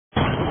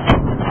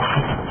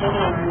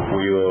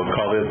We will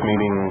call this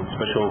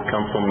special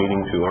council meeting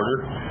to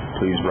order.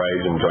 Please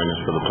rise and join us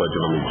for the Pledge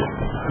of Allegiance.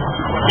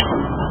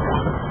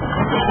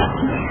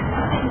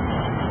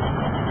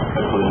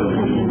 I pledge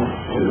allegiance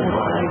to the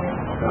flag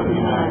of the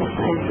United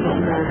States of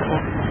America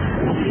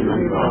and to the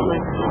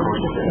republic for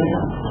which it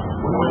stands,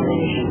 one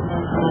nation,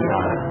 under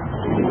God,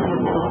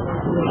 indivisible,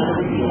 with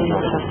liberty and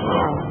justice for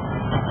all.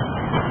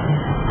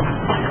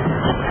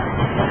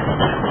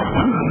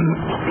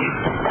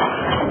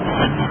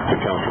 The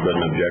council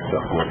doesn't object,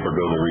 we'll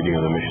forego the reading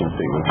of the mission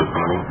statement this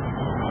morning.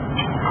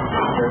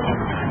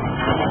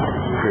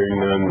 Hearing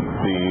none,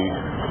 the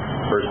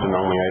first and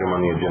only item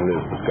on the agenda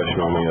is discussion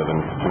only of a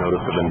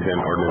notice of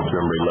intent, ordinance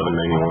number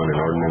 1191, an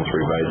ordinance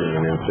revising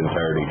in its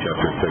entirety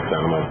Chapter 6,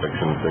 Animal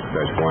Section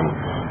 6-1,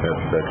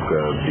 aspect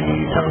of the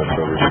Town of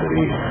Silver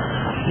City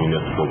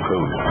Municipal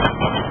Code.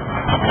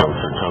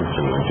 Councilor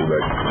Thompson, would you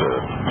like to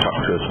talk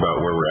to us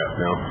about where we're at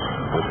now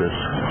with this?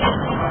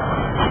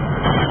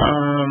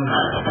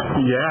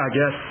 I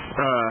guess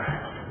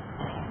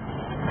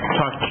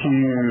talk to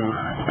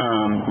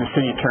the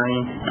city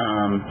attorney,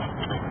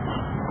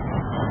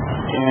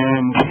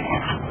 and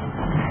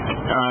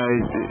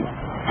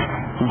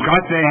we've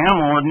got the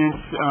animal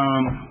ordinance.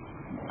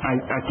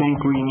 I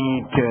think we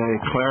need to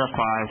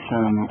clarify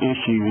some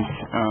issues.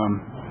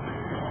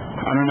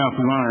 I don't know if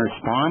we want to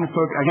respond to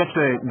folks. I guess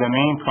the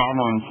main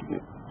problems,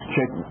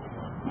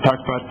 talk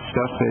about the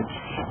stuff that's...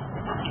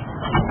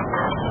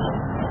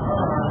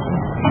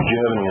 Do you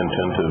have any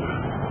intent of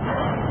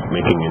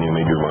making any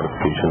major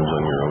modifications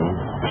on your own?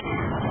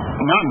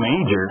 Not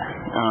major.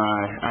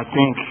 I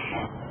think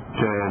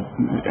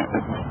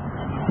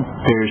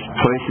there's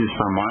places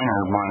for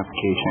minor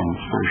modifications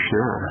for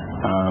sure.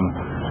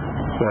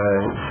 The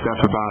stuff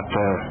about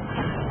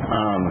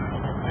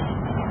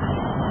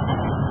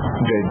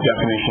the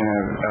definition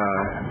of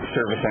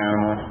service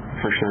animal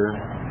for sure.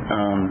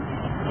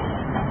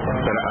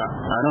 But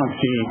I don't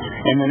see,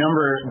 and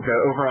the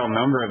overall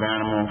number of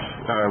animals,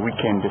 we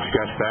can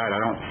discuss that. I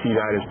don't see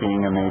that as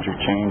being a major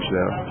change,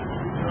 though.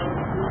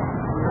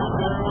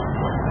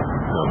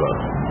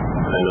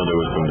 I know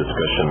there was some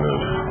discussion of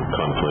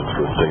conflicts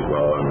with state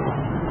law.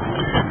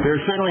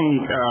 There's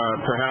certainly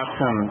perhaps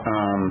some,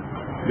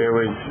 there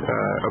was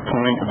a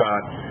point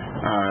about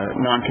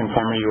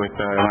nonconformity with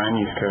the land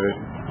use code.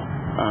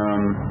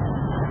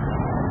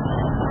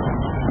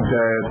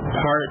 The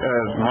part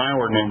of my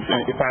ordinance,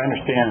 if I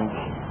understand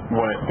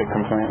what the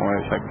complaint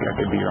was, I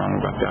could be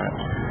wrong about that,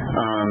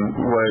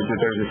 was that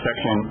there was a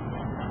section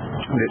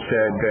that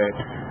said that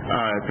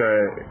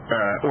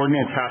the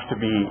ordinance has to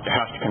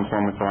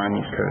conform with the land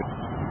use code.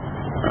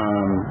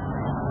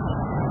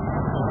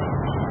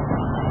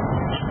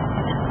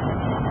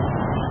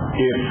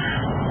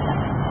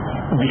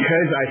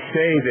 Because I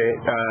say that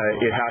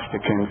it has to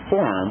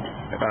conform,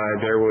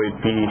 there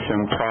would be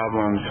some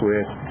problems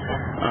with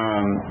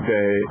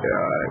the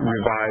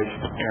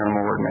revised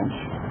animal ordinance.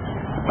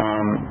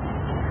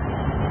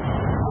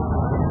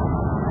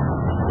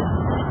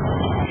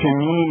 To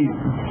me,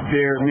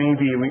 there may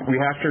be, we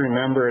have to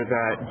remember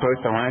that both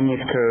the land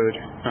use code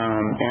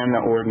and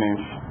the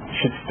ordinance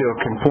should still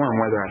conform,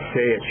 whether I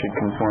say it should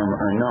conform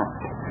or not.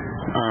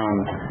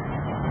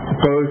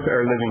 Both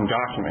are living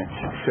documents.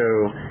 So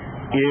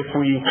if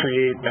we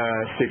create a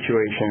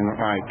situation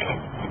like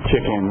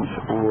chickens,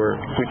 or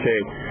if we say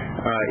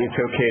it's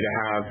okay to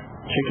have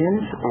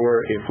chickens,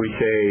 or if we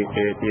say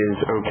it is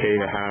okay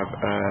to have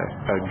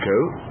a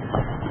goat,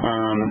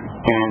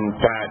 and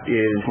that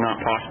is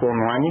not possible in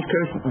the land use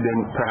code, then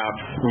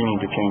perhaps we need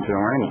to change the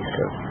land use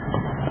code.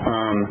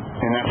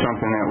 And that's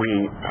something that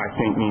we, I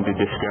think, need to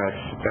discuss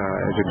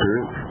as a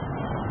group.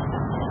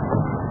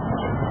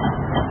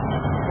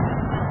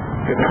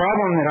 The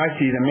problem that I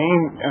see, the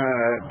main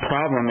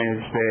problem is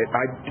that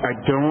I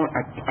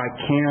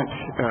can't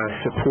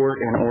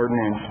support an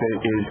ordinance that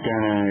is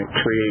going to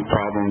create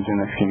problems in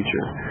the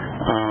future.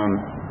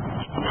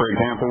 For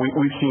example,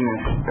 we've seen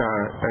this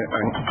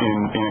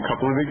in a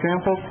couple of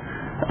examples.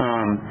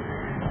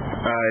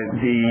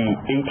 The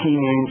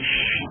 18-inch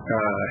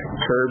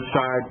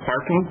curbside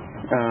parking,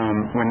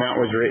 when that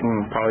was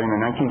written probably in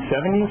the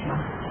 1970s,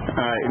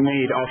 it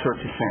made all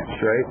sorts of sense,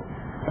 right?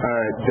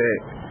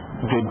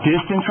 The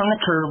distance from the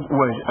curb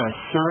was a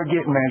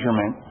surrogate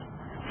measurement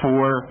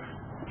for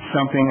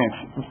something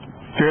that's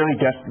fairly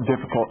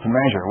difficult to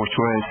measure, which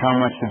was how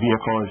much the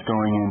vehicle is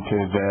going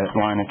into the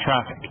line of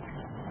traffic.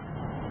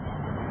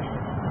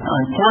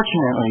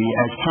 Unfortunately,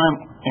 as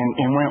time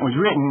and when it was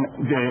written,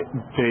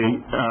 the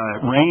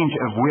range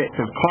of width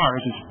of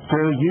cars is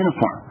fairly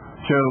uniform.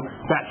 So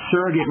that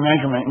surrogate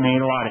measurement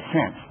made a lot of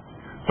sense.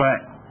 But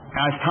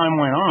as time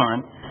went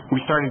on, we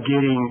started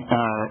getting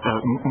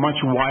a much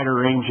wider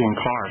range in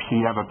cars.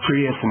 So you have a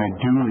Prius and a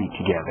dually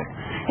together.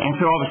 And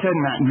so all of a sudden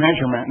that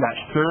measurement, that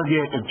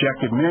surrogate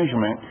objective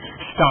measurement,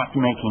 stopped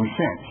making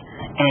sense.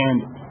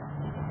 And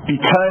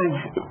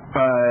because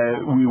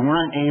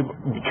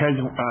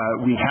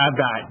we had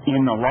that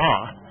in the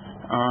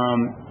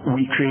law,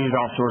 we created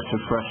all sorts of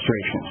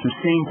frustrations. The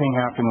same thing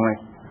happened with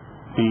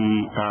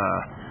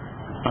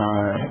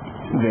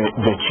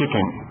the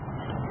chicken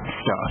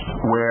stuff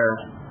where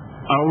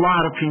a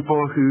lot of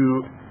people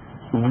who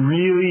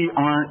really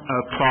aren't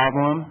a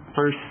problem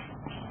for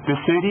the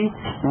city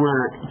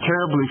were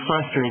terribly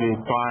frustrated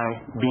by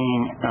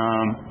being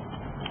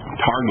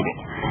targeted.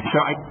 So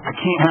I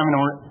can't have an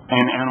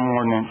animal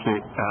ordinance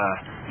that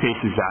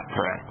faces that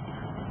threat.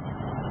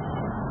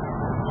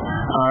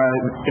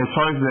 As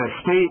far as the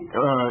state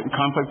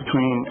conflict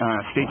between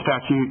state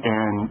statute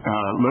and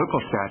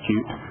local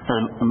statute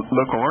or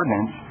local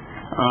ordinance,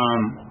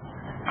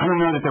 I don't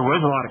know that there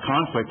was a lot of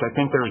conflict. I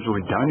think there was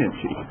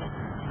redundancy.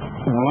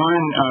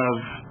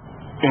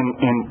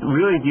 And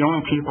really the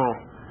only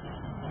people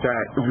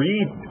that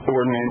read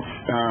ordinance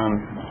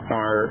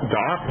are the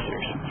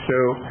officers. So,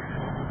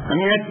 I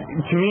mean,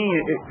 to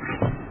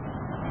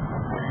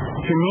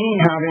me,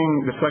 having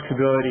the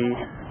flexibility,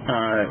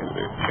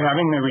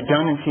 having the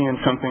redundancy in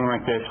something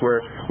like this,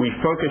 where we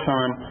focus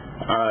on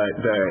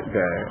the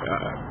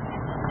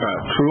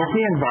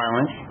cruelty and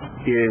violence,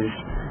 is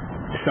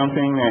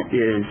something that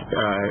is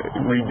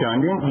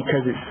redundant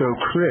because it's so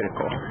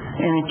critical,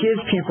 and it gives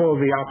people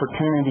the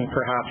opportunity,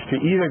 perhaps, to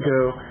either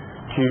go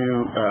to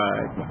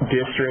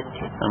district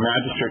or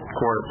magistrate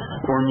court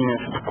or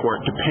municipal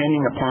court,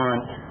 depending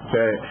upon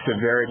the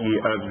severity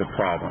of the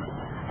problem.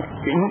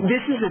 And this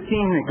is a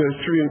theme that goes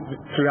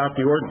throughout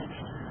the ordinance.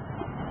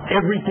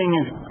 Everything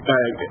is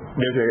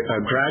there's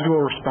a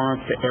gradual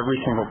response to every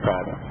single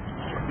problem.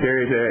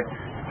 There is a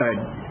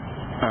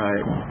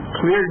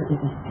clear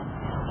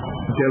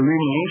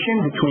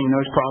delineation between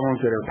those problems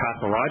that are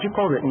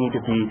pathological, that need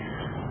to be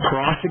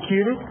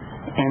prosecuted,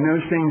 and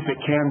those things that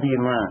can be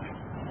learned,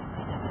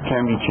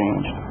 can be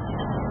changed.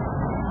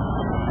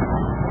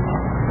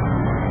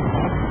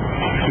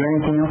 Is there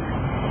anything else? I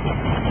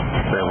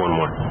have one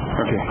more.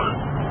 Okay.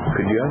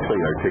 Could you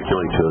actually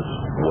articulate to us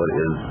what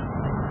is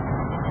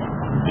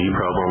the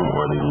problem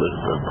or the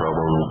list of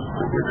problems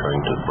that you're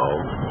trying to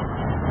solve?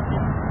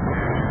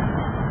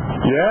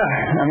 Yeah,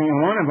 I mean,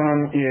 one of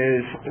them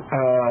is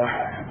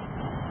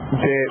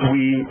that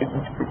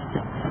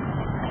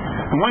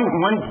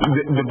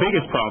the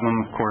biggest problem,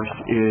 of course,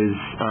 is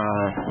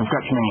we've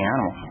got too many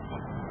animals.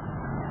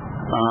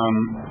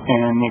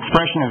 And the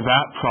expression of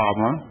that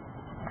problem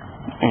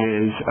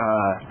is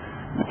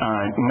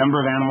number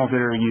of animals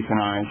that are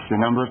euthanized, the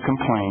number of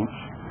complaints,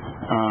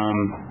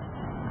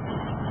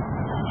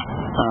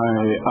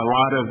 a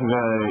lot of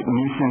the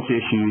nuisance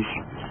issues.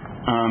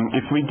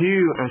 If we do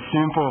a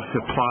simple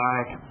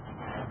supply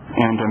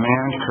and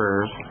demand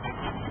curve,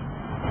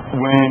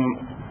 when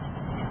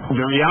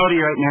the reality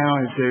right now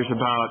is there's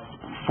about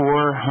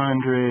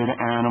 400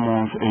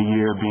 animals a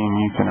year being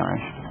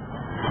euthanized.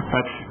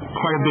 That's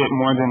quite a bit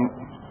more than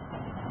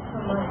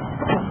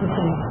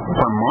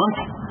per month.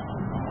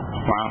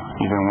 Wow,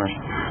 even worse.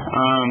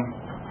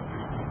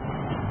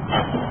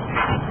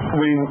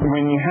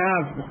 When you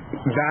have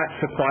that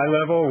supply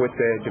level with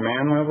the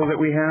demand level that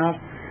we have,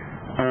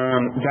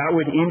 that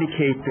would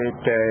indicate that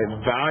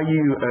the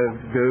value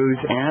of those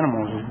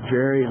animals is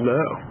very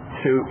low.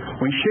 So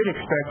we should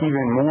expect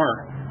even more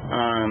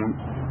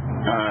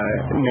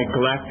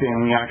neglect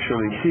than we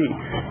actually see.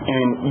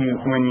 And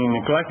when you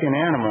neglect an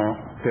animal,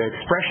 the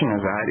expression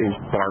of that is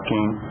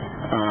barking,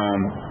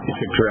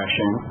 it's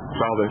aggression,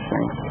 it's all those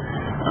things.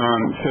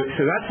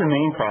 So that's the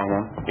main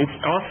problem. It's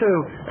also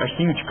a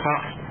huge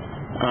cost.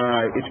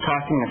 It's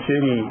costing the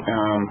city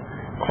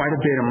quite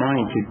a bit of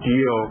money to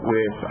deal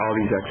with all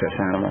these excess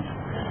animals.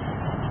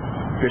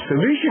 The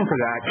solution for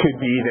that could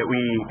be that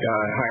we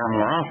hire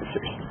more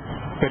officers.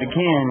 But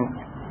again,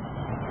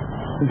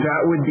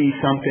 that would be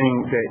something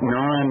that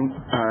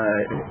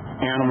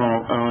non-animal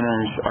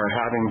owners are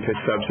having to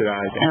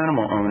subsidize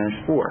animal owners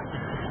for.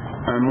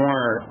 A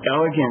more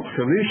elegant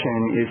solution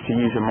is to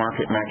use a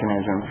market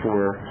mechanism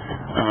for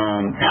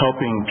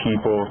helping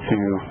people to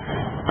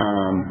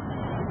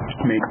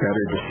make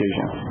better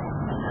decisions.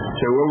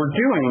 So what we're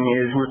doing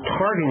is we're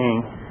targeting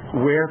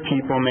where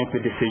people make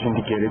the decision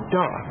to get a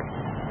dog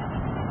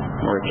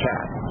or a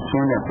cat. It's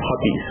when they're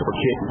puppies or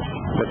kittens.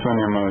 That's when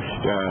they're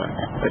most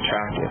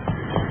attractive.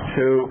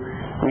 So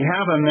we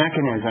have a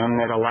mechanism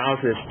that allows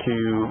us to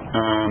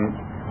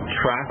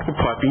track the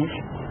puppies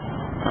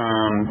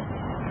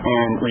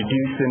and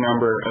reduce the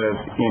number of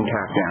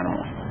intact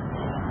animals.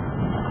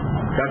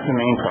 That's the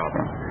main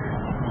problem.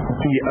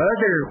 The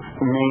other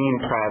main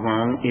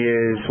problem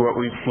is what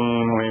we've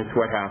seen with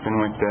what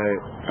happened with the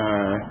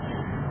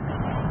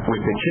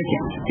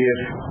chickens. If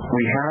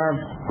we have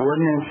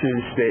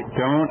ordinances that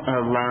don't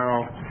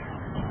allow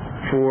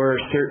for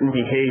certain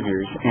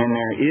behaviors and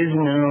there is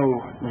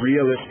no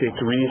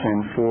realistic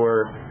reason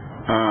for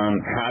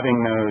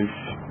having those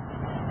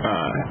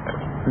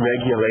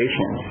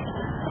regulations,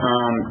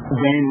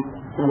 then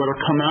what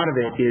will come out of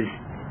it is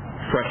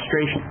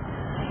frustration.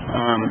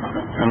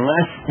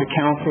 Unless the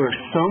council or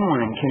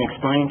someone can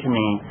explain to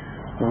me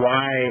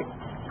why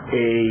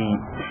a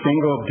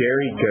single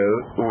dairy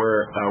goat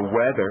or a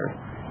wether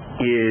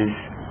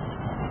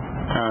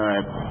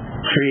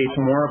creates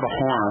more of a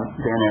harm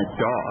than a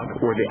dog,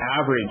 or the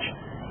average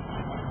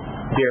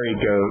dairy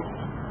goat,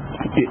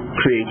 it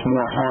creates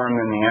more harm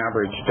than the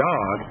average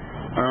dog,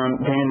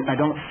 then I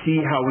don't see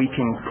how we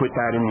can put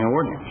that in the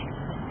ordinance.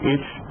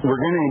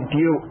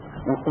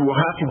 We'll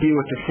have to deal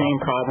with the same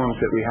problems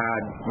that we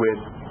had with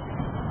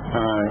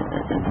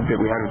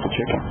the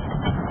chickens.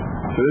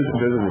 So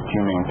those are the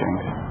two main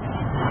things.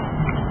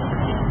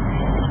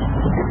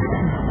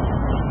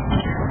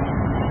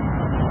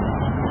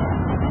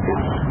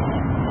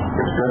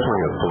 It's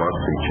definitely a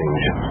philosophy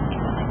change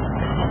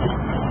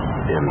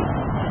in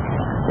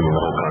the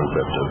whole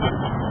concept of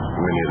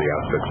many of the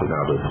aspects of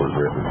how this was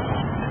written.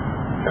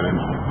 And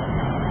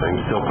I'm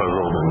still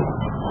puzzled and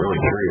really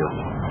curious.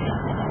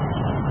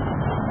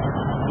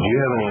 Do you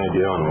have any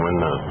idea on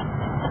when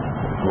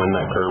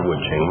that curve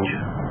would change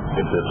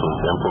if this was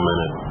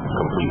implemented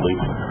completely?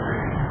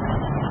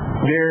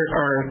 There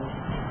are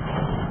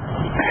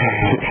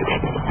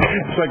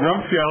it's like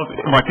Rumsfeld.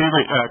 My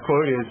favorite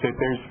quote is that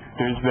there's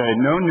the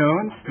known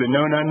knowns, the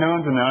known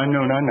unknowns, and the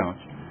unknown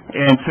unknowns.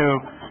 And so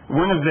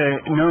one of the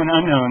known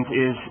unknowns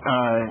is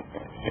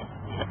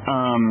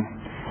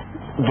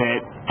that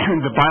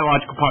the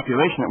biological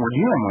population that we're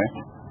dealing with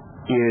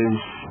is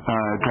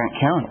Grant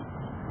County.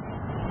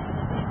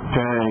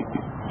 The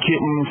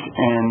kittens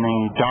and the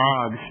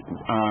dogs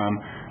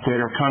that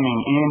are coming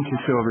into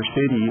Silver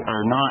City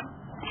are not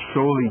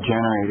solely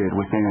generated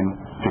within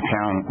the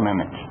town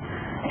limits.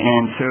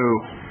 And so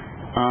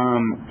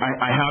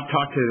I have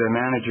talked to the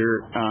manager,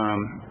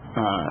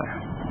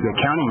 the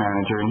county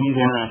manager, and he's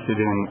interested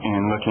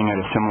in looking at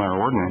a similar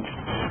ordinance.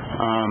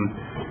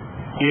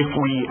 If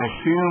we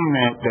assume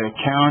that the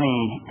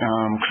county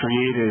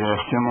created a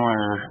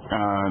similar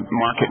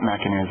market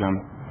mechanism,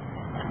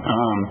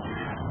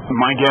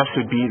 my guess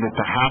would be that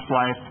the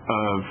half-life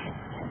of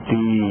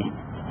the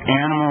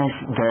animals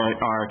that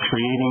are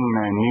creating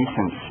the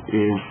nuisance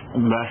is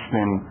less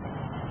than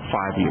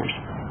 5 years.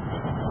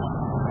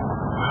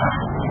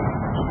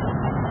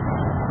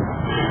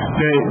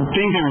 The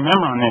thing to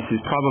remember on this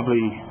is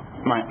probably,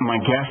 my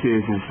guess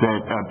is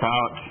that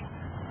about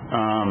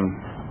 5%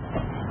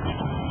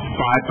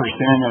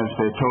 of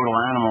the total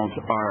animals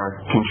are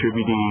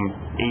contributing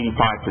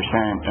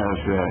 85%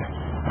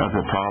 of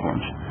the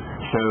problems.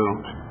 So,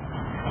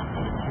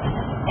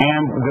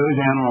 and those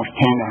animals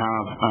tend to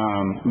have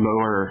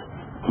lower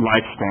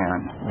lifespan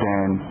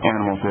than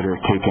animals that are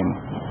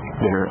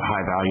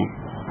high value.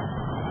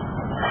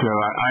 So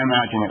I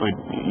imagine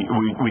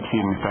we'd see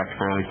an effect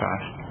fairly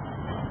fast.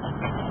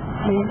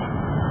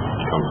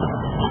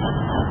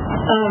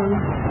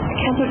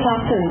 Councilor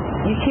Thompson,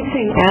 you keep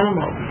saying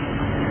animals,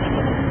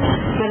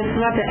 but it's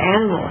not the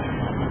animals.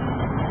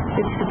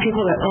 It's the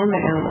people that own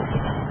the animals.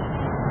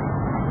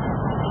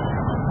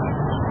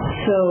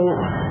 So,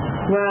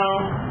 well,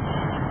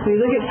 we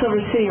look at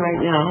Silver City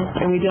right now,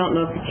 and we don't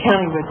know if the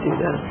county would do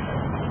this.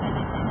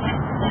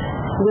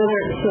 Whether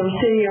it's Silver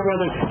City or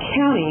whether it's the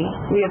county,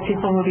 we have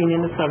people moving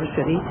into Silver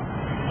City.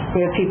 We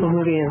have people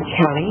moving in the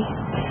county.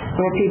 We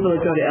have people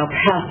that go to El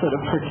Paso to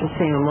purchase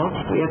animals.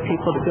 We have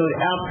people that go to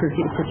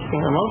Albuquerque to purchase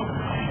animals.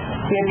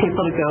 We have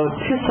people that go to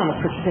Tucson to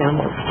purchase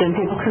animals. Then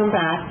people come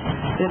back.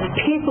 It's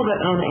people that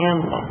own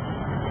animals.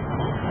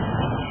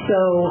 So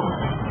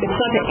it's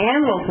not the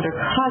animals that are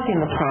causing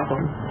the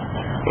problem.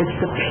 It's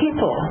the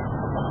people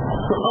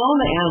who own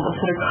the animals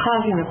that are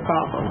causing the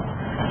problem.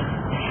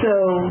 So,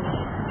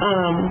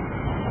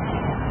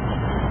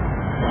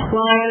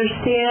 well, I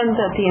understand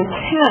that the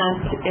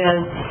intent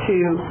is to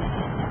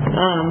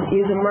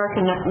use a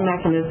market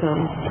mechanism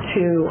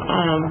to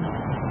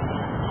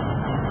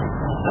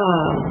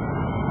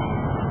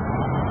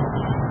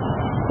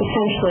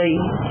essentially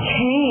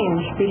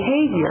change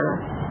behavior.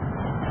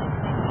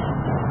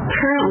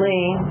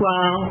 Currently,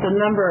 while the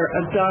number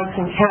of dogs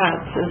and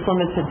cats is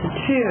limited to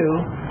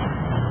 2,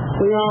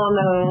 we all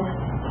know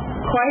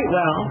quite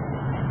well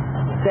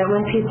that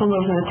when people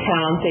move into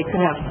town, they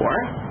could have 4.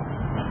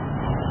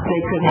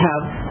 They could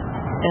have,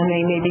 and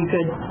they may be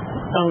good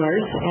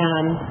owners,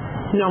 and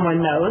no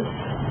one knows.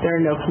 There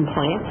are no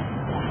complaints.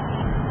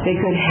 They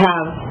could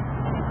have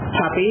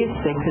puppies.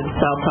 They could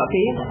sell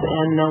puppies,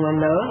 and no one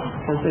knows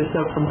because there's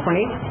no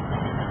complaints.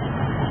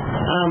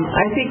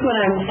 I think what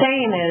I'm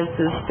saying is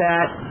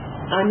that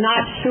I'm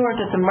not sure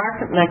that the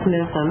market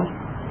mechanism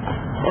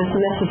is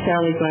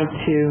necessarily going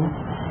to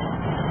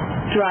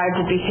drive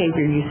the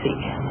behavior you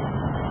seek.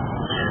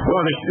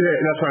 Well,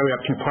 that's why we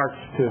have 2 parts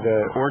to the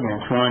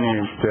ordinance. One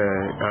is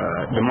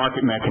the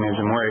market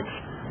mechanism, where it's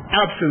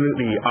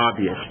absolutely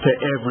obvious to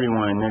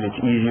everyone that it's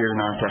easier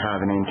not to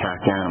have an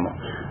intact animal.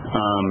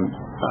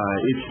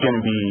 It's going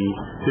to be,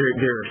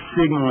 they're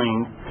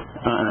signaling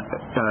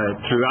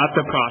throughout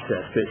the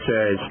process that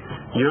says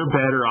you're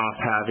better off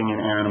having an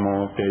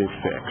animal that is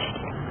fixed.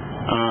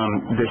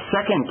 The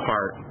second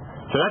part,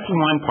 so that's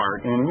one part,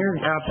 and you're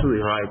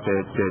absolutely right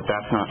that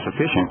that's not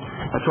sufficient.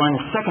 That's why in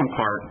the second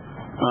part,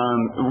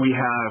 we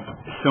have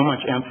so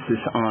much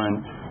emphasis on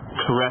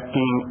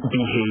correcting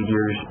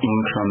behaviors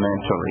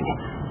incrementally.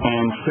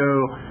 And so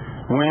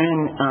when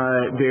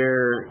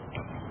there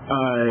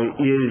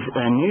is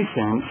a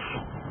nuisance,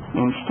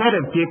 instead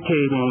of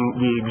dictating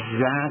the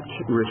exact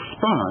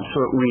response,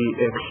 what we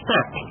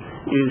expect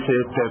is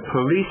that the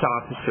police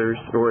officers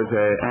or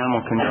the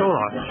animal control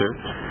officer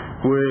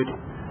would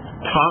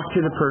talk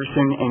to the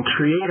person and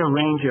create a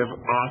range of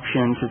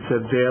options that's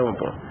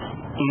available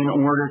in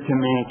order to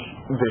make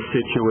the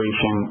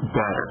situation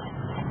better.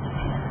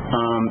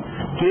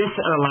 This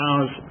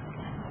allows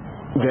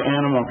the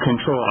animal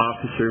control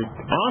officer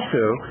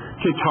also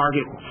to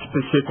target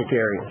specific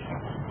areas.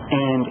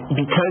 And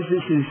because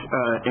this is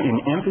an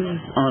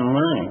emphasis on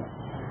learning,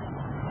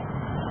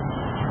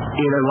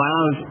 it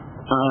allows,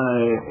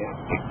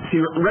 see,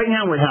 right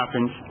now what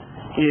happens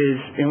is,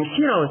 and we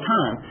see it all the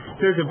time,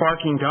 there's a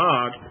barking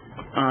dog,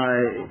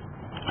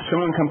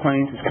 someone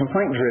complains, it's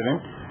complaint driven,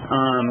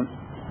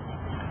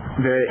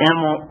 the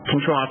animal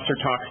control officer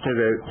talks to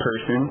the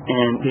person,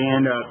 and they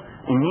end up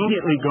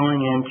immediately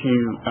going into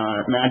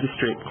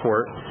magistrate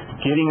court,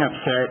 getting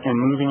upset, and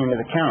moving into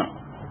the county.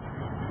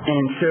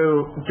 And so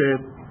the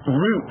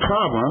root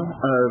problem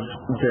of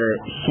the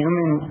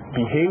human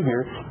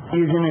behavior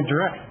isn't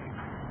addressed.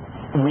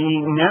 We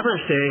never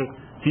say,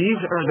 these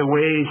are the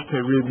ways to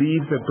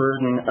relieve the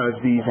burden of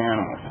these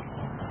animals.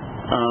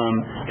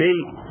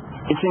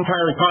 It's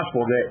entirely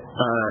possible that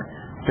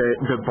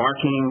the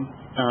barking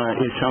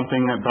is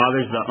something that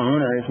bothers the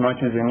owner as much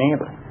as the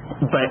neighbor.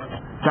 But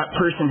that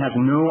person has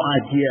no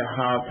idea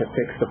how to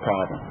fix the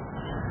problem.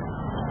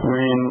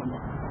 When,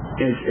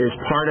 as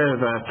part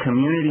of a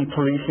community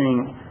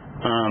policing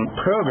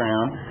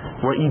program,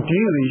 what you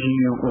do is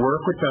you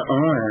work with the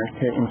owner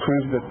to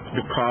improve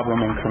the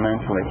problem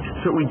incrementally.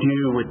 That's what we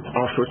do with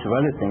all sorts of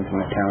other things in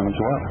the town as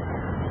well.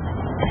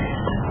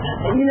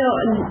 You know,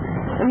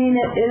 I mean,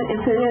 it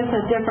is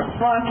a different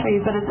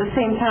philosophy, but at the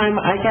same time,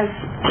 I guess,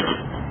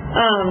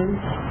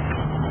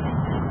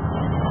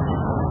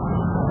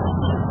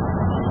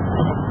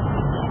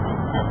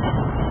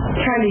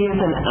 trying to use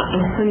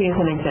let me use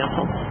an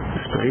example.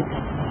 That's great.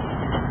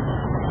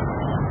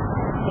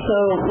 So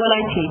when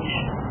I teach,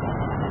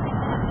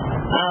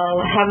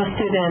 I'll have a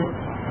student,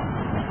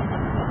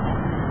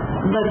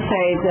 let's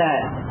say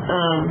that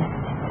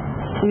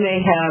may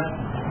have,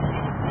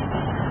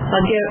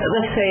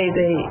 let's say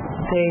they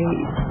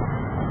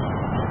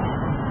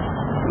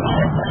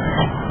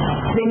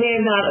may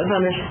not have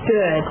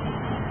understood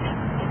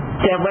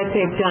that what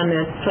they've done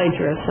is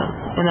plagiarism,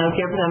 and I'll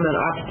give them an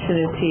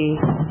opportunity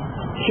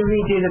to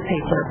redo the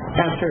paper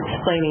after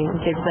explaining,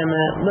 give them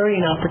a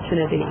learning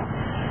opportunity,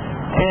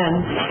 and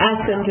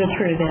ask them to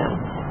turn it in.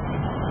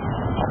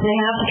 They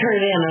have to turn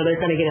it in or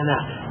they're going to get an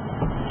F.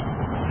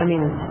 I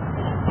mean,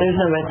 there's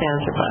no right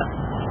answer but.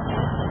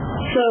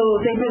 So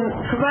they've been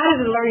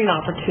provided a learning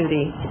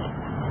opportunity,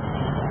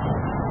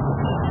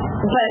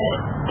 but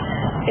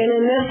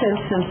in this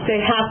instance, they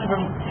have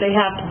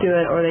to do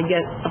it, or they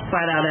get a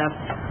flat-out F,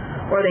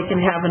 or they can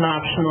have an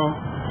optional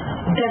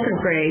different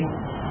grade,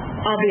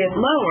 albeit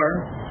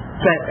lower,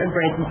 but a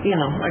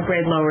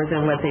grade lower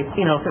than what they, if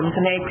it was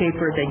an A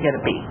paper, they get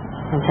a B.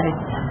 Okay.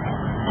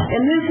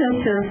 In this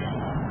instance,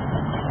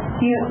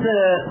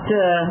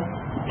 the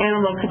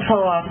animal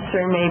control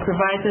officer may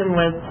provide them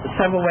with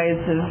several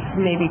ways of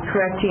maybe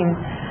correcting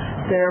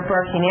their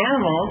barking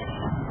animals,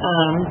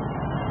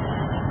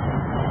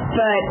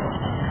 but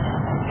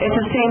at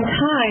the same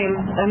time,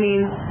 I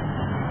mean,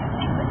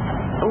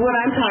 what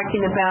I'm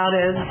talking about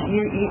is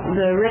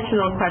the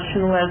original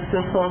question was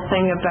this whole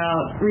thing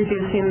about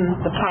reducing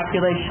the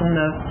population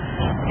of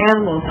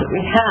animals that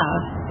we have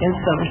in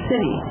Silver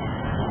City.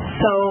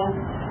 So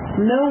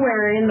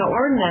nowhere in the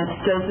ordinance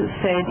does it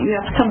say that you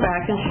have to come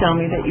back and show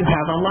me that you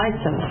have a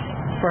license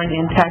for an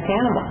intact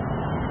animal.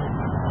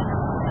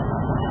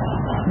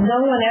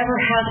 No one ever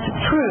has to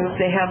prove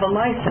they have a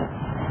license.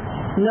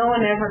 No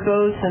one ever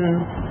goes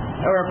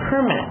or a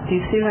permit. Do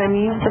you see what I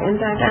mean for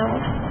intact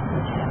animals?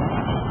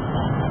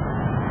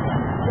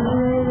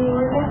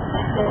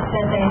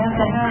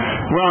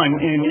 Well,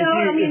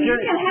 you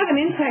can have an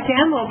intact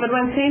animal, but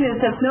what I'm saying is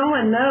if no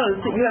one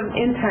knows that you have an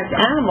intact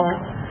animal,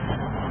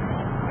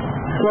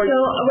 so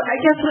I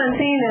guess what I'm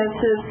saying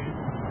is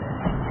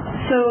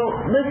so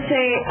let's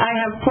say I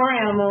have 4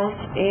 animals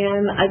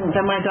and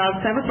my dogs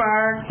never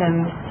bark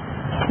and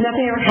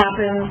nothing ever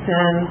happens,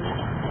 and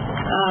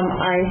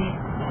I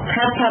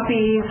have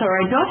puppies or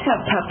I don't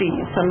have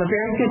puppies. I'm a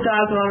very good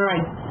dog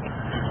owner.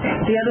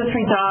 The other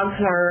 3 dogs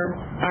are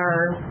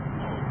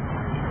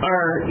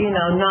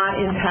not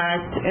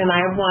intact, and I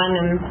have one,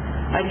 and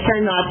I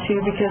care not to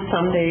because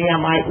someday I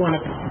might want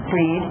to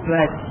breed,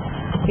 but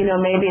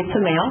maybe it's a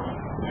male.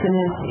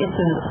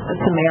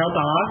 It's a male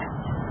dog.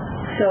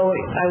 So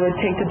I would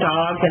take the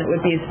dog, and it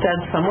would be a stud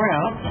somewhere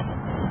else,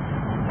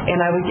 and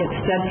I would get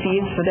stud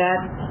feeds for that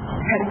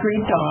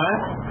pedigreed dog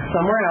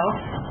somewhere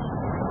else.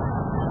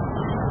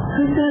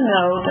 Who's going to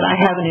know that I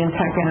have an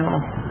intact animal?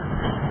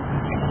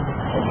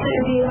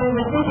 I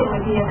would think it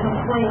would be a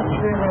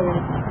complaint-driven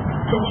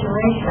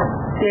situation.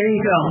 There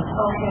you go.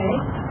 Okay.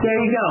 There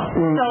you go.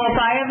 So if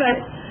I have a...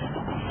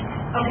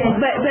 Okay.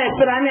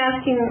 But I'm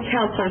asking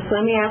counselors, so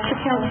let me ask the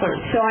counselor.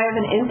 So I have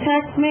an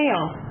intact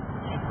male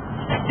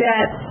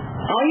that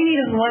all you need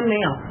is 1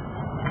 male.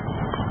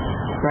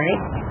 right?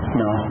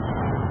 No.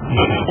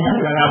 It's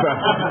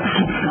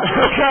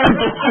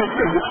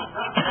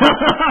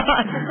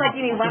like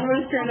you need one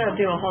rooster to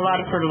do a whole lot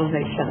of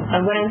fertilization.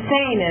 And what I'm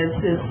saying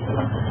is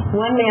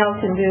one male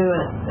can do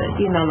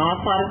an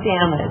awful lot of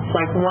damage.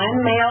 Like one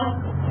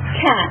male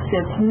cat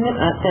that's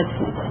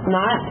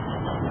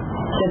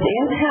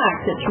intact,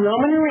 that's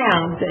roaming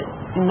around, that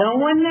no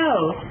one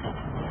knows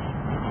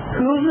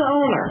who's the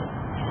owner,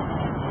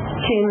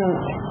 can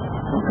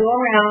go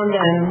around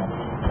and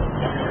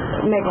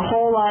make a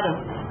whole lot of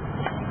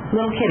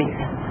little kitties.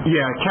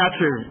 Yeah, cats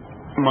are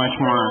much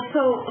more.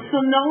 So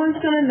no one's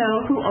going to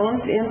know who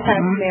owns the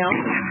intact male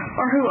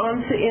or who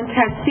owns the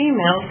intact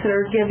females that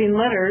are giving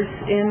litters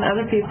in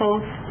other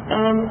people's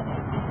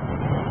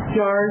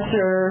yards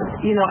or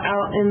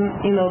out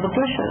in the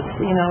bushes.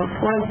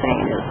 What I'm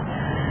saying is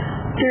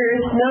there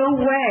is no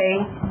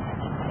way.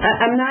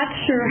 I'm not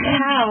sure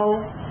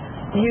how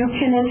you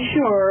can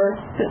ensure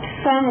that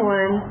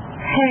someone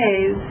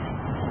pays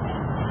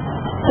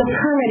the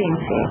permitting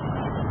fee,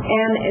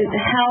 and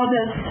how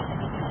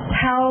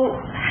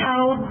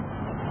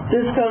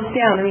this goes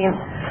down. I mean,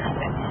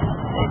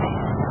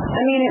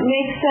 it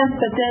makes sense,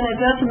 but then it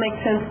doesn't make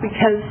sense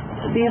because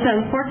these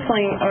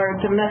unfortunately are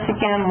domestic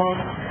animals,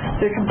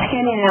 they're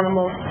companion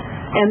animals,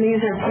 and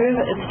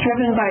it's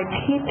driven by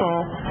people,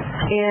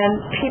 and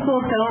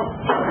people don't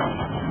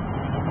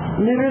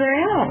neuter their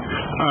animals.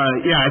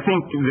 Yeah, I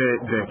think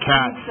the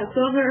cats.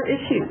 Those are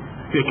issues.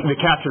 The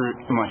cats are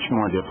much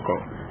more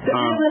difficult.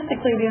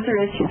 Realistically, these are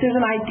issues. There's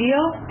an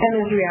ideal and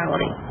there's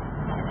reality.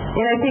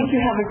 And I think you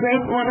have a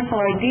great, wonderful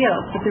ideal,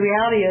 but the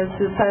reality is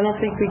I don't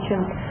think that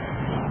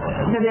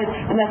it's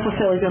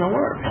necessarily going to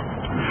work.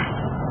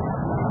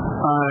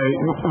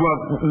 Well,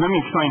 let me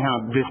explain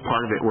how this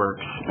part of it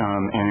works,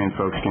 and then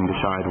folks can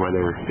decide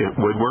whether it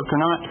would work or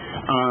not.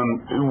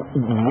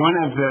 One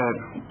of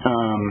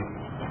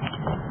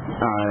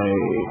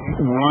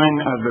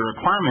the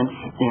requirements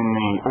in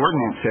the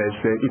ordinance says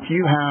that if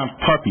you have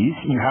puppies,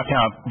 you have to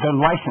have the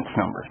license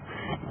number.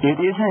 It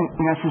isn't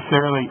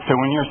necessarily, so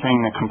when you're saying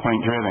the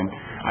complaint driven,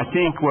 I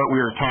think what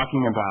we were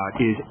talking about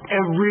is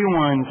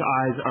everyone's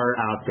eyes are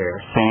out there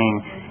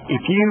saying,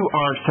 if you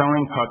are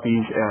selling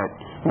puppies at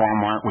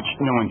Walmart, which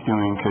no one's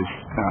doing because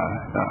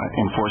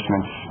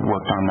enforcement's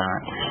worked on that,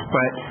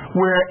 but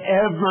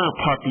wherever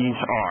puppies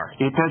are,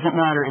 it doesn't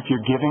matter if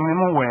you're giving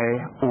them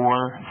away or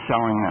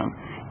selling them.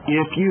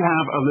 If you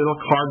have a little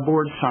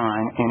cardboard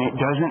sign and it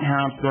doesn't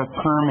have the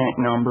permit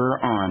number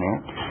on it,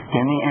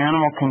 then the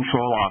animal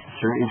control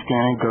officer is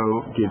going to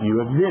go give you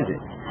a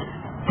visit.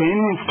 Then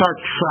we start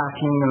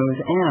tracking those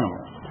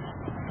animals.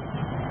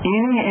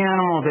 Any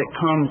animal that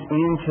comes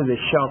into the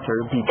shelter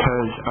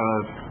because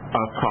of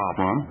a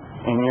problem,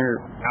 and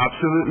you're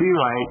absolutely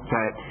right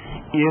that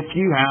if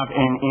you have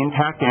an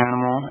intact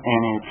animal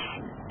and it's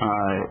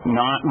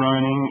not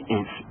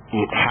running,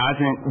 it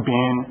hasn't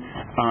been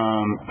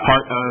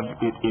part of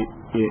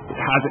it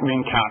hasn't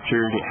been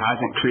captured, it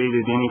hasn't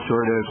created any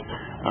sort of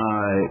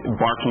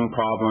barking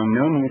problem,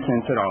 no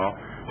nuisance at all,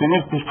 then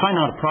there's probably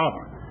not a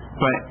problem.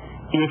 But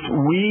if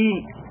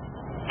we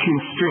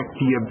constrict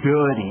the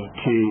ability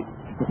to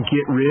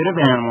get rid of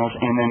animals,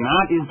 and then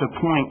that is the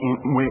point in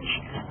which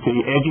the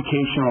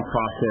educational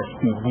process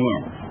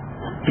begins,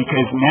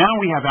 because now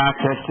we have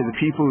access to the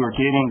people who are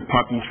getting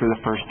puppies for the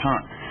first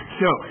time.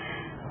 So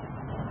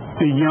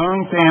the young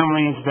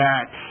families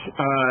that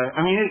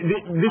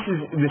this is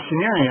the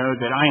scenario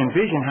that I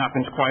envision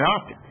happens quite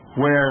often,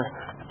 where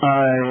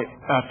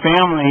a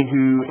family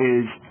who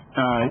is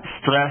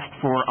stressed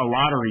for a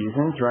lot of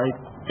reasons, right,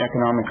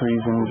 economic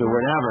reasons or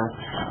whatever,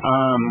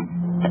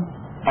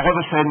 all of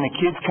a sudden the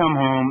kids come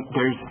home,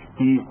 there's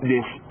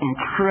this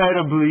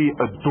incredibly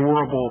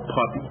adorable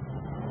puppy,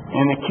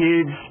 and the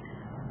kids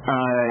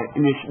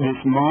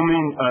this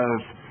moment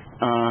of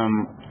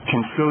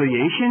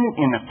conciliation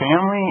in the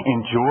family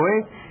and joy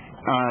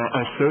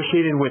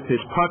associated with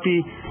this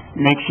puppy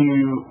makes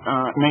the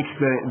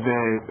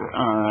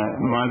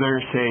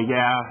mother say,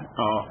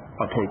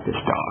 I'll take this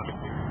dog.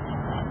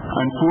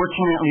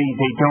 Unfortunately,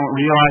 they don't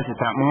realize at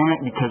that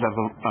moment, because of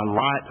a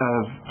lot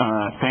of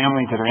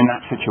families that are in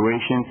that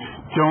situation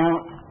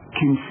don't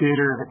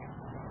consider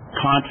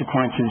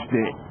consequences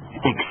that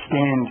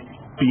extend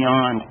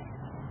beyond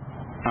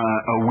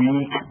a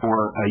week or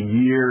a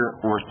year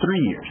or 3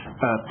 years.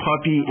 A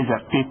puppy is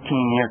a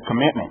 15-year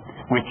commitment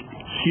with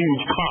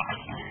huge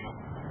costs.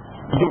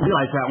 You don't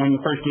realize that when you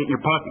first get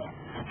your puppy.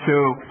 So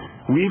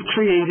we've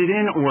created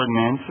an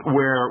ordinance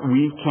where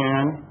we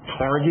can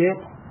target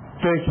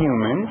the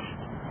humans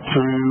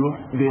through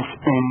this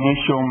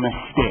initial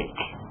mistake.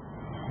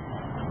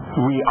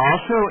 We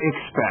also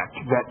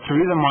expect that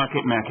through the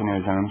market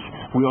mechanisms,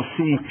 we'll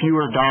see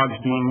fewer dogs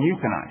being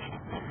euthanized.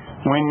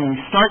 When we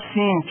start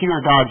seeing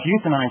fewer dogs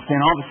euthanized, then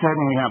all of a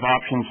sudden we have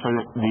options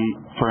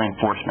for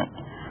enforcement.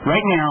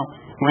 Right now,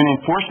 when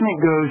enforcement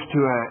goes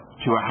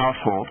to a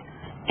household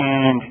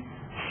and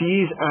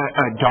sees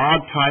a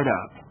dog tied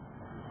up,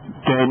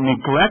 the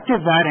neglect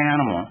of that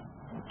animal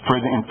for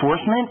the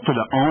enforcement, for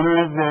the owner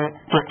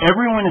for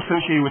everyone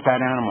associated with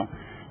that animal,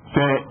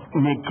 the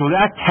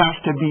neglect has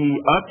to be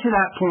up to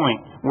that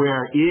point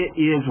where it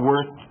is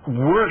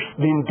worse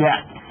than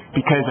death,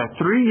 because a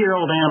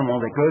 3-year-old animal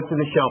that goes to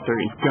the shelter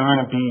is going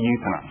to be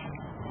euthanized.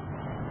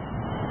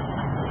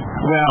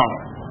 Well,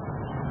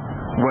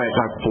 what,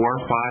 like 4 or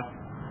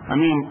 5? I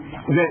mean,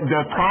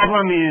 the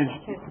problem is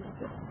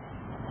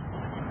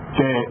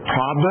the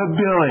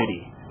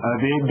probability of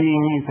it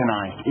being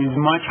euthanized is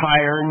much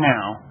higher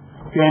now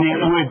than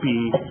it would be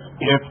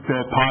if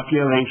the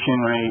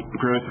population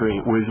growth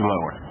rate was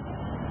lower.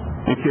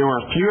 If there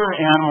were fewer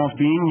animals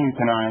being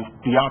euthanized,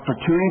 the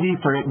opportunity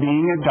for it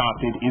being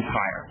adopted is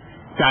higher.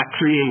 That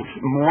creates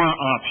more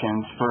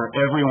options for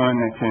everyone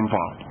that's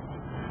involved.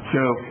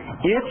 So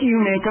if you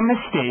make a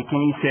mistake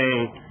and you say,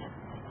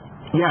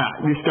 yeah,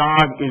 this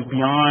dog is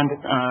beyond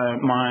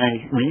my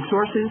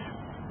resources,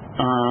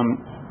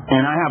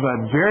 and I have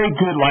a very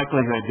good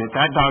likelihood that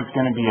that dog's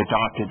going to be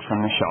adopted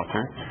from the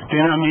shelter,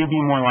 then I may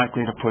be more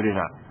likely to put it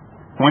up.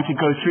 Once it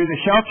goes through the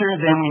shelter,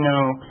 then we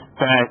know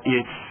that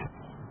it's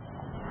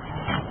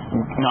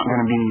not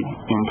going to be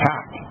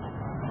intact.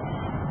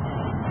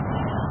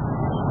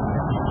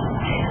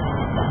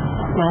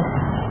 Well,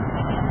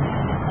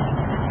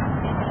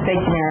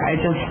 thank you, Mayor.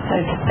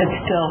 It's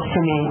still,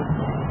 for me.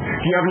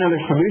 Do you have another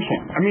solution?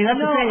 I mean,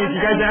 that's the thing is,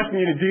 you guys asked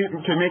me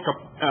to make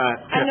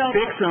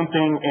fix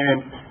something, and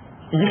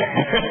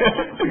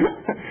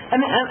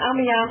I'll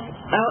be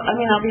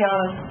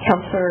honest,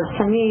 Counselor.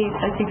 For me,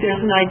 I think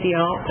there's an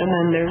ideal, and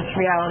then there's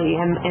reality,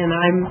 and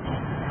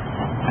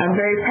I'm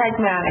very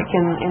pragmatic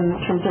in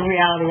terms of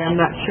reality. I'm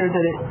not sure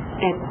that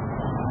it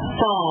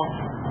solves.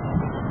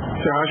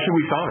 So how should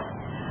we solve it?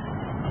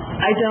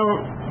 I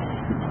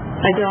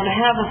don't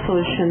have a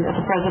solution at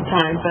the present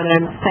time, but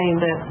I'm saying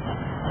that,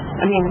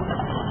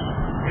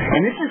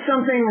 and this is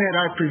something that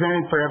I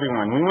presented for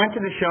everyone. We went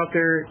to the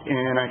shelter,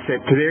 and I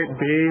said,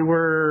 they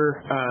were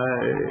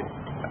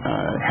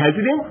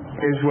hesitant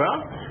as well,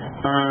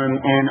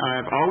 and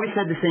I've always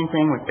said the same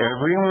thing with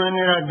everyone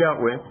that I've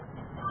dealt with.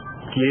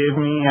 Give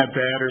me a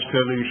better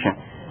solution.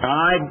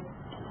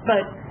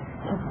 But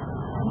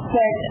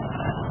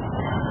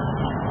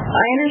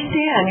I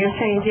understand you're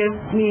saying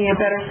give me a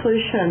better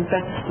solution,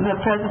 but at the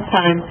present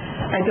time,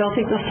 I don't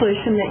think the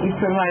solution that you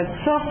provided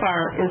so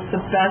far is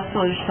the best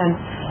solution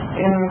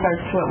in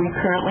regards to what we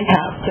currently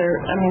have.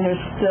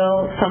 There's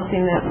still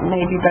something that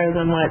may be better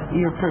than what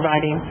you're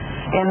providing,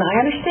 and I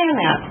understand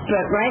that.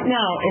 But right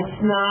now,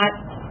 it's not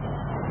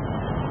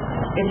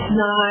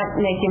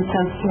making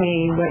sense to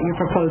me what you're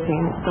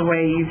proposing, the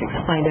way you've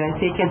explained it. I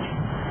think it's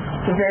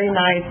a very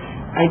nice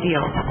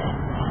ideal,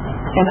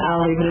 and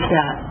I'll leave it at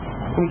that.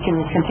 We can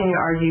continue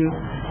to argue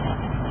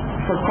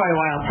for quite a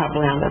while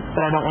probably on this,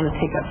 but I don't want to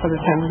take up further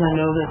time because I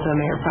know that the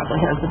mayor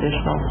probably has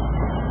additional.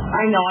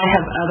 I know I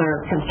have other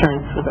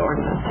concerns with the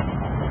ordinance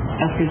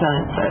as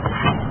presented, but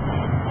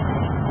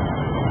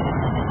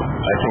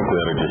I think we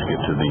ought to just get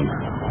to the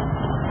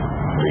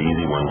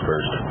easy one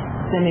first.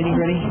 the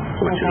nitty-gritty.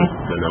 Which is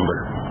the number.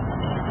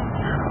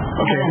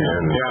 Okay.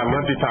 And I'd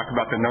love to talk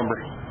about the number.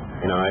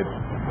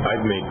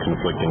 I've made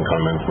conflicting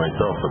comments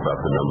myself about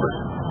the number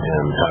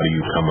and how do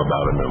you come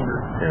about a number,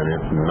 and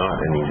it's not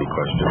an easy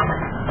question.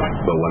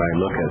 But when I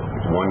look at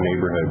one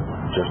neighborhood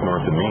just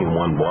north of me,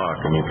 one block,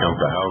 and you count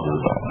the houses,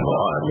 a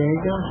lot. There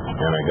you go.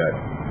 And I got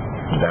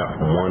that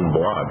one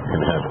block can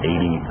have 80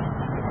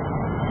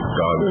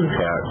 dogs,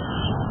 cats,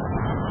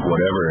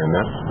 whatever, and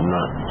that's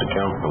not to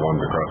count the ones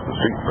across the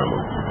street from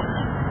them.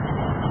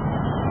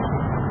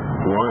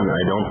 One,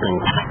 I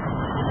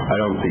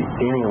don't see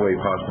any way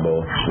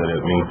possible that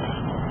it meets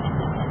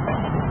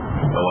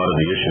a lot of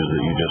the issues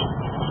that you just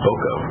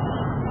spoke of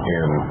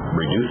in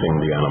reducing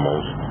the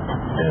animals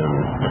and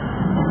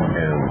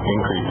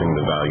increasing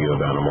the value of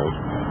animals.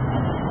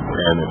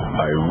 And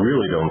I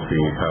really don't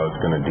see how it's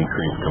going to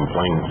decrease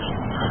complaints.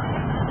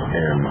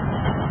 And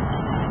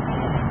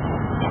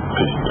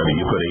because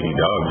you put 80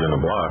 dogs in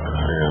a block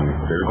and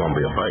there's going to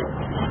be a fight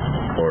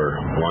or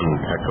one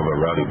heck of a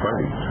rowdy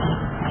party.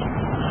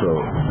 So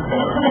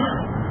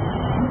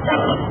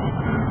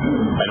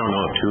I don't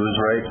know if 2 is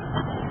right,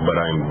 but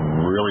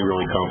I'm really,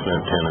 really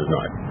confident 10 is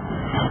not.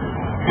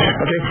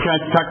 Okay, can I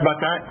talk about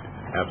that?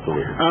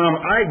 Absolutely.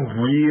 I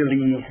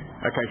really,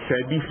 like I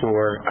said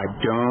before, I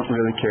don't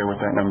really care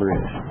what that number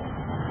is.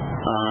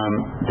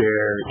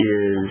 There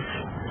is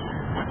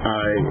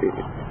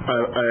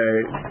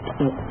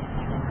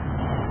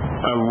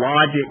a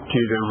logic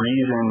to the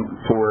reason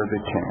for the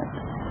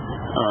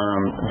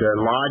 10. The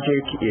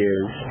logic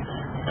is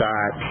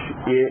that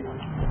it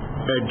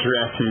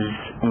addresses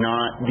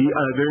not the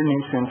other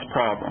nuisance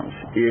problems.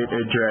 It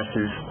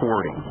addresses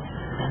hoarding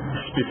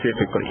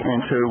specifically.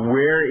 And so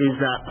where is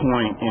that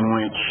point in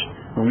which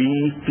we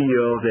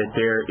feel that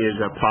there is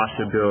a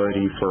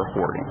possibility for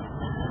hoarding?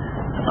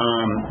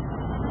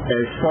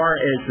 As far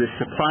as the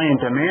supply and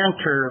demand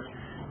curve,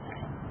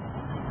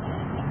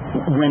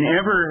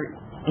 whenever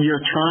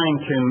you're trying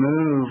to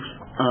move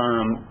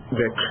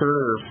the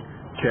curve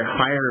to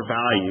higher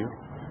value,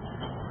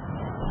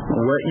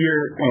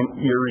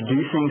 you're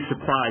reducing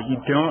supply. You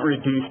don't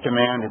reduce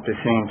demand at the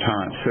same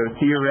time. So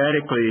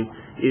theoretically,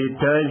 it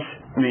does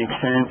make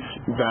sense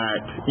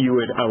that you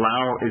would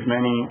allow as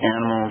many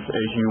animals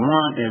as you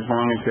want as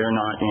long as they're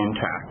not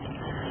intact.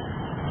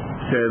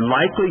 The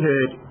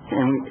likelihood,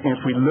 and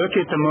if we look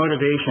at the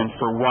motivations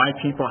for why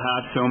people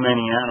have so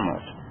many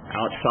animals,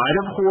 outside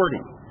of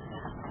hoarding,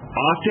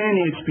 often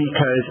it's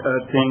because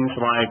of things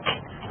like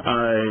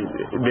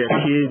their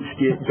kids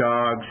get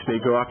dogs, they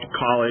go off to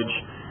college,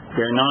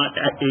 they're not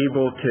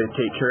able to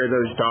take care of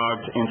those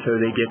dogs, and so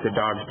they get the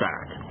dogs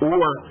back.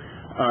 Or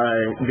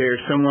there's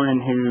someone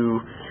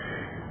who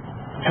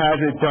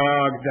has a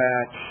dog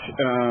that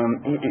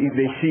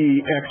they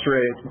see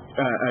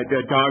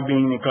a dog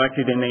being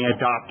neglected and they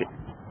adopt it.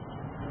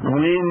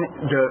 When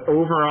the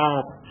overall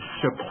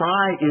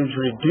supply is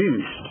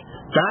reduced,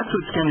 that's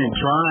what's going to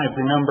drive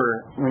the number.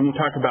 When you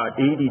talk about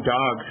 80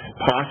 dogs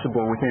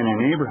possible within a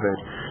neighborhood,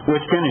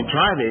 what's going to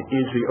drive it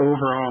is the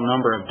overall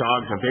number of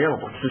dogs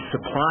available. It's the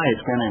supply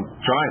is going to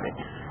drive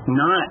it.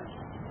 Not,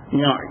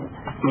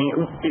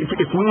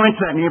 if we went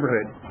to that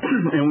neighborhood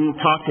and we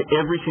talked to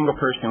every single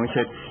person, we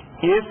said,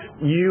 if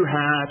you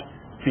had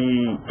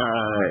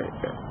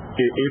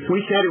if we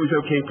said it was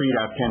okay for you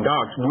to have 10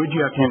 dogs, would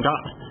you have 10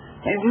 dogs?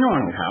 And no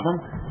one would have them.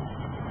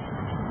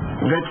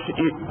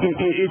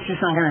 It's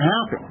just not going to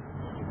happen.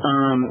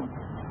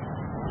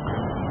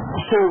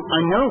 So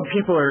I know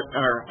people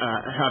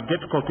have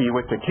difficulty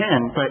with the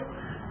 10, but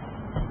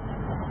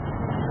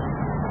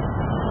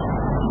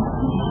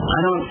I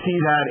don't see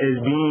that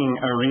as being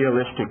a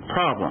realistic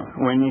problem.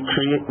 When you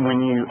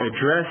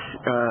address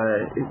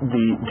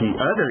the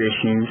other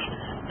issues,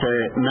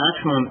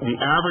 the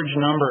average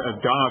number of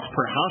dogs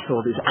per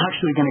household is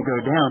actually going to go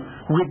down,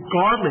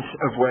 regardless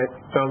of what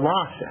the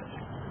law says.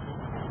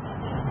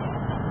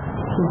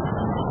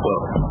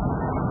 Well,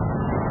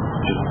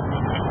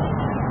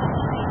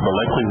 the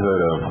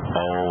likelihood of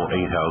all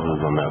 8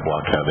 houses on that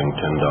block having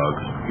 10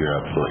 dogs, you're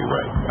absolutely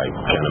right. I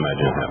can't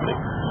imagine it happening.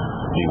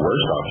 The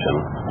worst option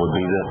would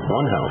be that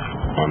one house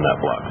on that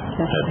block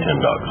had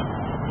 10 dogs.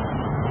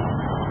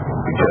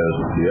 Because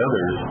the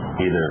others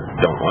either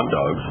don't want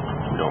dogs,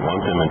 don't want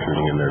them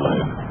intruding in their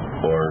life,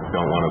 or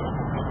don't want to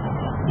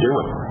do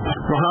it.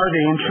 Well, how are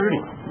they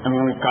intruding? I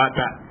mean, we've got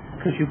that.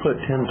 Because you put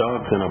 10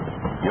 dogs in a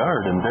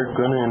yard and they're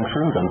going to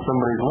intrude on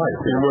somebody's life.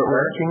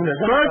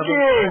 They're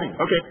barking!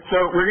 Okay,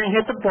 so we're going to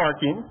hit the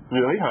barking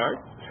really hard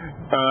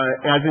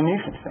as a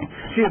nuisance thing.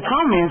 See, the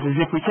problem is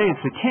if we say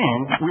it's the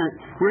 10,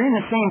 we're in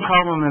the same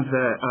problem as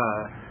the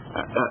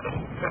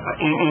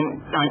and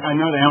I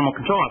know the animal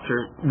control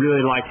officer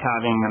really likes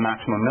having a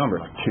maximum number,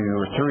 like 2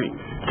 or 3,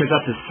 because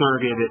that's a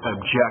surrogate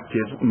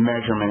objective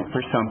measurement for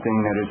something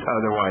that is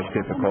otherwise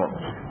difficult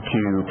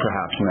to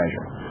perhaps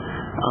measure.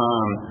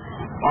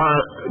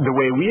 The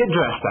way we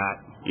address that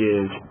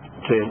is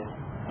to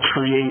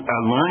create a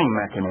learning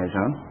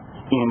mechanism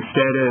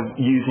instead of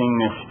using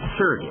this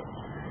surrogate.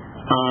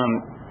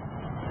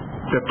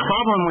 The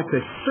problem with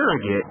the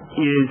surrogate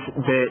is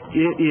that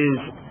it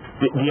is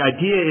the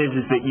idea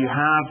is that you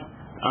have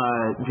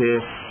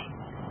this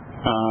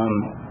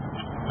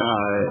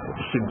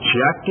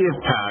subjective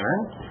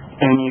pattern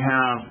and you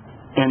have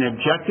an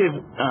objective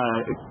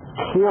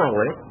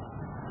correlate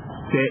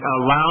that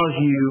allows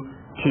you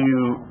to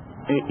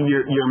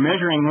you're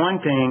measuring one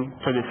thing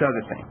for this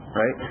other thing,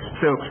 right?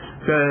 So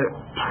the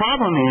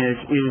problem is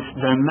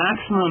the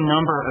maximum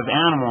number of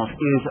animals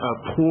is a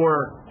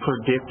poor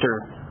predictor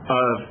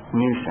of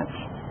nuisance.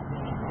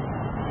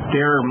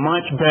 There are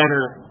much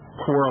better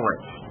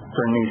correlates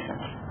for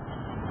nuisance.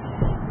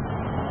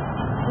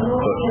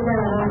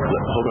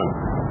 Hold on.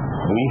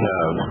 We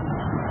have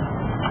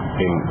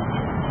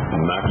a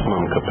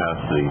maximum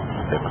capacity,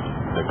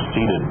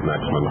 exceeded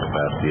maximum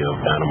capacity of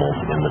animals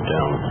in the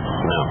town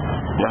now.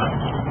 Yeah.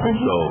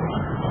 So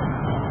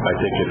I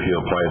think if you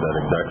apply that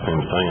exact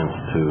same science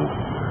to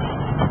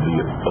the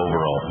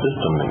overall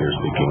system that you're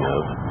speaking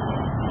of,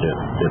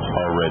 it's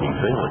already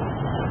failing.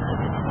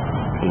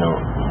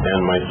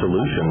 And my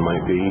solution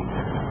might be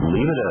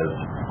leave it as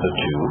a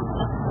 2,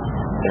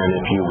 and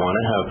if you want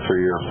to have 3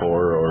 or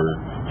 4 or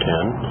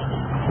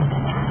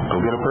 10,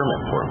 go get a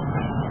permit for them.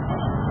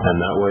 And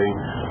that way,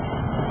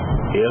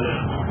 if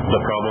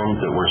the problems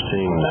that we're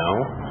seeing now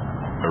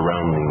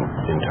around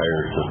the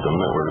entire system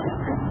that we're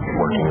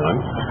working on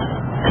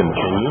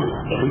continue,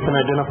 we can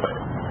identify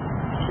it.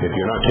 If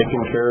you're not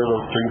taking care of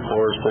those 3,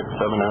 4,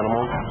 6, 7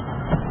 animals,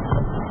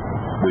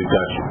 we've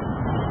got you.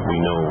 We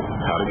know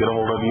how to get a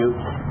hold of you.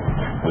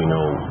 We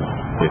know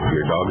if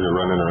your dogs are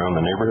running around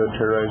the neighborhood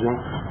terrorizing,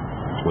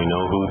 we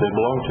know who they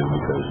belong to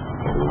because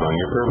it was on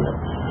your permit.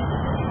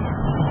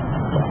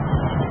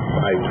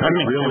 I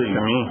really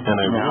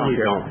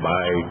don't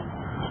buy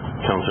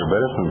Councilor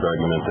Bedison's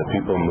argument that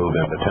people move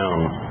into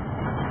town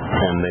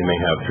and they may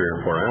have 3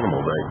 or 4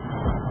 animals.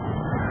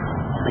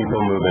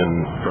 People move in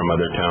from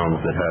other towns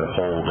that had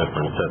whole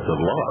different sets of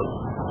laws,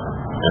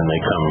 and they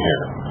come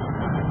here.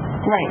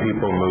 Right.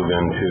 People move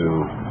into,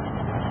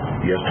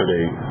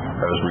 yesterday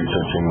I was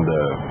researching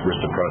the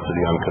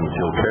reciprocity on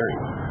concealed carry,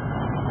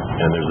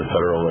 And there's a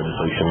federal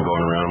legislation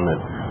going around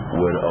that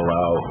would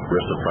allow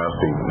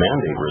reciprocity,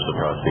 mandate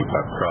reciprocity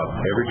across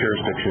every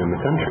jurisdiction in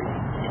the country,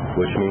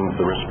 which means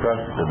the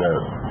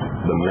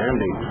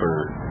mandate for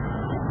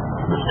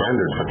the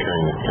standard for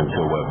carrying a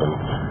concealed weapon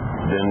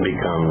then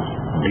becomes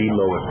the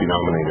lowest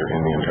denominator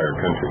in the entire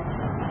country.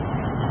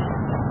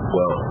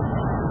 Well,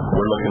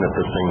 we're looking at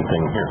the same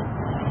thing here.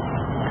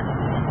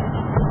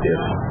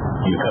 If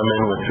you come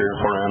in with 3 or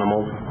 4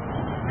 animals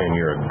and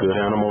you're a good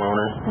animal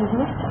owner,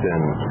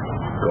 then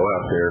go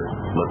out there,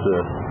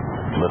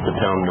 let the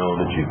town know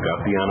that you've got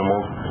the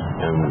animals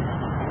and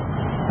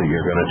that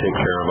you're going to take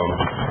care of them.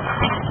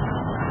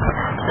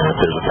 And if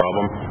there's a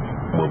problem,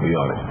 we'll be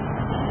on it.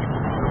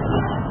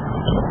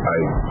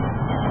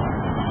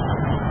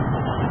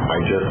 I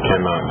just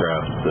cannot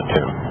grasp the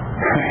 10.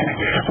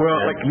 Well,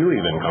 like you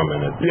even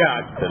commented,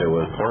 that it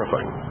was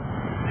horrifying.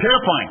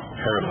 Terrifying.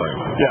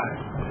 Yeah.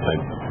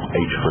 Like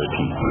H for a T.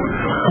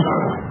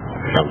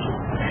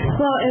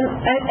 Well, and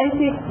I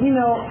think,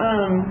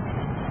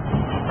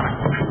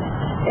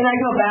 and I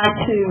go back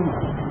to,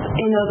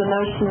 the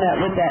notion that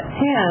with that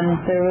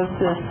 10, there was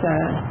this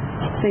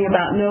thing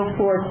about no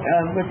fork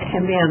which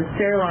can be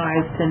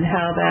unsterilized, and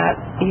how that,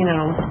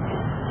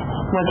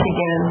 once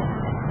again,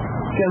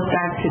 goes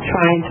back to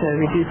trying to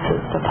reduce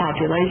the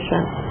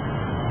population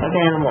of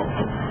animals.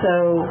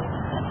 So,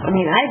 I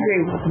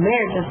agree with what the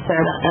mayor just said.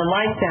 I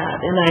like that,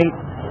 and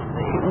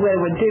what I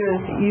would do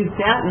is use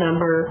that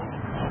number,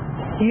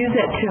 use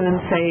that too, and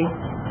say,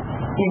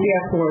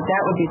 therefore,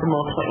 that would be the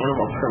multiple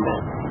animal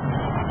permit.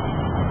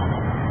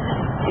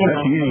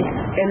 That's easy.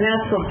 And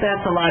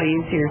that's a lot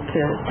easier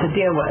to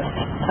deal with.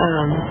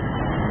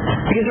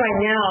 Because right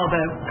now,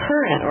 the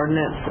current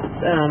ordinance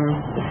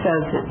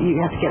says that you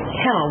have to get a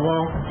kennel.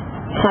 Well,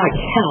 it's not a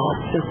kennel,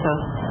 it's just a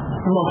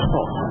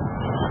multiple,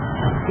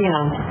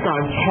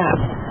 dog, cat,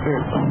 or,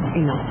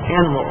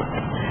 animal.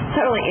 It's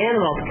not really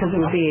animal because it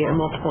would be a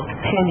multiple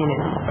companion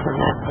animal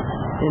permit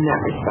in that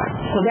respect.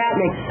 So that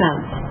makes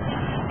sense.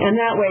 And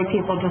that way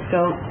people just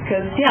go,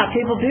 because,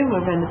 people do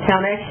move into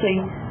town.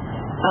 Actually,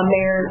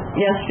 Mayor,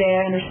 yesterday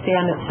I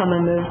understand that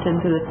someone was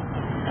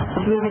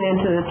moving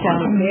into the town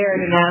of Baird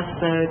and asked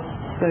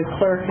the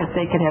clerk if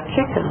they could have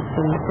chickens.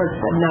 And the clerk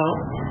said, no,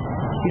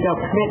 you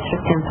don't permit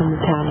chickens in the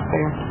town of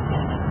Baird.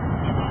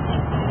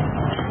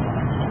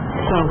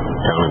 So.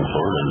 Town in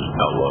Florida is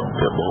outlawed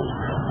pit bulls.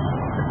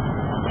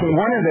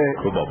 One of the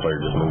football player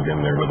just moved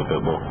in there with a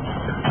pit bull.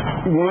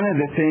 One of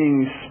the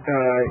things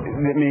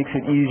that makes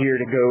it easier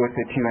to go with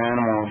the 2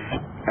 animals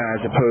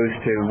as opposed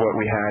to what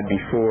we had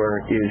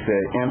before is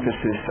the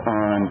emphasis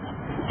on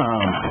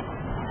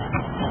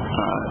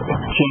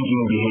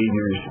changing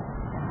behaviors.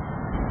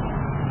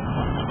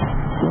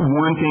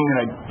 One thing that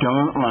I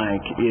don't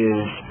like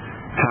is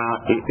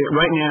how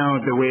right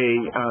now the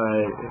way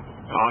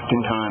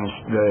oftentimes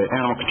the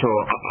animal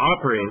control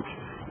operates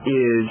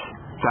is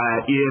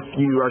that if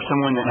you are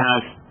someone that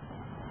has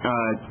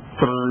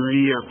 3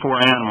 or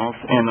 4 animals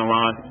and the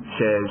law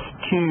says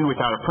 2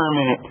 without a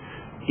permit,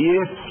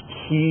 if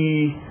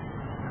he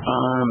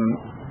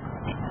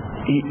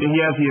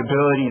has the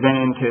ability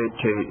then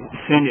to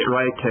send it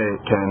right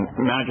to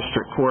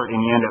magistrate court,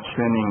 and you end up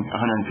spending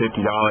 $150,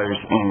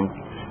 and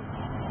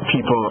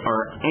people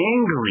are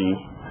angry.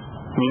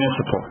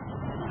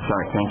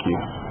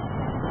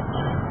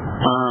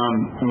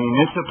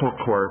 Municipal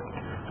court,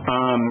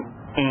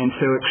 and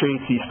so it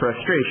creates these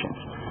frustrations.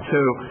 So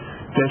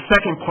the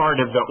second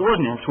part of the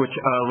ordinance, which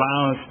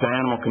allows the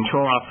animal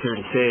control officer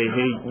to say,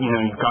 hey,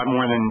 you've got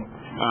more than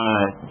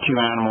 2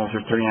 animals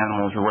or 3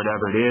 animals or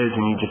whatever it is,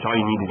 and all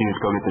you need to do is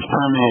go get this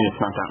permit,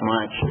 it's not that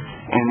much,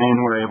 and then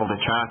we're able to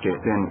track it,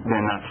 then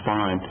that's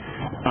fine.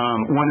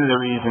 One of the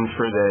reasons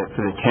for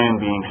the 10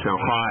 being so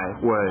high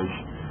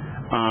was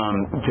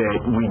that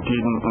we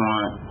didn't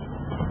want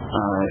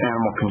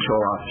animal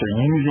control officer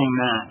using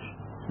that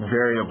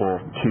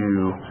variable to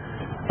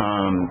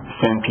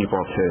send people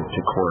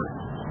to court.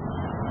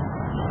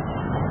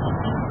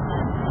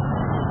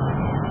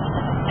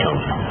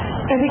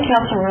 I think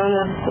Councilor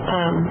Ronas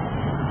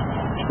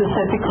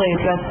specifically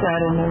addressed that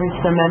in the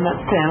recent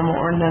amendments to animal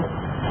ordinance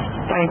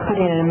by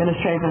including an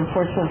administrative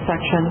enforcement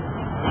section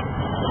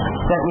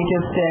that we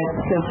just did,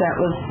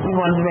 because we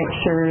wanted to make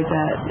sure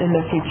that in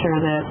the future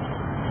that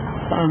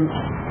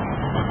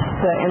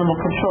the animal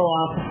control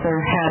officer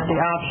had the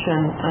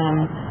option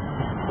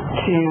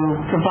to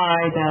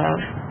provide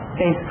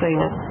basically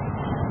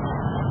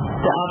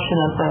the option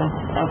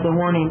of the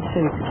warning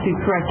to do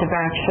corrective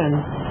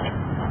action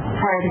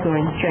prior to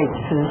going straight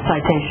to the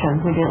citation.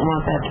 We didn't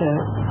want that to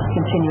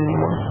continue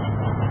anymore.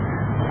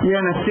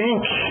 Yeah, and I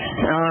think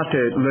I'll have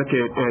to look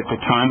at the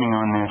timing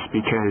on this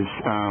because,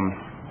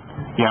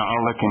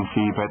 I'll look and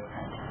see, but...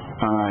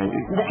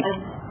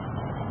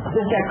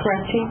 Is that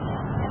correct, Chief?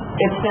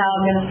 It's now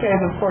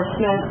administrative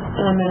enforcement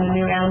and a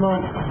new animal.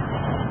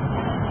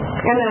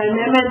 And the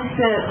amendments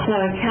that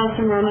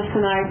Councilor Ronas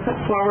and I put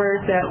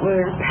forward that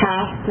were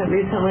passed, that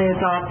recently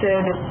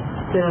adopted,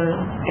 the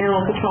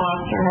animal control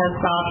officer has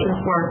the option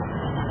for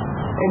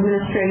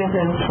administrative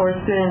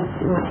enforcement,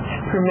 which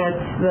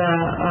permits the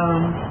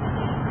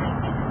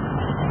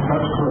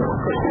That's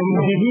correct.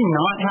 And did he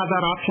not have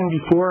that option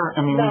before?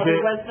 I mean, No, was there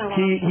it, was no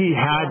he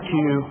had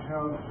to,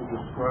 Has the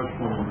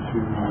discretion to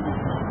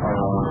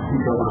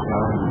seek other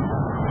avenues.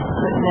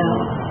 But no.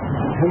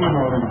 Depending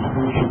on the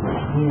issue at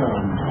hand, the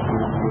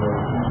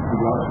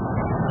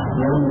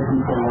animal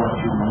control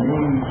officer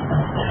may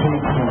take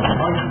some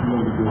advice from the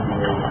individual.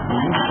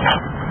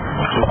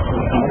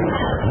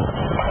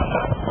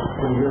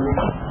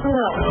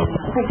 No,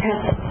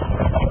 because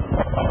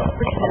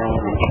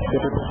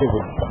If it's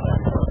better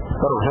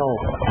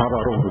health, how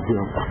about over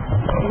here?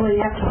 well,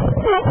 you have to.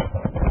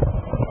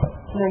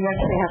 No, you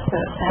actually have to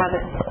have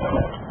it.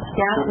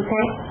 Yeah.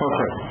 Okay.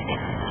 Okay.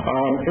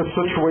 It's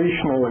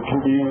situational. It can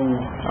be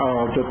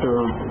that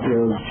there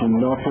is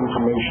enough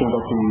information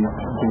that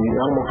the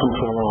animal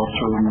control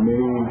officer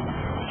may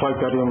cite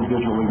that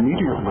individual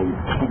immediately.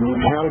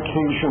 We've had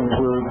occasions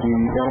where the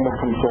animal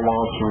control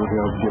officer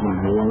has given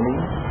warning.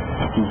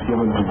 He's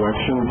given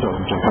directions as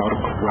to how to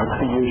correct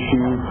the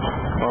issue,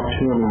 up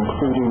to and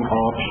including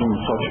options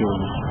such as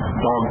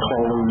dog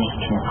collars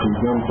to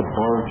prevent the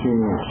barking,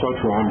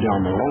 etc. on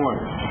down the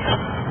line.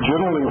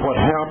 Generally,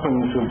 what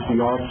happens is the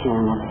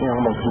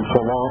animal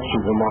control officer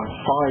will not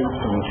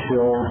cite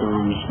until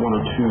there's one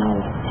or two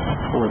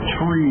or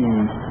three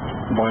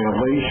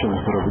violations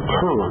that have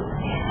occurred.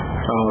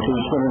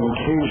 There's been an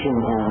occasion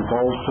where we've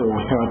also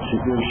had to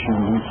issue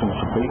nuisance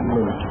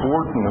abatement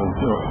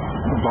ordinance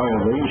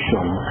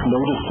violation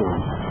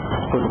notices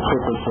for the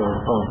purpose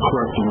of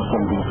correcting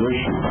some of these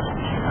issues.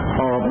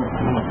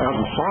 As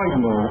a side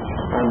note,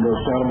 on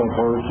this animal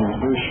barking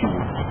issue,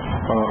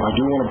 I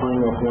do want to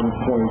bring up one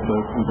point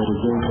that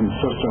is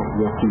inconsistent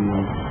with the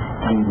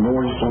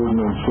noise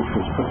ordinance which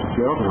was put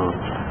together.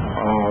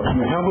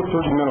 You have a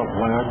 30-minute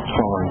lag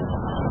time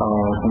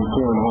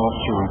before an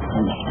officer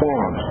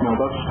responds. Now,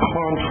 that's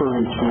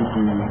contrary to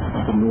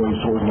the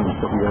noise ordinance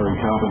that we already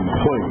have in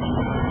place.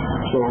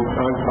 So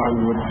I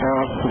would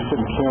ask the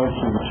City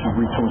Council to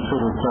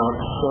reconsider that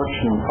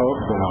section of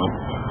that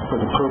for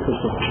the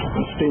purpose of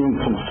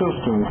staying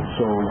consistent,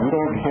 so we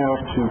don't have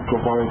to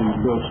provide a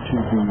list to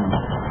the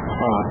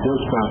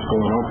dispatch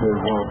going, okay,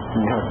 well,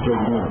 you have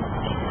 30 minutes,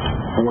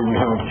 or you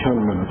have 10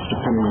 minutes,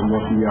 depending on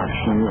what the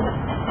action is.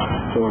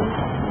 So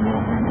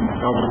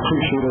I would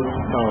appreciate it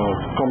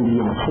from the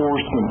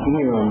enforcement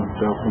end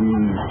that we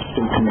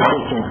stay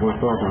consistent with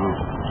other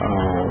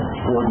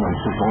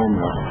ordinances on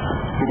that.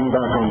 Getting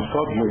back on the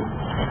subject,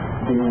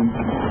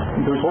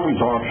 there's always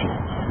options.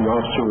 The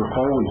officer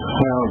always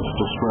has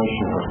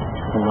discretion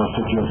unless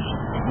it's just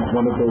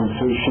one of those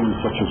issues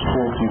such as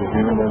cruelty to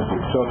animals,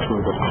 etc.,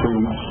 that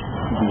creates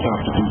we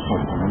have to do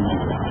something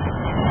immediately.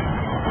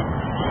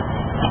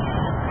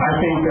 I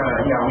think, we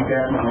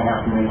definitely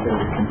have to make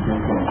those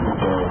consistent with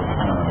the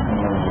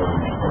noise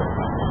ordinance.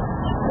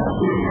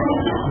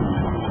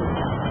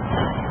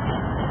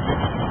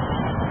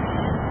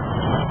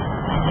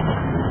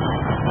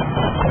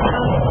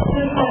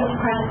 Just one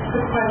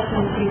quick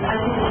question, Steve. I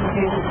think it's a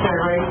basic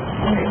story, right?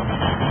 Okay.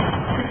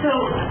 So,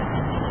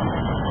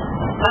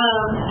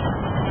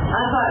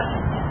 I thought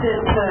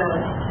that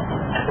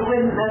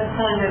when that's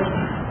kind of,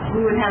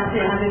 we would have to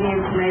have any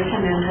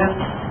information in this,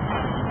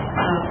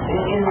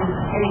 in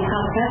any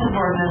comprehensive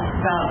ordinance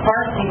about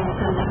barking,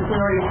 since it's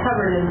already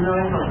covered in the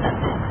noise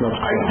ordinance.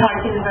 Are you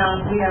talking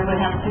about we would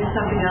have to do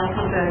something else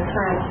with the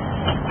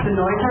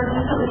noise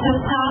ordinance that was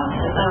just passed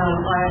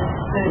by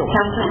the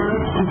council?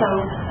 So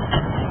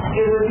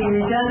it would be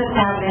redundant to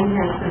have it in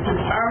here since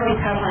it's already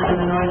covered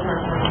in the noise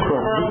ordinance.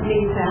 There's no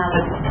need to have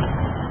it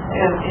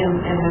in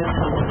this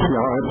code.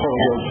 Yeah, I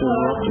apologize for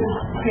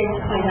interrupting.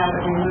 Basically have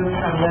it removed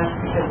from this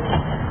because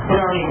it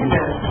already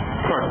exists.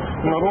 Correct.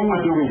 Not only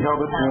do we have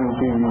it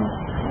in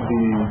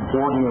the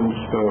ordinance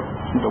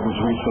that was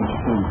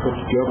recently put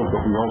together,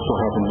 but we also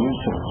have a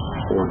nuisance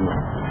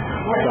ordinance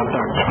that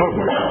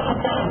covers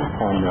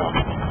on that.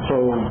 So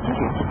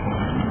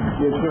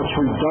it's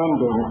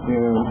redundant,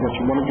 and if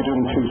you want to get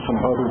into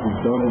some other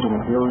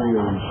redundant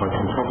areas, I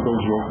can cover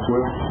those real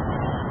quick.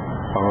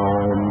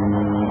 Or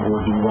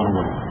do you want to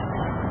wait?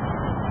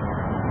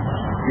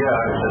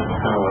 Yeah, that's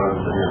kind of what I was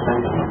sitting here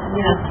thinking.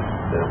 Yeah.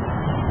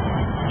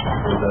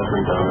 If that's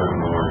redundant,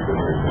 and we're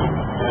sitting here saying,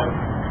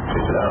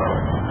 take it out.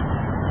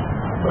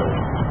 But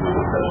we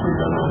discussed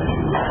redundant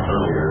issues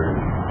earlier, and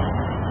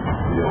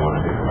you don't want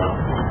to take them out.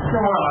 So,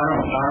 well, I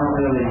don't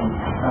really,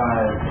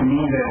 to me,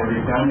 the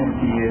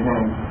redundancy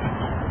isn't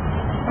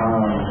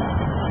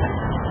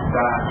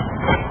that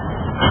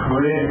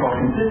critical.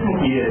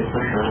 Consistency is,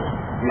 for sure.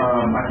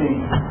 I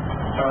think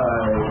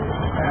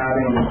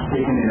having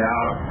taken it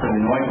out for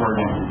the noise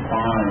ordinance is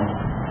fine,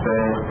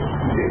 but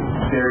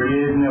there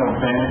is no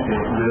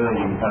benefit,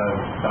 really, of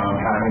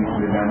having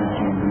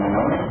redundancy in the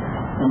noise.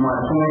 And my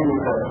point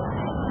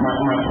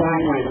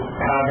with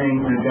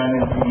having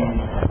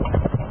redundancy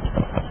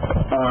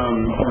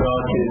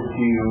relative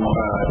to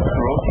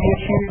cruelty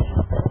issues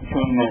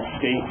between the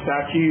state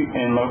statute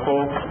and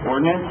local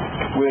ordinance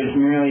was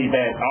merely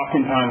that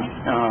oftentimes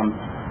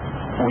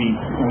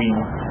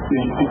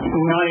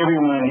not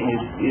everyone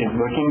is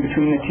looking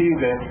between the two.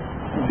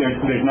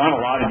 there's not a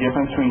lot of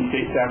difference between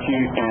state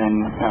statute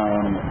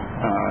and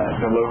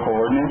the local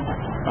ordinance.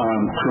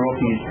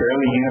 Cruelty is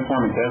fairly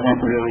uniform. It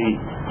doesn't really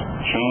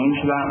change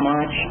that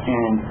much.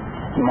 And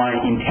my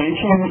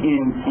intention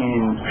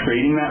in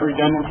creating that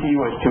redundancy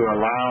was to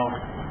allow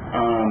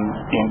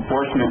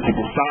enforcement to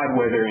decide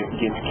whether it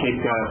gets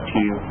kicked up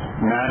to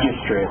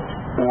magistrate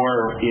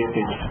or if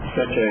it's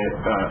such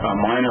a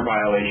minor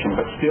violation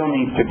but still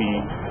needs to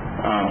be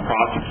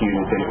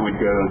prosecuted, that it would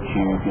go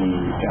to the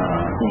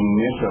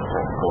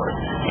municipal court.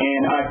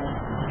 And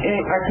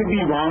I could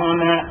be wrong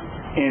on that,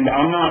 and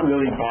I'm not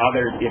really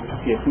bothered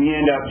if we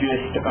end up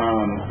just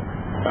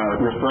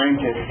referring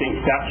to state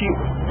statute.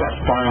 That's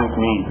fine with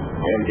me.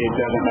 It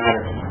doesn't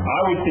matter. I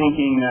was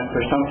thinking that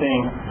for something,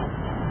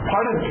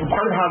 part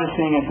of how this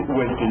thing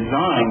was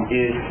designed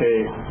is to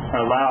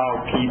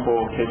allow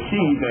people to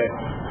see that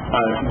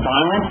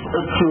violence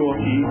or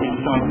cruelty is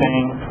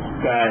something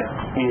that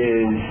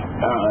is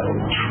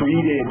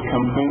treated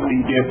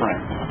completely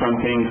different from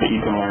things that you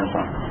can learn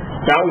from.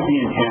 That was the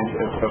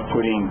intent of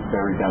putting the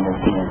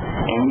redundancy in,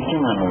 and we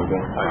can remove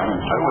it. I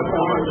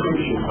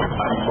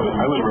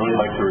would really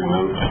like to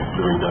remove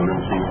the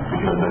redundancy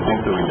because I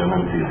think the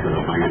redundancy is going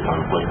to create a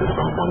conflict at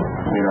some point.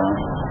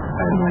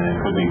 And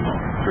it could be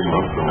 3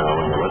 months from now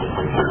in the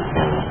legislature,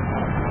 and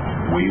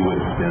we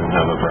would then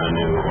have a brand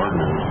new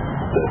ordinance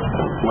that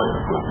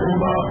conflicts with the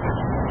law.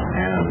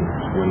 And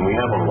when we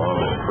have a law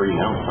that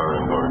preempts our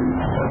authority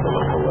at the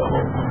local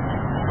level,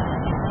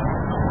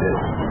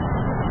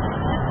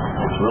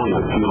 it's really a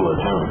futile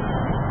attempt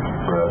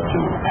for us to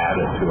add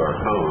it to our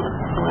code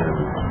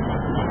when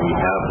we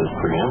have this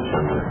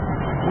preemption that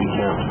we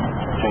can't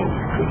change,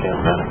 we can't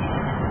manage.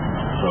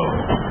 So,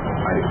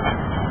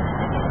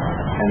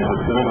 and if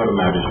it's going to go to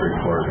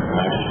magistrate court, the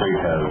magistrate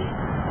has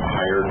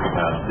higher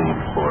capacity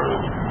for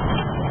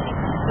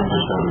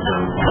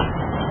sentencing.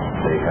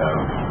 They have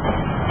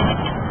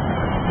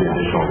the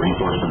additional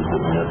resources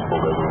that municipal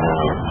doesn't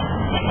have,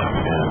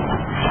 and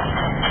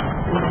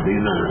some of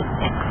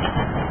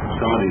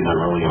these are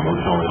really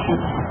emotional issues,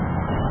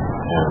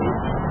 and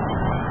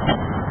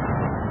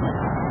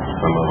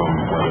some of them,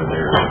 whether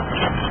they're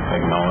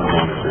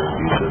acknowledging that they're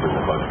abusive and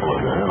neglectful of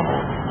their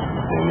animal,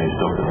 they may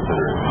still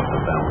consider it a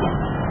bounty.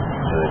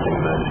 And I think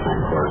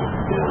magistrate court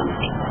is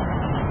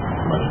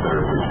much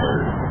better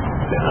prepared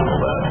to handle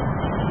that,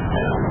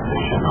 and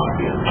they should not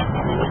be in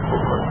municipal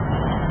court.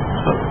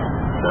 So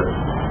that's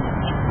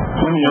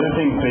one of the other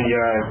things the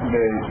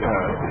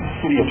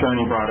city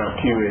attorney brought up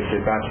too is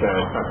that that's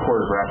a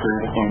court of record,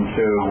 and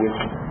so with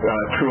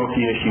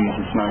cruelty issues,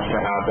 it's nice to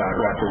have that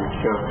record.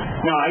 So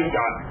no,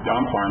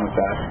 I'm fine with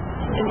that.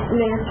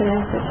 Mayor, can I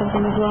say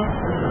something as well?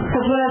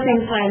 Because one of the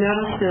things I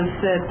noticed is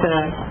that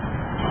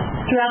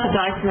throughout the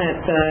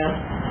document, the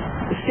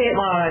state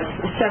law is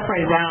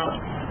separated out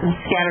and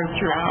scattered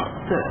throughout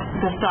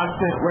this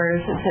document,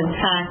 whereas it's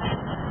intact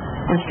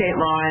in state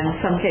law. In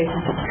some cases,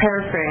 it's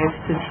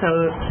paraphrased, and so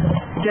it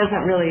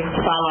doesn't really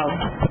follow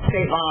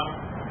state law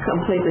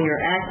completely or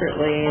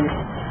accurately. And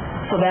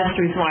so that's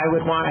the reason why I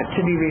would want it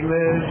to be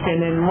removed.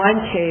 And in one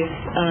case,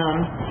 on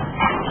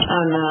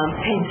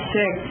page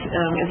 6,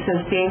 it says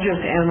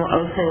dangerous animal,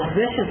 also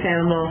vicious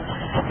animal,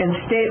 and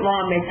state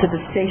law makes a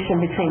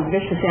distinction between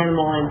vicious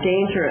animal and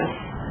dangerous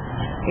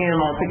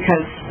animal,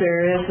 because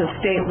there is a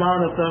state law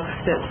in the books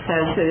that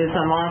says it is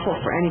unlawful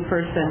for any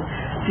person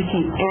to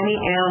keep any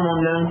animal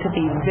known to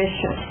be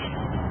vicious,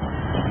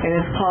 and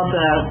it's called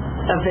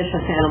a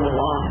vicious animal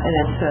law, and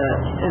it's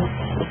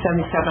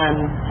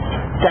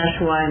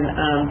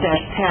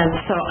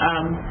 77-1-10. So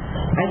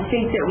I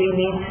think that we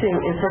need to,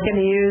 if we're going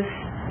to use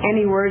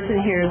any words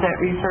in here that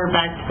refer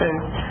back to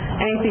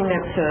anything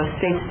that's a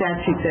state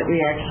statute, that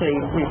we actually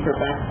refer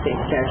back to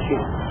state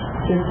statute,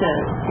 just to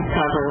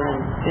cover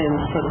and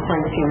for the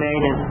points you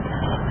made, and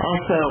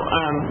also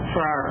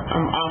for our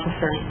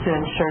officers to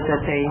ensure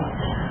that they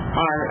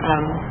are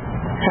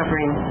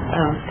covering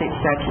state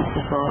statutes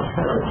as well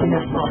as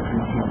municipal.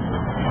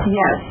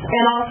 Yes,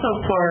 and also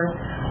for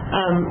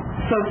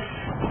folks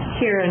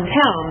here in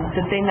town,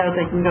 that they know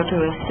they can go to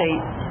a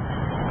state.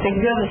 They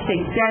can go to the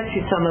state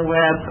statutes on the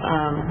web.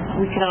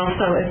 We can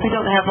also, if we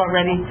don't have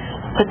already,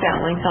 put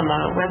that link on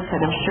the website.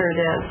 I'm sure it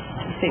is,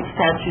 state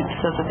statutes,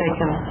 so that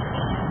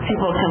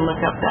people can look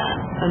up that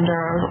under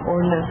our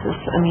ordinances.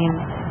 I mean,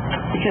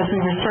 because we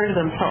refer to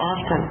them so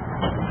often.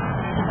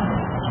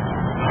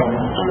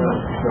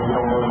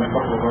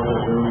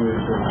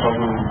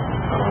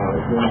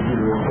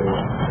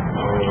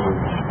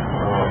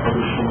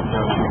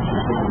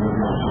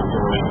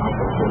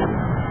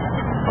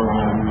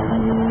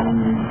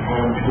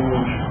 On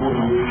page 48,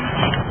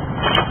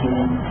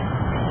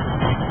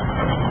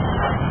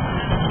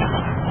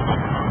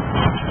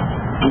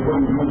 we're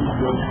going to use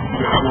the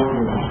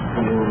ordinance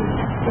for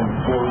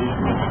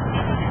enforcement.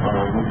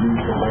 We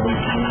use the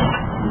language,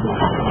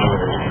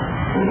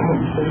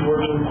 state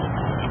ordinance,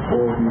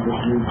 or we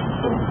just use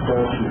some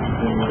statute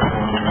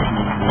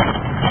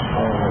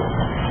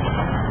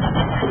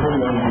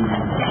depending on the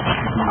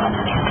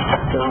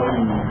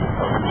value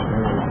of the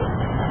area.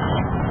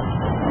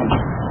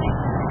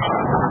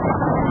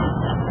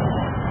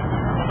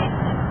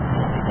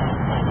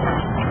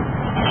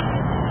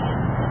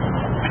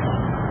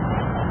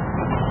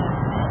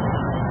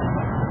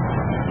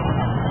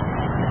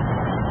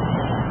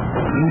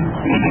 Yes,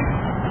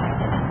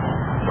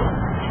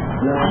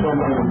 so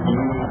maybe,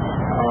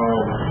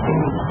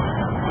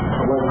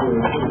 I'd like to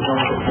take a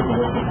council to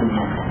look at the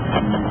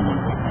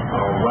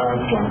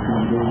last on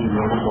engaging in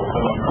illegal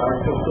hunting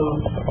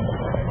practices.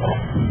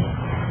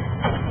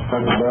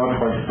 As allowed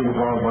by state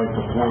wildlife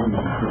authorities,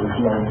 there is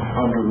no,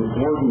 under the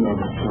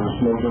ordinance, there is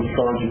no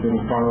discharge of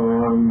any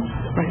firearms,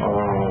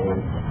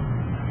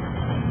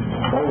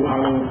 bow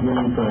hunting,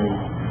 anything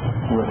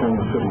within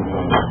the city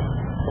limits.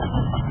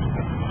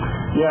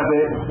 Yeah,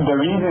 the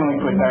reason we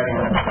put that in,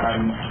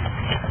 I'm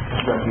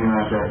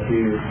recognize that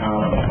too,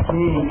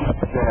 means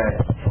that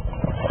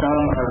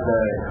some of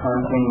the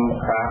hunting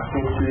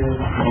practices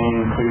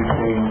may include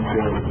things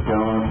that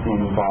don't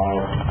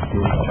involve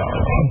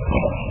discharge.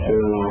 So,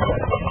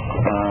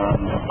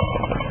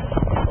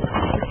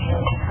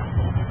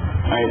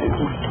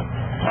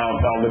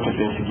 I'll look at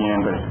this again,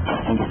 but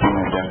I think it's in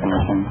the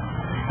definition.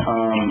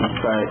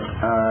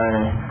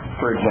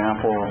 For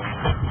example,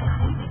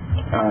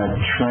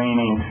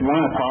 training. One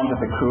of the problems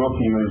with the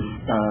cruelty was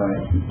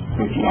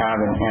if you have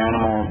an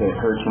animal that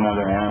hurts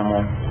another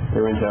animal.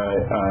 There was a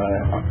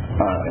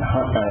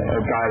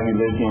guy who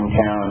lived in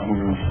town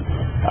who's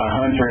a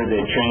hunter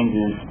that trains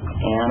his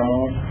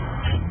animals.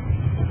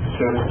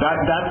 So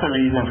that's the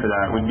reason for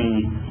that, would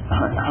be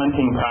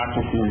hunting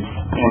practices,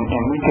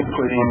 and we could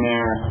put in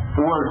there,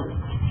 or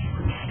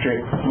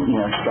strict,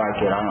 strike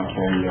it, I don't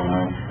care either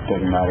one,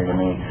 doesn't matter to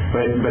me.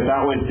 But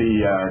that was the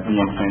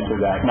intent of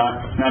that,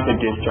 not the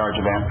discharge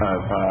of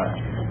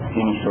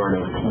any sort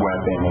of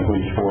weapon. It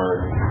was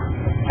for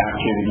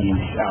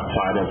activities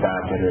outside of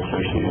that are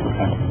associated with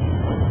him.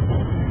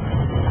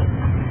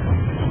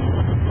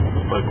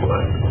 Like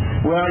what?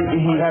 Well,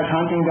 he has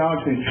hunting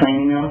dogs, he's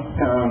training them,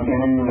 and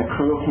then in the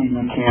cruelty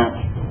you can't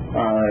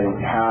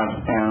have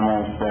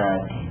animals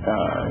that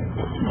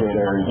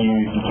are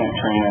used, you can't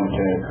train them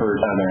to hurt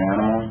other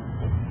animals.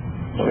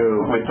 So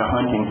with the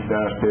hunting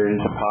stuff, there is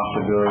a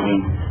possibility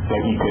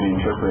that you could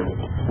interpret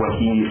what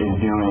he is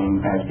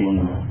doing as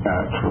being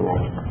cruel.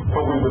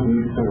 But we would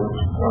need to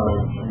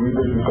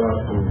revisit that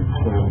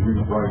and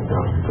rewrite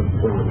that, because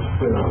there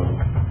was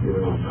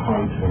is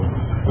hunting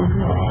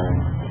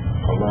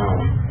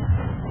allowed.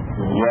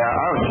 Yeah,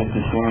 I would just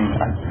assume,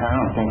 I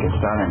don't think it's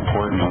that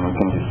important, and we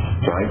can just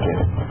strike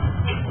it.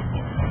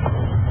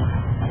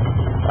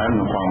 I have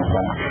no problem with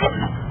that.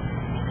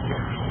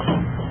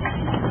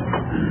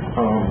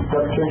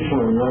 Defecation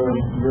and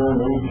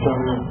urination,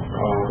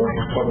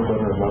 that's covered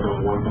under another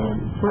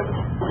ordinance.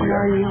 Where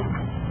are you?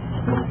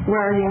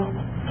 Where are you?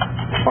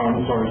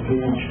 I'm sorry,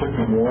 page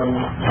 51, we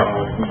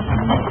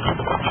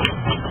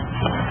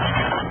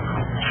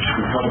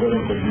covered it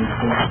under the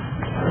nuisance.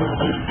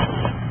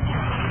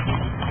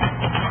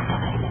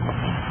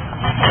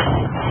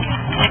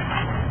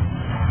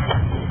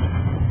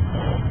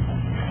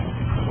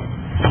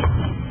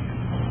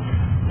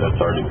 That's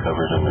already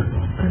covered under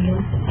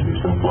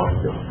nuisance law.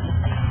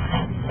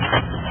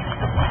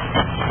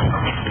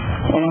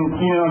 And,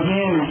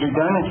 again, there's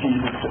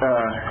redundancies.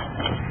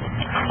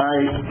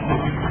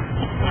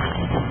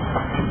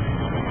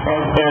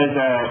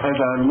 As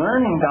a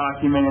learning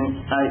document,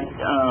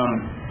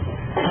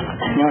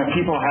 if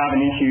people have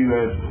an issue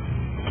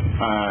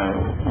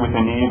with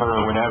a neighbor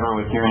or whatever,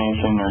 with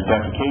urination or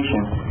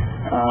defecation,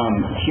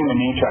 human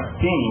nature, I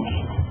think,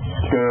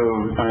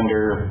 goes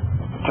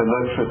to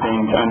look for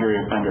things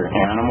under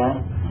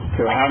animal.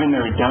 So having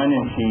the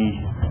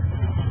redundancy,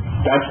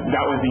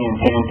 that was the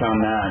intent on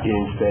that,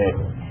 is that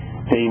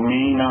they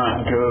may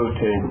not go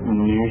to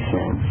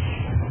nuisance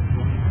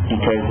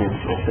because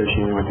it's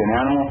associated with an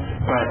animal,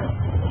 but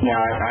yeah,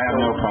 I have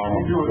no problem.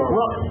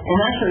 Well, and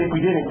actually if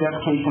we did a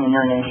defecation and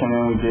urination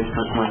and we just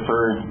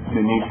referred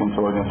the nuisance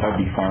ordinance,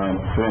 that'd be fine,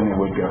 so then it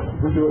would go.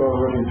 We do it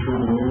already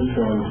through the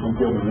nuisance, we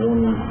get a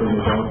warning thing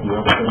about the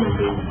upcoming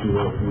days to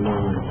us, and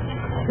then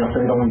if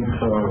they don't get it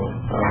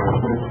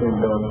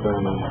cleaned up,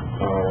 then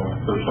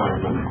they're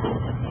signed in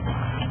court.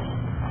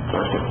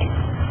 Perfect.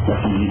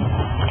 That's easy.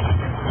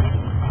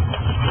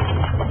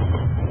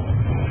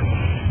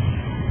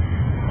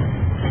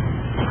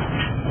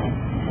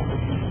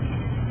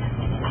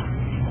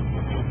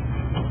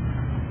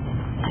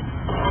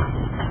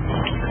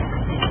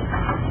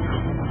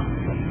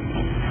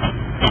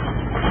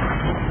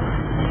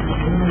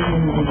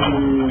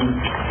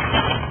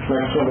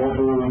 Next one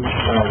over would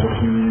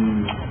be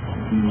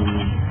the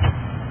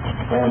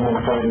animal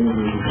fighting,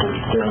 the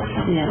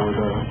statute for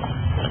that.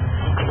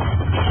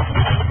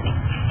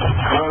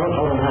 I don't have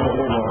a whole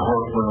lot of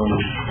heartburn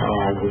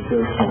with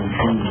this one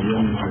being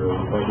in here,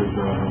 other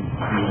than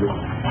you just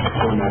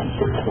put that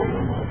support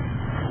in it.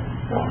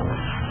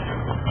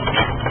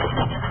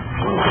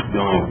 The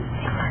only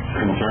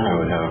concern I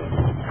would have,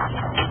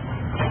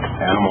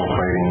 animal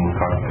fighting,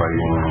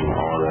 cockfighting,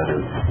 all of that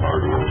is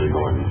already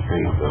illegal in the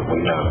state, but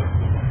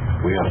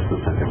we have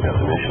specific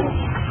definitions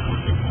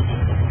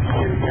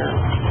in here.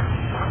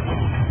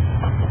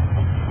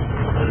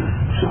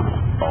 Should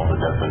all the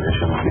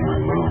definitions be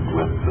removed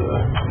with the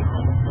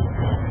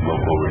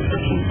local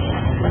restrictions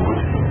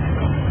language?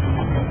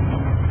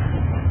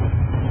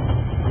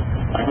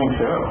 I think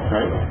so,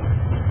 right?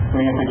 I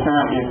mean, if it's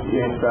not,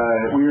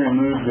 if we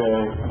remove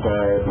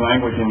the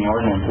language in the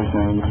ordinance, there's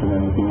no use of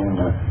anything in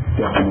the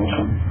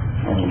definition,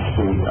 and the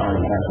state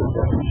already has a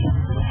definition.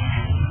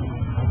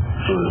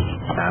 So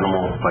is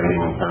animal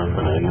fighting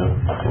paraphernalia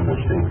in the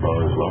state law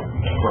as well?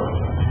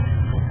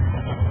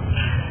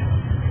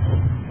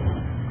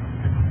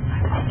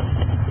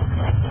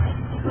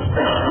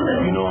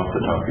 You know off the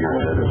top of your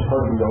head? It's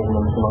part of the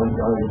elements, and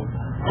I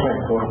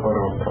can't quantify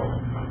it on top.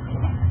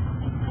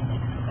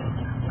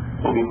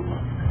 Okay.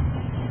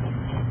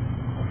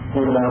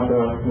 Pointed out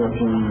that if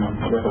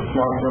it's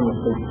not from the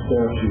state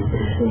statute,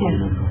 but it's in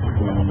the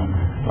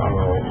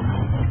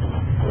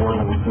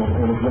ordinance,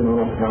 and again, I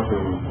don't have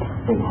it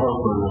in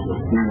Harper as a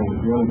being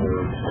in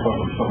there to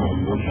cover some of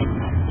the issues.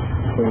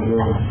 So there's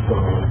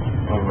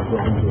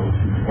going to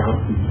have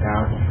the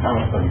act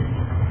happen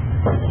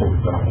by state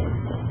statute.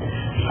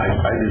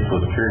 I just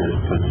was curious,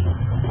 because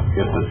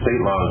if the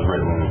state law is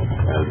written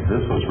as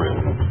this was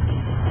written,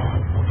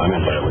 I'm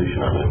in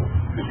violation of it,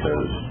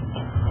 because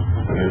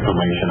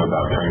information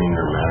about training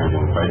or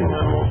managing fighting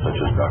animals, such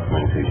as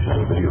documentation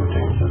and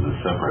videotapes, is a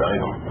separate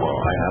item. Well,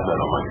 I have that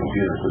on my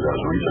computer because I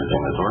was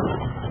researching this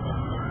ordinance.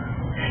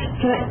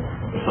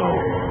 So,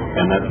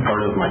 and that's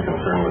part of my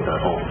concern with that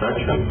whole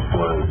section,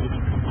 was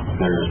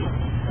there's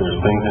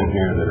things in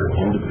here that are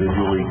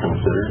individually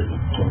considered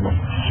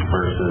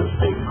versus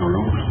a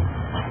group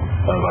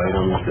of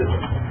items that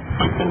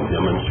you can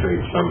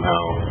demonstrate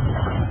somehow.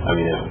 I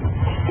mean,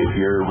 if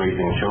you're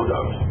raising show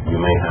dogs, you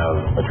may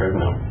have a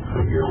treadmill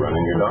that you're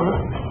running your dog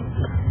on.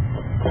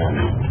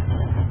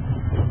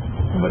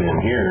 But in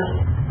here,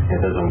 it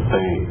doesn't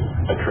say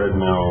a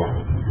treadmill,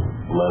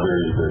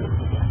 leathers that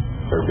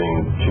are being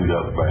chewed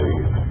up by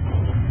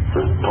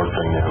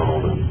torturing the animal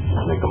to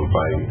make them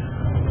fight,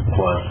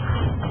 plus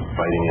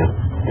fighting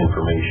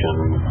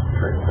information,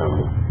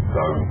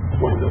 dog,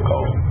 what is it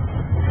called?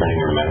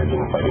 Training or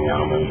managing fighting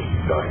animals,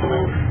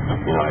 documents.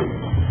 You know,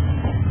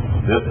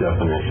 this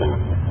definition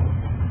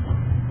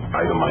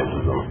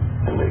itemizes them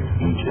and makes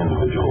each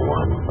individual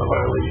one a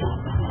violation.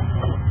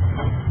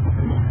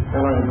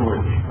 And I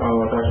agree.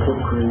 That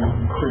could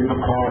create a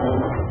problem.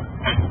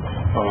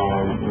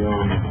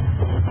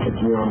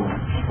 Again,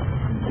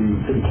 the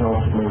city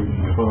council may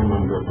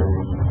determine that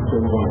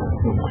they want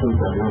to include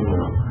that in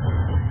there.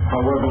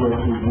 However,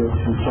 if we get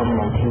to some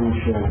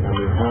location and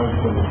there has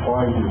been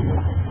fighting,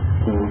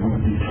 then we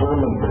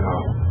determine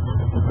that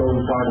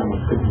those items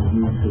could be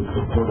used as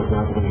supportive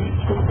evidence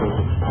for the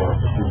purpose of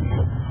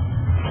prosecution.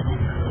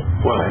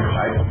 Well,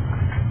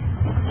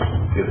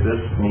 if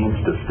this needs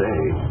to stay,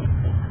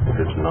 if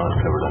it's not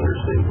covered under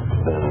state,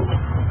 then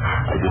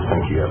I just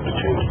think you have to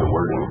change the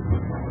wording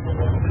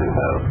to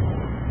have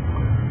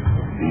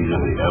these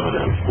are the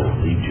evidence that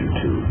lead you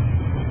to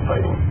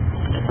fighting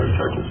or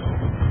charges.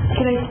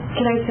 Can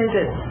I say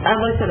that I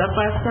looked it up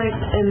last night,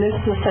 and this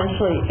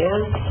essentially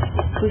is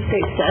the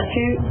state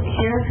statute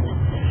here.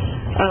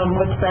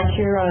 What's back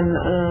here on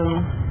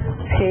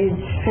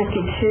page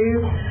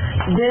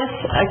 52. This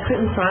I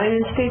couldn't find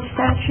in state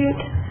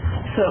statute,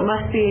 so it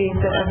must be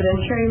the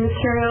evidentiary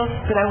materials,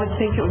 but I would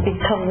think it would be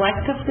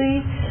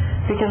collectively,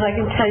 because I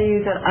can tell you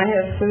that I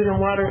have food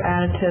and water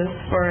additives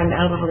for an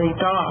elderly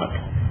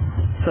dog.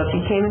 So if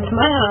he came into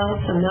my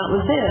house and that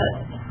was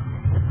it,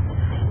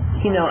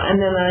 and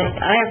then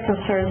I have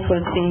concerns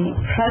with the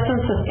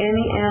presence of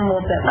any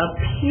animal that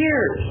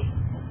appears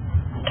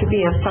to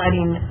be a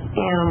fighting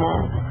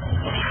animal,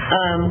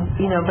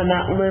 but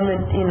not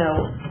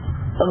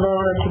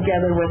alone or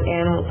together with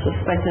animals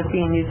suspected of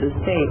being used as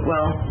bait.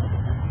 Well,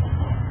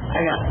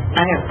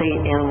 I have bait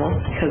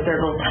animals because they're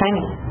little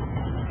tiny,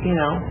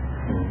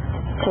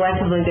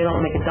 collectively they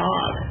don't make a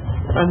dog.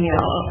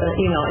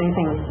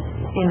 Anything,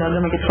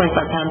 they'll make a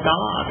 25-pound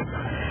dog.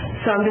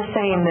 So I'm just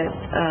saying that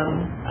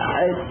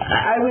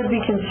I would be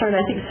concerned.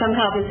 I think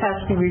somehow this has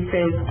to be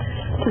rephrased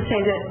to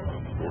say that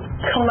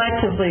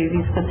collectively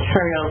these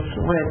materials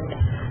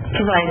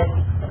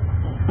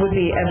would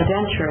be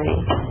evidentiary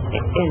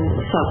in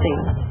something,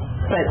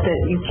 but that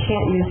you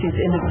can't use these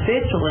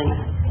individually,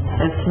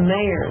 as the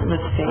mayor was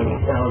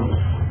stating.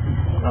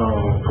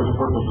 For the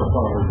purpose of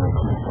following.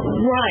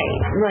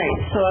 Right.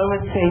 So I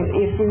would say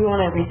if we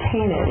want to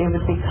retain it, it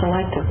would be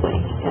collectively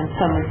in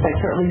some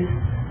respects, or at least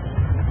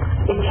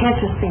it can't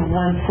just be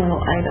one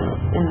single item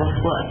in this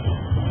list.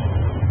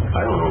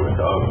 I don't own a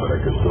dog, but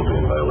I could still be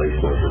in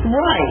violation of it.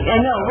 Right, I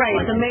know,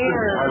 right. The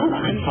mayor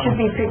should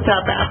be picked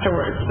up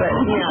afterwards, but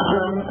I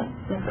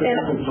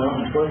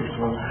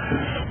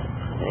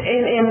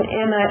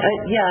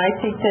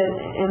think that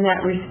in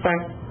that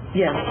respect,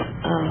 yes.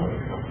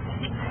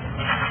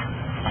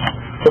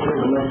 Okay,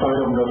 the next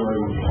item that I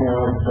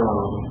have,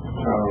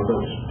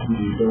 that's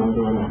the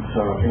ordinance,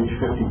 page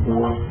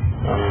 54,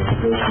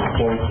 Jason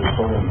Clark is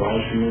on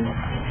advisory.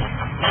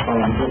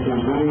 If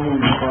there's any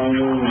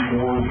primary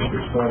board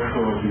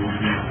discussion of the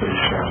state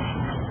statute.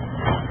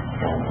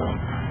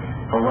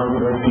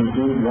 However, if you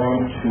do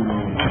want to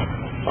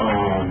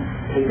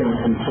take into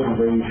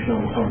consideration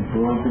some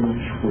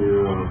verbiage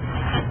where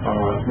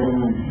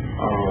any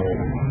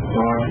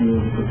document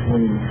is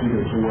between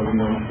Peter's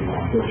ordinance and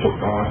official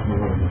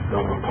document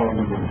of the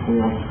public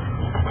intent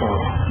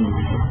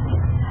constitution.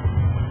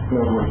 In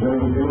other words,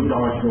 any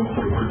documents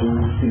that are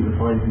produced either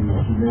by the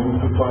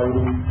Humane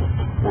Society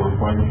or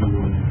by the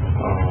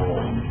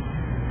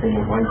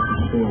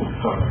licensing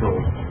sector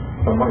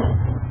might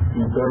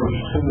be better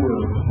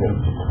suited in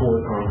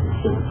support of the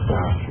state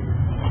statute.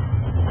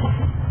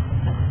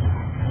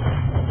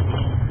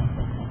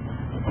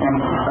 And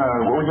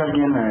what was that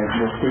again?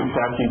 The state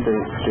statute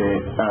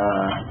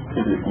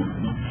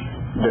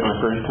that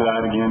refers to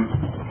that again?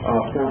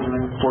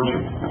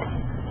 Forgery.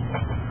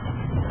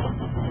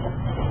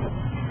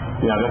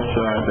 Yeah,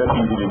 that's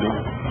easy to do.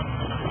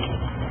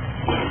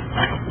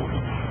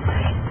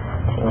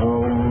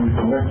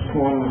 The next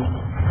one,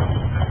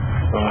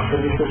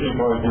 city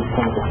supervisor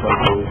clinical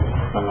cycle,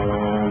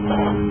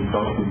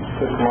 about the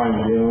 6-line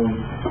down,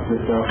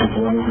 this out is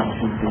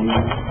 182D.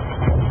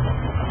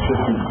 This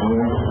is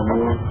going to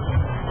work.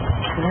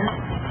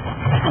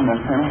 And the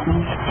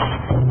penalties?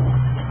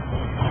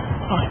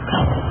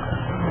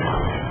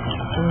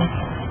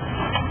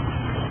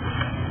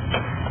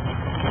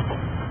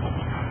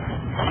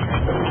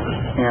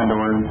 And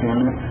or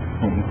repayment?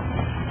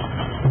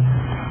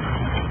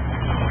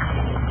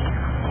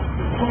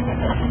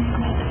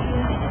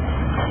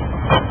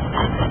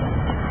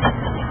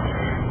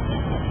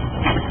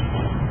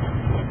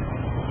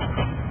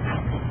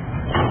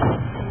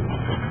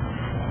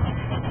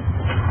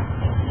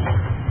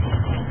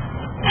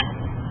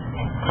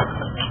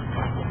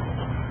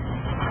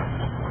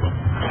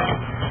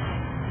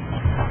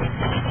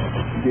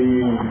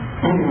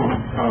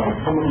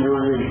 Some of the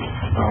areas,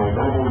 all of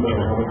that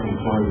I have a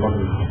concern about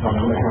is I'm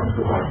going to have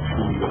to go back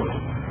to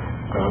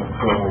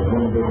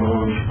one of the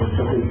more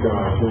specific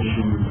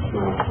issues to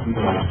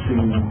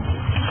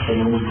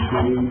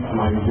administrative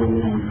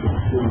liability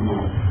to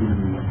the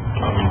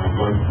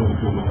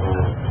licensing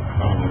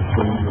of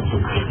strangers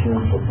or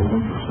potential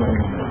police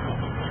assignment.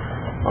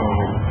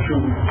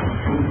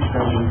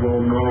 As we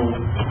all know,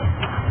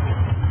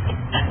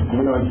 the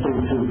United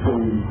States is a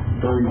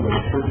very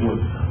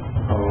litigious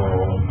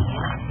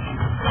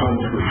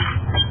country,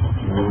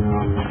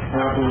 and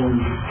having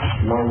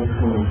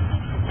licensed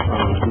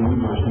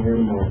dangerous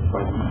animals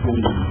by the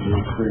city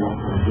will create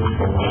an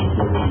additional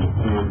liability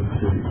for the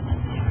city.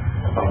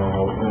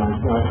 And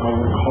I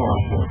would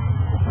caution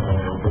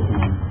that the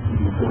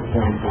city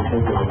council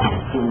take it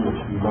as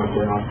seriously like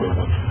that.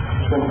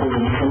 Simply,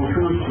 and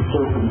here's the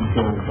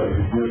circumstance I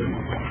was given.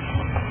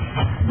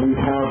 We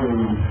have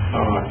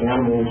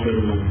animals that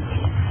is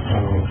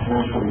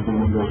potentially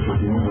dangerous or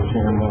dangerous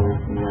animals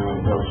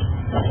and does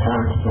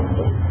attack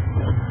somebody.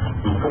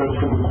 We put it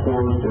to the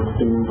court that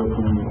say that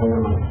the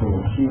owner can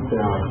keep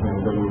that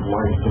and they would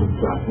license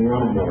that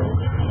animal.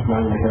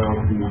 Now you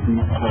have the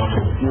deep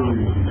pocket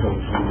theory because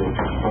we would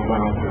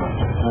allow that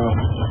to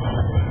happen.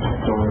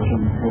 So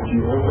if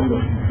you open the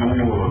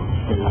door,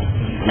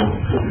 there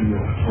could be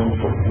a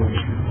potential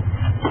issue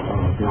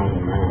down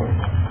the road.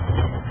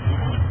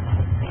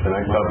 Can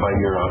I stop by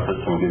your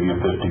office and give you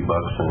 $50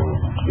 and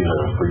get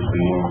a free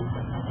speeding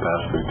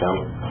pass for your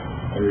county?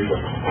 There you go.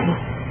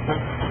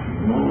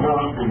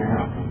 Not going to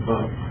happen,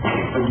 but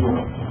again,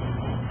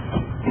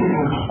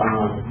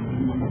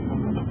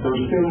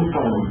 there's been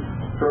some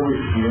fairly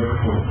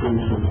significant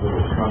cases that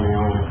have come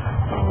out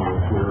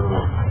where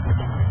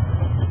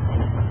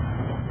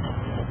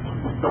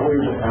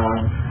failure to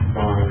act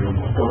by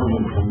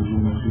government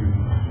agency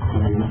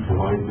creates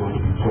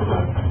liability for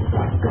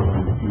that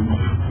government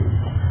agency.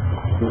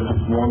 This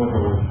is one of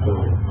the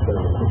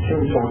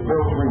potential,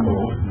 very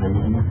remote,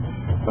 maybe,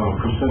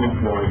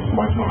 percentage-wise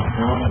might not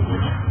happen,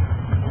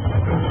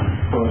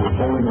 but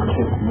it's only going to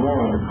take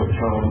one for a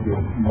child to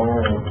get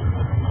mauled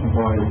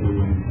by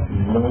the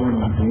known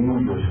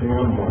dangerous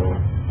animal,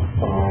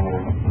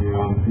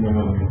 and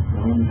then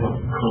we have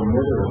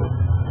permitted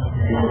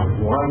or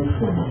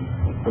licensed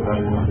for that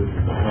individual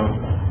to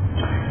happen.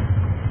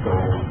 So,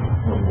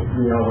 the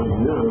reality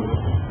is,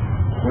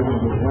 what is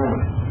it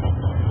happen?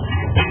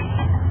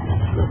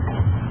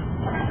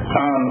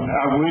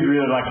 I would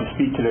really like to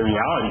speak to the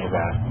reality of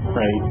that,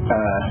 right?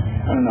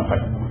 I don't know if I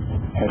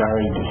had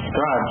already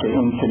described the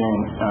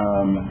incident.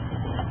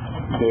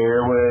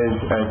 There was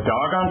a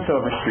dog on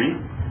Silver Street.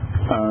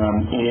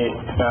 It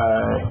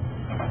had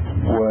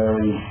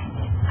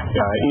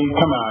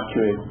come out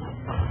to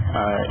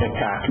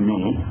attack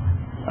me.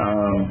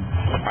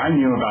 I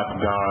knew about the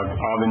dog.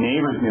 All the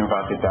neighbors knew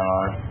about the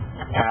dog.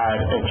 Had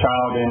a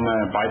child in the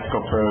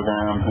bicycle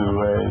program who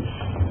was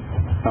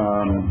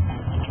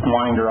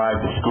wanting to ride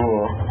to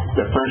school.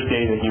 The first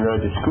day that he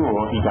rode to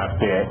school, he got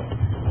bit.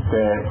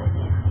 The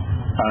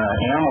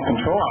animal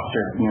control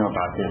officer knew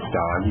about this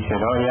dog. He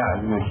said, oh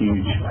yeah, this is a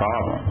huge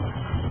problem.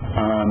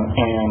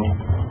 And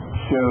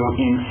so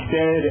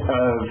instead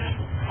of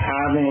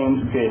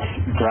having this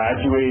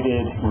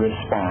graduated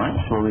response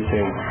where we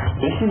say,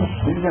 this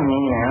is a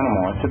mean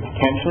animal, it's a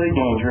potentially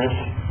dangerous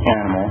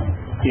animal,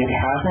 it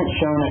hasn't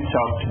shown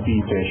itself to be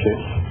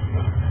vicious,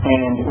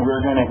 and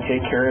we're going to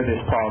take care of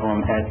this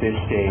problem at this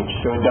stage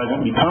so it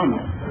doesn't become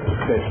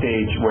the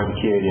stage where the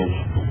kid is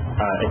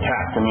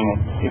attacked. I mean,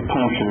 it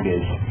punctured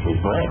his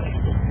leg.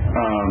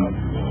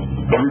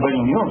 Everybody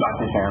knew about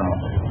this animal.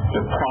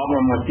 The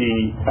problem with the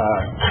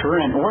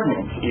current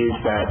ordinance is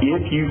that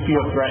if you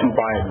feel threatened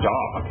by a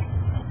dog,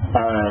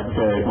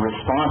 the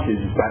response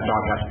is that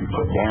dog has to be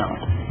put down.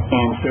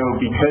 And so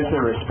because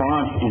the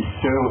response is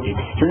so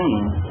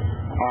extreme,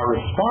 our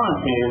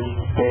response is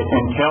that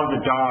until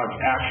the dog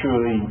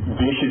actually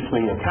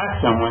viciously attacks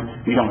someone,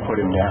 we don't put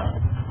him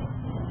down.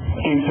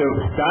 And so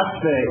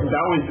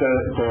that was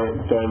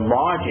the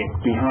logic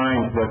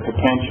behind the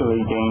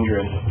potentially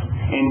dangerous.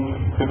 And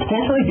the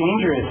potentially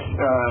dangerous,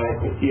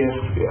 if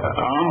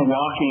I'm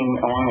walking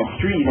along a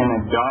street and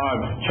a dog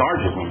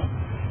charges me,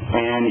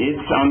 and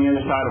it's on the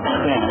other side of the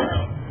fence,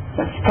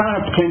 that's kind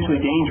of potentially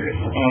dangerous.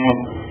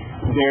 And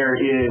there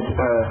is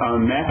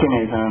a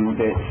mechanism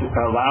that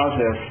allows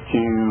us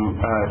to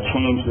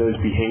change those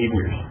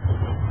behaviors.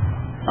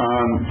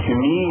 To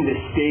me, the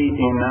state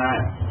in that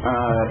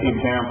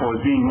example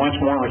is being much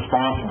more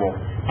responsible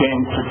than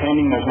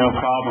pretending there's no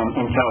problem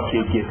until a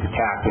kid gets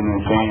attacked and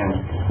then saying,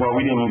 well,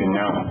 we didn't even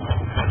know.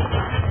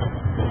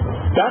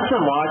 That's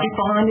the logic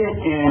behind it,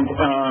 and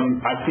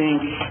I think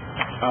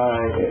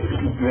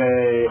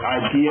the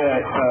idea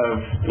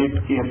of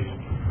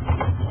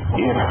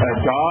if a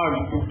dog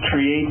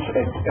creates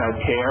a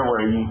tear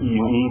where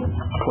you need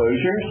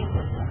closures,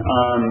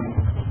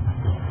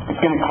 it's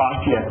going to cost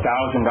you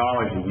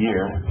 $1,000 a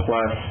year,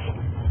 plus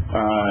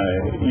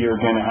you're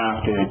going to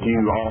have to do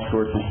all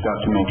sorts of stuff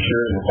to make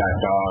sure that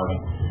dog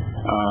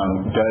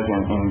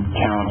doesn't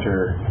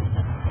encounter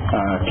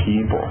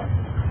people.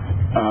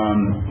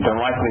 The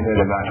likelihood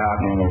of that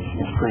happening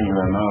is pretty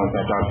remote.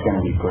 That dog's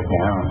going to be put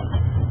down.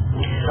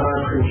 I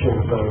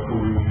appreciate that.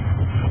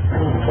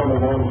 From a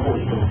law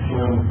enforcement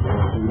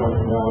standpoint, we don't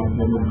want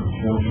any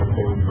potential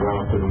things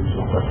out there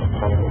to affect the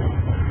public.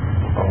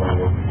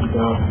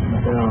 That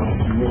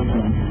with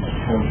the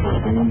potential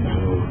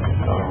danger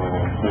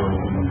for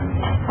the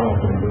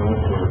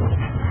confidence of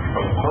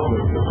the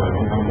public if that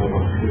animal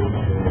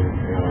escapes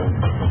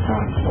and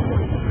attacks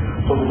somebody.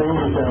 So the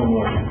danger down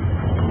there,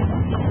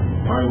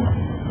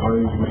 I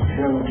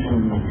tend to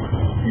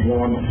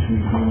want to be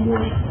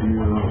more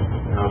severe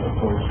as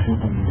opposed to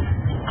the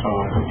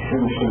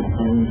potentially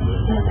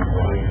dangerous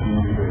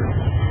idea.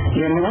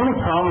 Yeah, and the only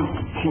problem,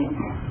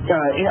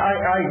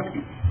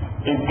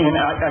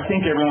 I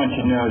think everyone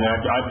should know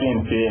that I've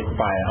been bit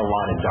by a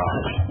lot of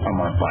dogs on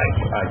my bike.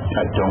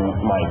 I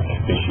don't like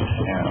vicious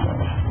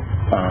animals.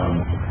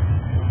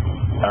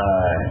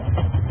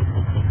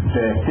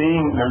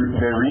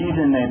 The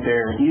reason that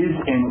there is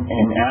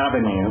an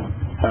avenue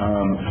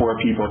for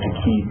people to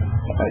keep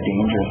a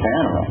dangerous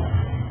animal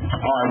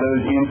are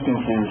those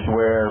instances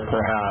where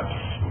perhaps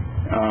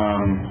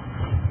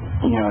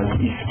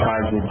you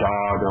surprise the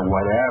dog or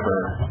whatever,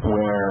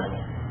 where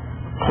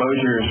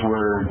closures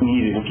were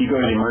needed. If you go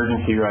to the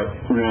emergency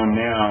room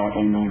now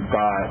and you've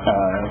got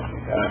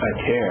a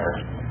tear,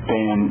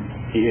 then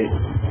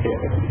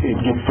it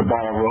gets the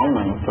ball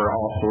rolling for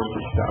all sorts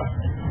of stuff.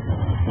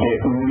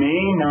 It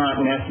may not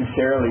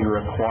necessarily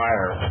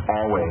require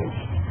always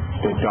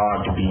the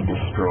dog to be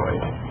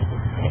destroyed.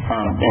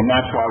 And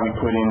that's why we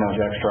put in those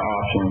extra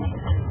options.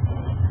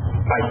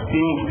 I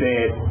think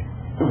that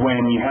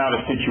when you have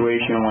a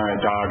situation where a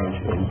dog has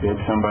bit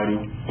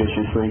somebody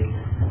viciously,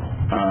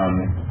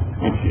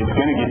 it's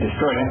going to get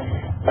destroyed.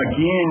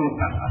 Again,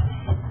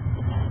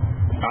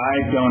 I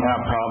don't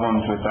have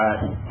problems with that,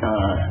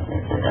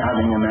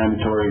 having a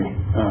mandatory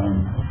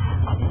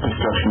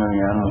destruction of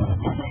the animal.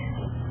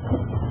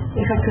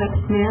 If I could,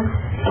 Mayor?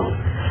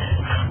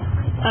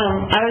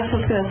 I was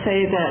just going to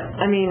say that,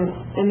 I mean,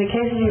 in the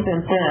cases you've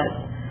been bit,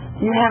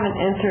 you haven't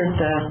entered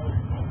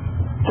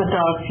the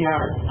dog's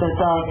yard. The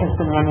dog has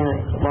been running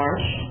at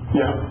large?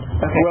 Yeah.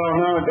 Okay. Well,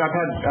 no, I've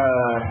had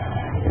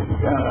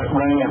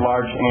running at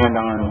large and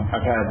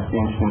I've had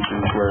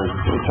instances where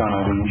it's on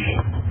a leash.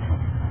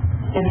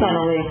 It's on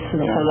a leash,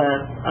 and so the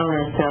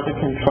owners fail to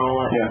control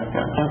it. Yeah.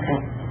 Okay.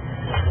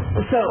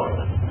 So,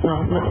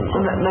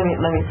 let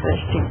me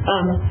finish too.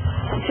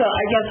 So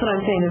I guess what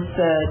I'm saying is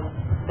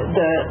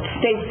the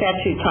state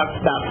statute talks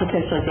about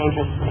potentially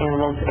dangerous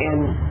animals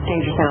and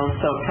dangerous animals,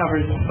 so it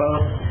covers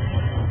both.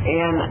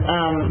 And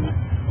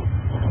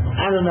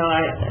I don't know,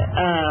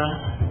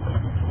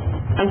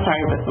 I'm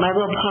sorry, but my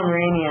little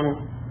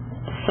Pomeranian,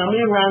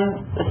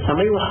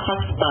 somebody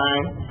walks by,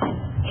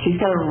 she's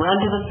got to run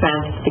to the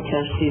fence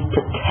because she's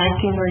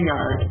protecting her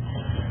yard.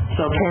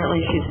 So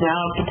apparently she's now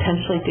a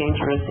potentially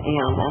dangerous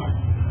animal.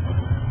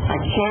 I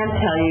can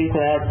tell you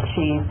that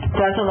she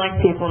doesn't like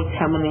people to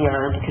come in the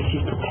yard because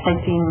she's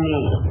protecting me.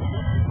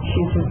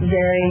 She's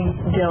very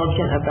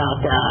diligent about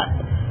that.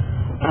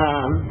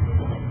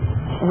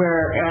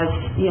 Whereas,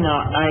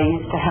 I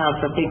used to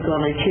have a big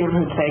golden retriever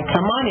who'd say,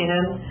 come on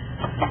in,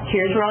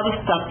 here's where all the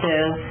stuff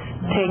is,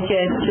 take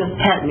it, just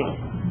pet me.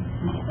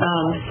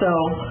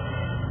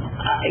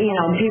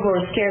 People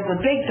are scared of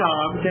the big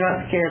dog, they're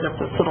not scared of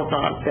this little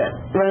dog that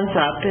runs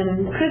up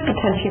and could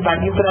potentially bite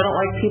you, but I don't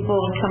like people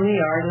to come in the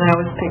yard, and I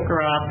always pick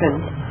her up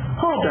and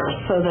hold her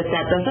so that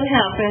that doesn't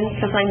happen,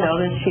 because I know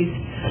that she's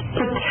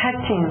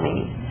protecting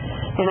me.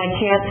 And I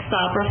can't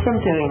stop her from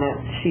doing it.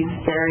 She's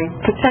very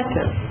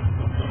protective.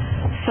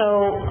 So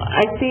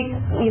I think,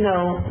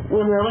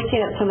 when we're looking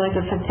at something like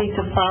this, I think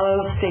to follow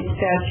state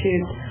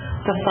statute,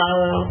 to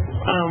follow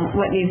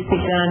what needs to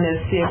be done is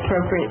the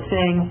appropriate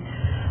thing.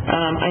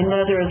 I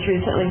know there was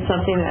recently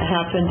something that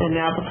happened in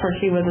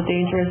Albuquerque with a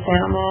dangerous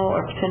animal,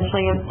 or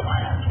potentially a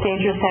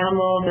dangerous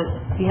animal, that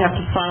you have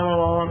to follow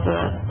all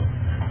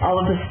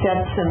of the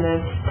steps in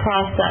this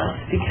process,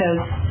 because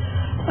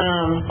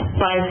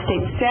by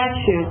state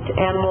statute,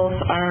 animals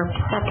are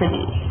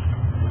property.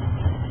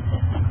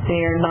 They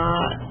are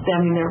not,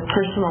 they're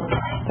personal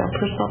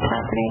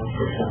property.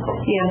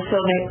 Yeah, so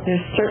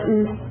there's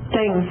certain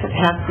things that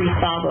have to be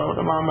followed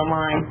along the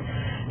line.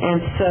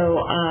 And so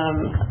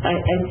I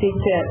think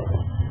that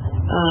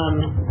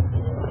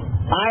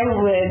I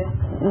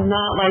would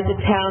not like the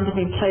town to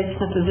be placed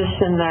in a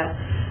position that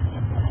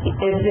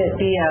if it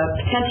be a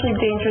potentially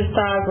dangerous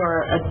dog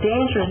or a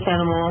dangerous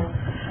animal,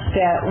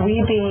 that we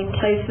be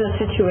placed in a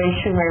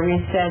situation where we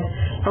said,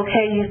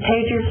 okay, you've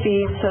paid your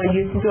fee, so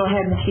you can go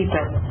ahead and keep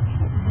it.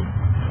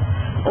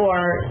 Or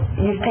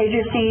you've paid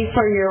your fee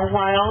for your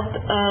wild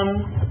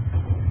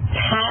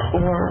cat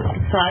or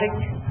exotic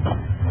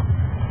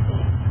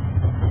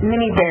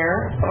mini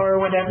bear or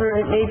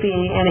whatever it may be,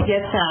 and it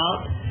gets out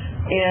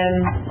and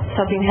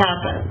something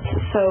happens.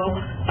 So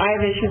I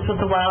have issues with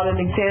the wild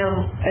and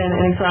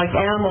exotic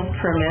animals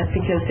permit,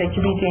 because they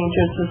can be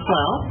dangerous as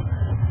well.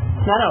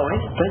 Not always,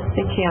 but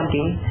they can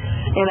be.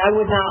 And I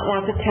would not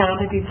want the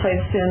town to be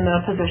placed in a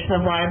position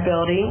of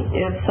liability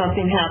if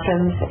something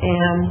happens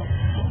and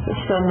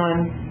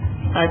someone,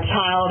 a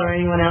child or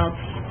anyone else,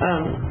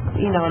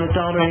 an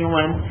adult or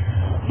anyone,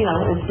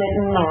 is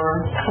bitten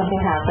or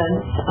something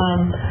happens.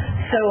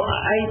 So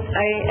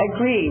I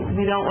agree.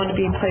 We don't want to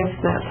be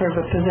placed in that sort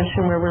of a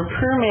position where we're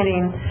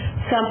permitting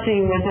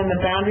something within the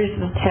boundaries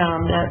of the town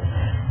that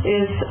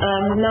is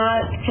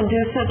not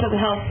conducive to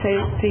the health,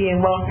 safety, and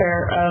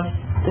welfare of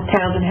the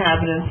town's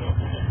inhabitants,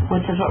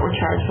 which is what we're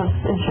charged with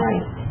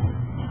ensuring.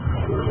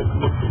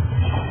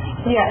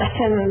 Yes,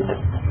 and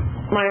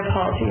my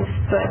apologies,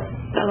 but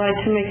I'd like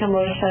to make a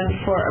motion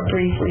for a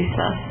brief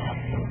recess.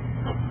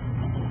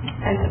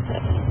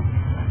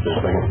 Just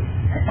a second.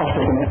 I'll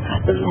second it.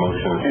 There's a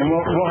motion. And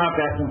we'll have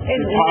that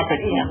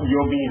topic.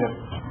 You'll be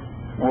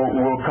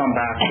we'll come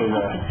back to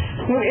the.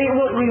 We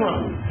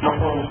won't.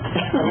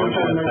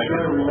 Motion and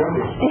second.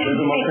 There's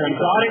a motion.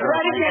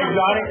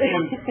 Exotic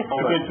and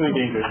potentially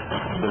dangerous.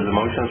 There's a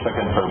motion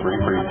second for a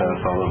brief recess.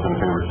 All those in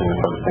favor,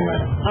 signify by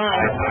saying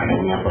aye. Aye.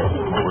 Any opposed?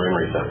 We're in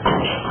recess.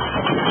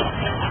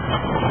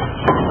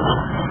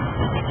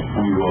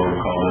 We will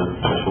call this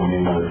special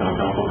meeting of the town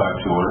council back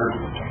to order,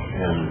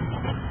 and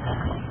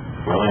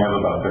we only have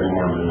about 30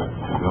 more minutes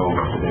to go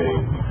today,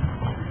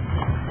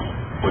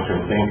 which I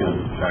think is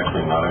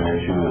actually not an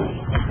issue.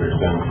 There's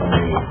been so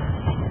many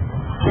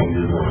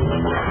changes in the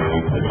members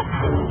made that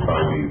it would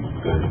probably be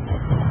good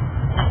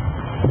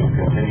to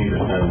continue to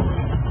send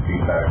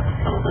feedback to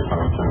Councilor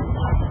Thompson,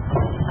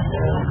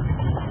 and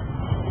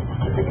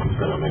I think he's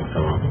going to make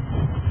some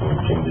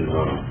changes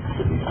on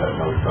the feedback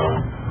notes on,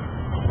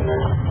 and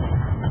then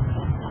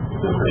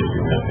they're pretty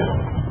significant,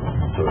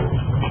 so it's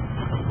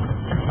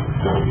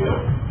going to be a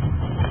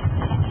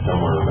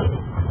similar but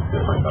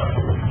different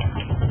document.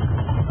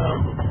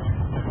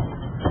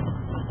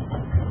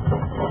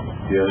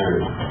 The other,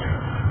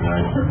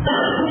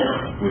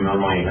 we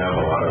normally have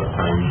a lot of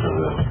time for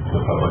the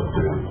public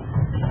to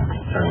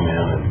chime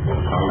in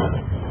and comment.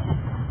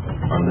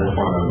 On this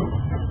one,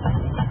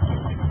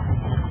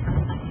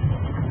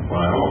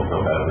 I almost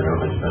feel bad that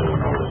everybody's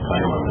spending all this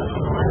time on this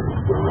one.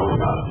 We're really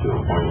not to a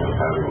point of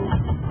having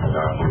a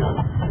document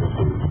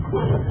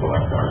within the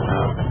last hour and a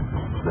half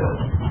that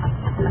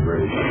is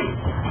ready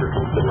for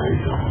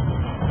consideration.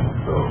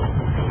 So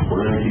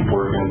we're going to keep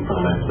working for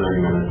the next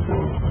 30 minutes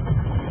and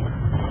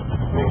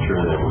make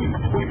sure that we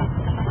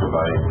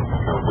provide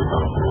Councilor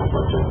Thompson as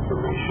much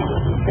information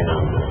as we can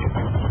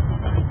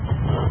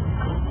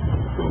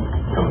to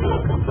come to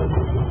a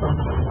consensus with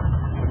something.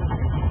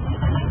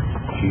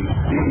 Chief?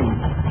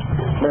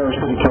 Mayor,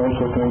 City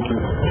Council, thank you.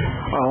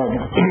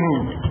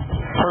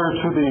 Prior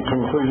to the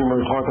conclusion, we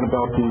were talking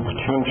about the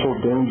potential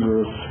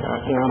dangerous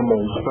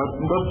animals.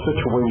 That's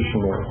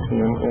situational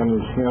and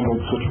is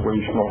handled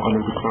situational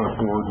under the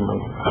current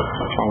ordinance.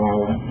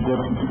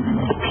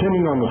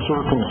 Depending on the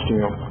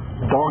circumstance,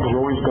 dogs are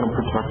always going to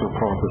protect their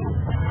property.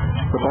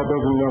 But that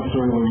doesn't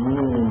necessarily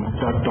mean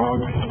that dog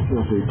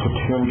is a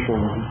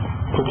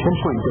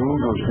potentially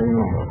dangerous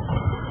animal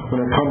when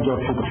it comes up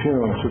to the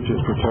fence, which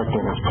is protecting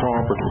its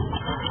property.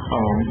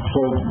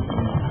 So,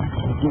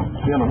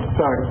 in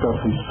effect,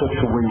 that's a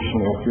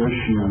situational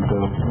issue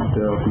that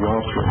the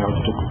officer has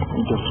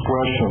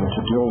discretion to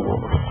deal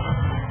with.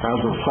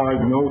 As a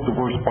side note, the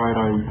worst bite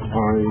I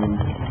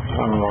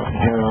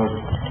had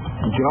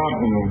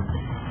gotten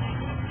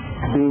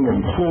being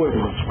employed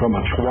was from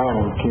a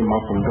chihuahua who came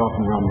up and got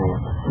me on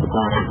the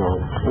back of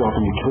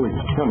the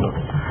utility tendon.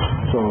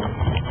 So,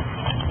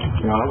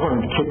 I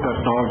wanted to kick that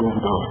dog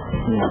over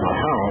the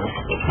house,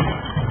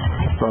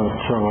 but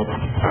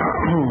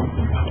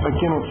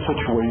again, it's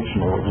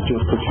situational. It was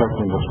just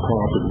protecting this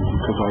property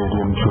because I had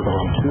entered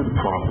onto the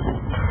property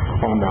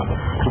on that.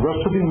 The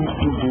rest of the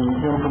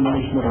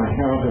information that I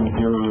have in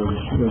here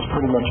is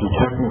pretty much a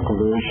technical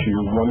issue.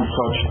 One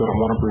such that I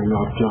want to bring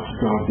up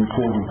just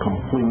before we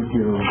complete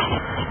is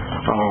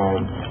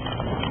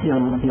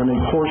in a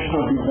portion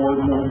of the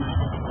ordinance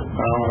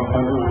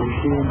under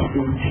Regime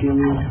 18,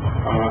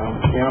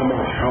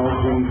 animal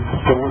housing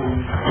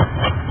facilities,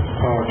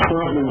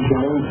 currently the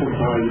Humane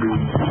Society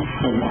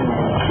and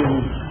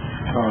cities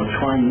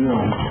chime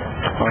in.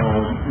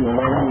 We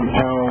only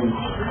have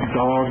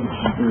dogs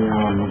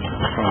and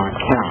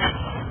cats.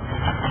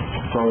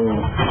 So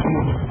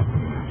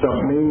that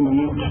may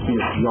need to be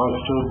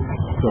adjusted.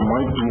 There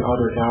might be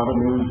other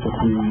avenues. If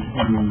we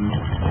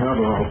have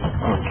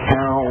a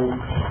cow,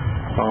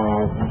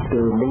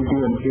 there may be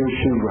an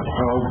issue with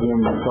housing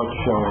such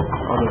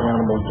other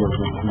animals as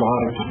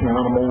exotic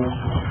animals,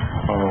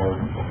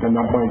 and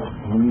that might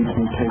need to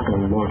be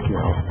taken a look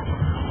at.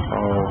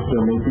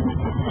 There may be,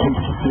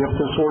 if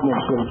this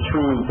ordinance goes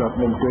through, that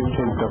may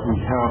dictate that we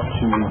have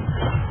to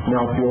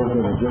now build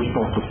an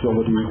additional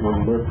facility or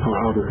look for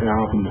other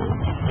avenues.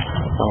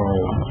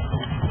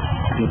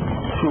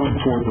 Food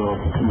for the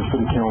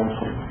city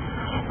council.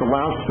 The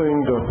last thing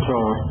that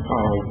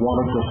I want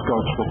to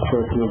discuss real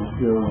quick is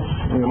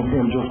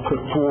and just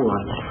put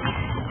forward,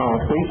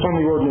 based on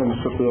the ordinance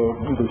that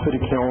the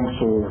city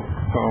council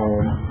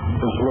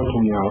is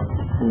looking at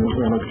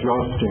and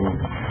adjusting,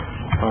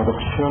 the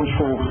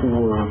potential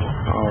for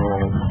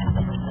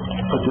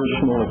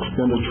additional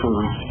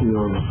expenditures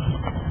is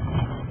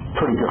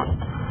pretty good.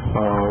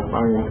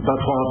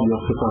 That's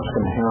obvious that that's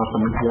going to happen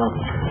if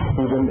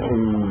even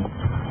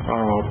a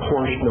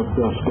portion of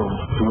this goes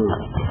through,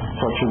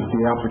 such as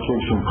the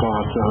application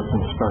process,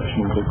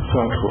 inspections, etc.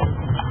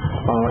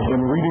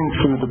 In reading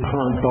through the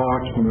current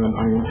document,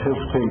 I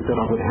anticipate that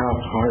I would have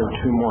to hire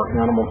 2 more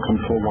animal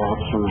control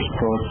officers,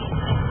 plus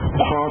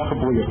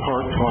possibly a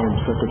part-time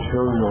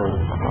secretarial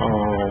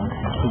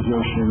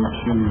position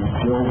to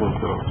deal with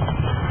this.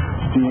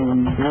 The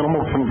current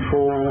animal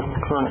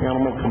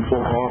control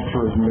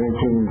officer is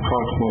making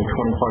approximately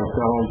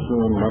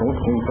 $25,000. I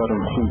don't think that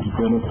includes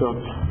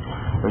benefits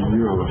a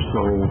year,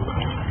 so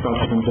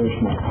that's an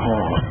additional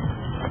cost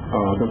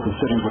that the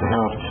city would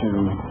have to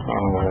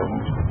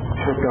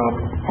pick up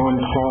on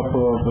top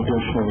of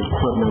additional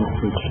equipment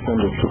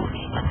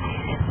expenditures.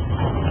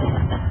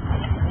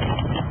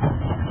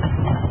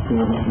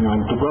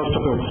 And the rest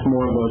of it's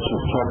more or less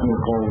just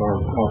technical.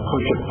 I'll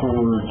push it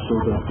forward so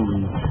that the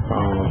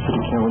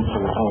city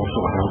council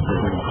also has the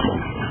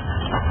information.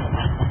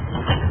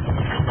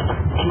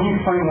 Can you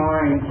explain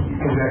why,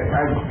 because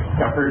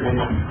I've heard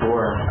this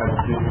before, I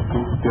just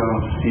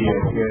don't see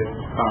it.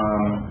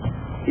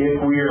 If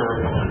we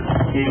are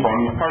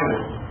able, part of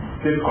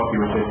the difficulty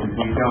with this is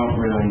we don't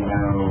really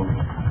know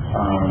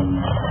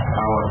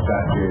how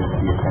effective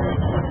the appendix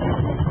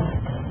is.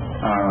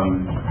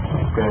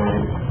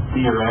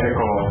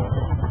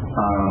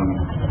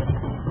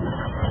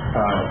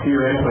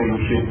 Theoretically we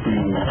should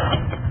see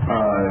a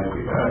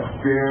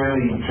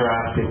fairly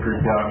drastic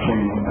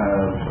reduction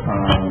of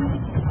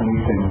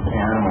nuisance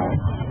animals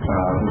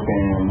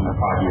within a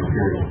 5-year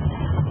period.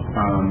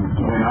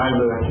 When I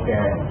look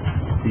at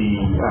the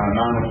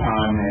amount of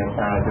time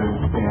that those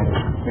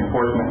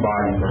enforcement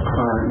bodies are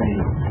currently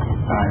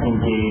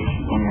engaged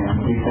in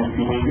nuisance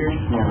behaviors,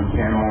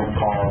 animals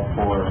call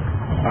for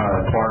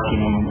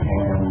barking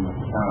and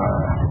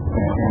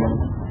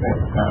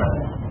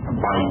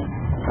bites,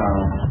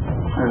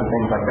 other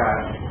things like that.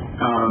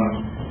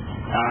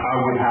 I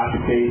would have to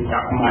say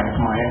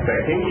my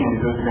expectation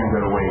is those are going to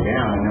go way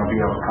down, and they'll be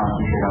able to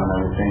concentrate on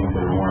other things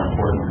that are more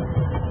important.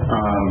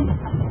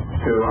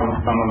 So I'm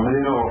a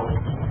little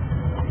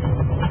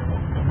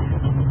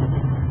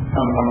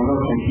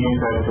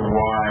confused as to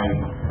why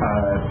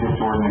this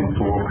ordinance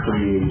will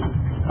create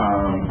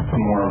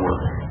more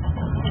work.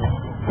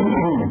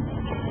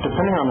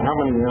 Depending on how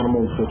many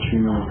animals that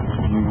you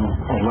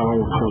allow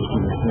a person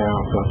to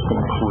have, that's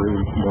going to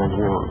create more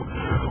work.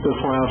 This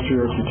last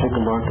year, if you take a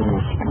look, and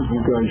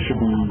you guys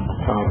should be,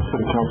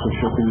 city council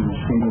should be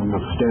receiving the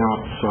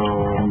stats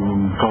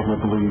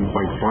probably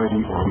by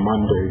Friday or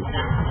Monday.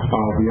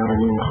 We had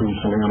an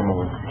increase in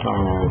animal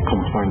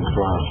complaints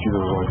last year.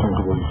 I think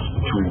it was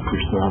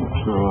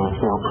 3%,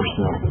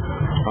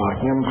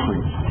 4%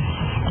 increase.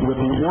 With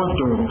the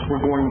ordinance,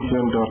 we're going to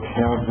end up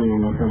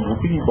having, and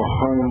we'll be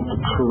behind the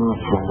curve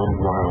for a little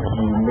while.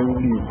 We may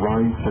be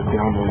right that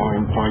down the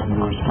line, 5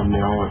 years from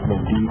now, it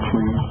may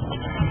decrease.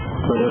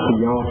 But at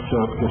the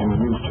outset, getting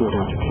used to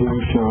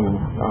education,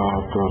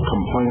 the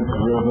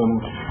complaint-driven,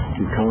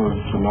 because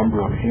the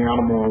number of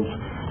animals,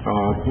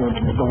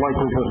 the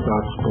likelihood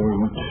that's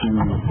going to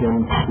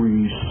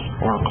increase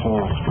our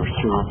calls for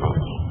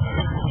service.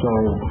 So,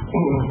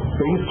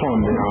 based on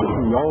that,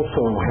 we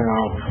also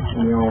have,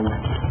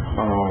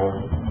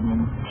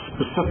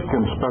 specific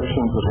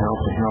inspections that have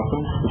to happen,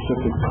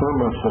 specific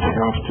permits that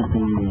have to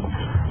be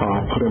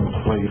put in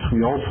place.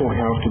 We also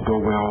have to go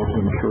out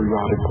and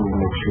periodically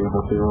make sure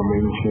that they are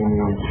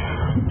maintaining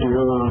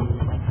their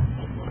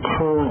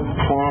current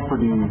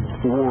property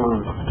for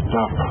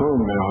that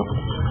permit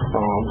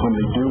when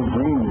they do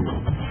renew.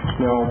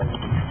 Now,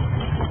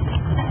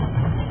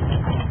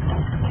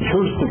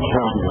 here's the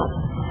caveat.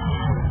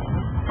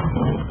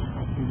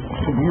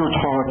 We are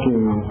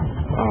talking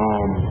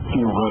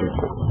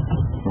theoretical,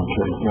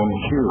 okay? And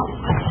here,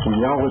 the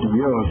reality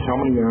is, how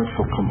many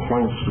actual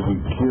complaints do we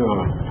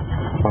get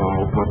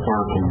with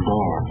barking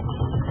dogs?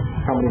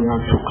 How many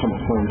actual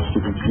complaints do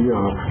we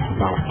get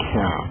about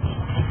cats,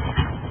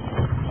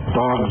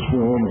 dogs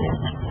roaming,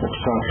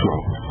 etc.?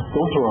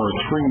 Those are our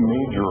three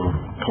major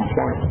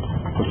complaints,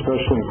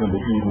 especially in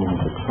the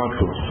evenings, etc.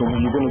 So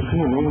you're going to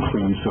see an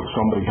increase if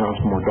somebody has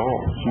more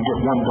dogs. You get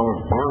one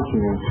dog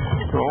barking,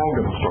 they're all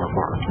going to start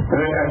barking.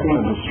 But I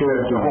think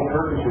the whole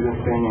purpose of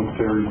this thing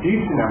is to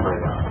reduce the number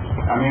of dogs.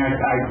 I mean, I'm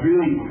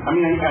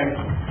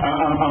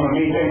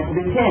amazed.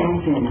 The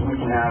 10 we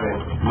can have it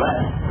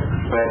less,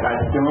 but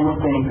I don't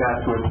think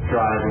that's what's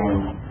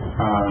driving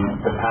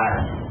the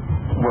pattern.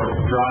 What's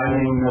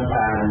driving the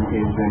pattern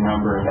is the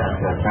number of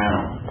excess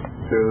animals.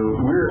 So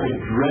we're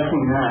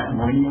addressing that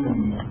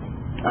really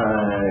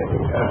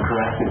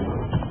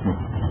aggressively.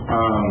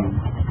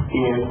 You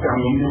just look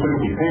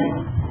at the opinion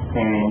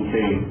and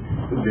say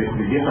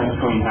the difference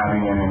between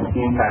having an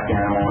intact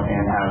animal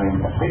and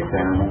having a fixed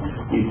animal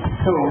is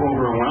so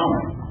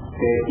overwhelming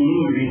that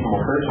any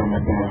reasonable person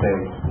is going to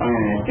say,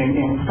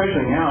 and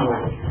especially now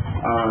with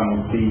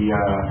the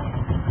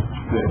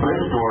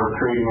thrift store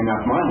creating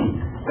enough money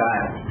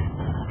that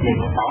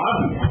it's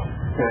obvious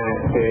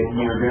that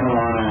you're going to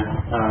want to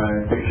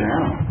fix your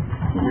animal.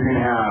 You're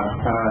going to have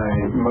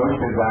most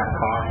of that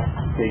cost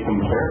taken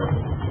care of.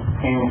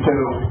 And so,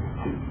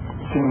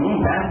 to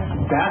me,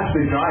 that's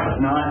the drive.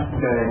 It's not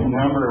the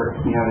number,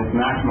 this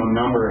maximum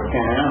number of 10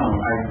 animals.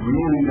 I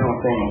really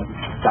don't think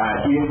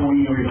that if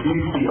we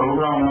reduce the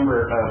overall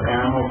number of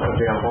animals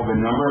available, the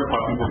number of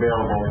puppies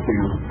available to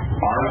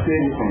our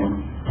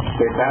citizens,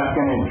 that's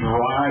going to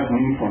drive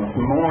nuisance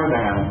more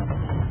than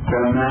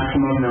the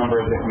maximum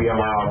number that we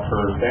allow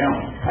per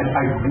family.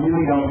 I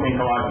really don't think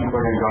a lot of people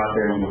are going to go out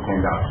there and get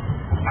 10 dogs.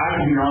 I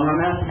could be wrong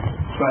on that,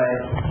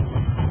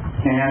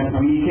 and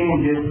we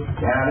can just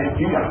have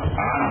it 2 dogs.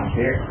 I don't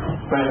care.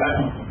 But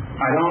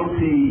I don't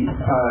see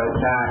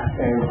that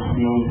as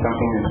being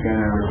something that's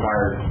going to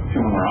require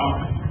 2 more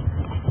officers.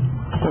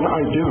 And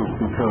I do,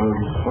 because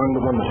I'm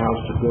the one that has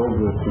to deal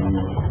with and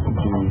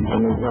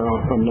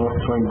I'm not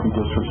trying to be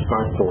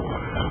disrespectful,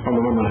 I'm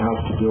the one that has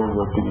to deal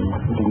with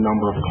the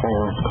number of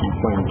calls,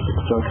 complaints,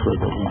 etc.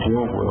 that we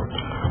deal with.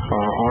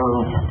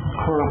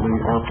 Currently,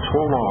 our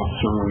patrol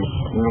officers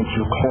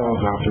answer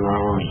calls after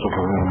hours of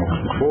our animal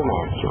control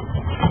officer.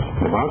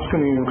 Well, that's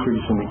going to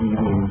increase in the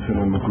evenings and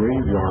in the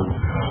graveyard.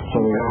 So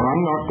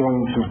I'm not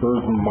going to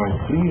burden my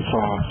police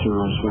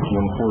officers with the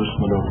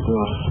enforcement of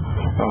this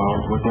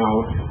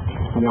without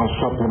now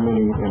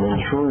supplementing and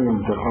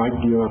ensuring that I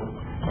get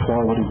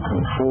quality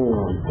control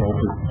of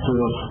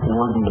this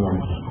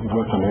ordinance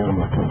with an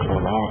animal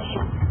control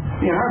officer.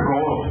 Our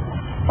goals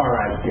are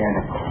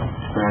identical,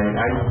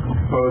 right?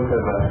 Both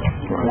of us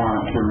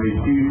want to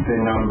reduce the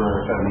number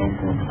of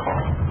nuisance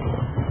calls.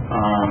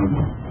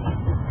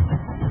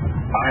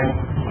 I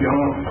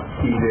don't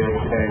see this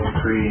as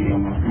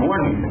creating more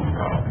nuisance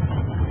calls,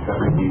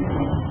 but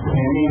reducing. And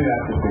maybe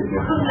that's a big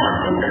difference.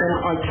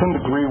 I tend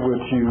to agree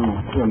with you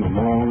in the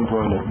long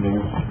run. It may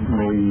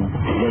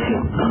look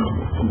at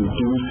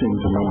reducing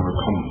the number of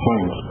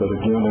complaints, but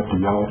again, at the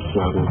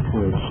outset,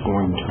 it's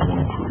going to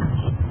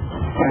increase.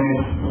 And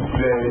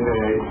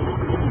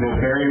the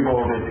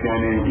variable that's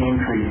going to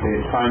increase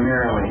it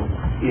primarily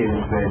is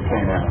the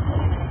 10 animals.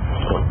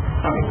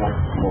 Okay,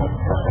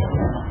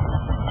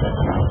 that's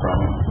not a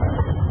problem.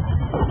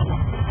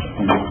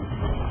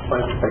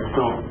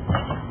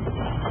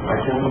 I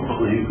tend to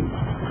believe we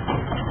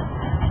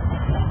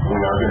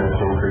are going to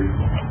increase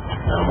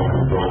animal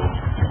control,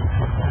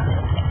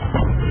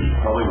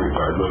 probably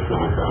regardless of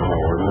this animal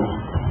ordinance,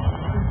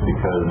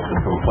 because the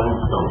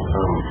complaints don't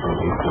come from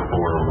 8 to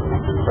 4 when we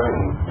do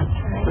training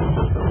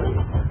consistently.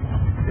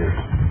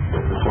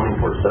 It's a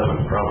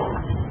 24/7 problem,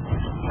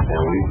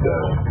 and we've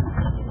got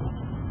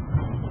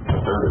a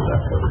third of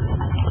that covered.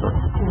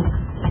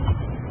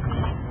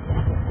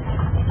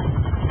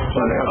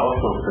 But I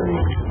also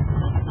think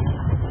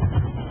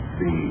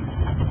the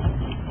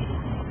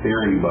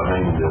theory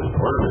behind this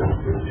ordinance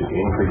is to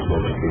increase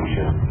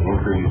education,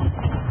 increase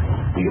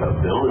the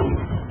ability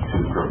to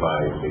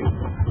provide a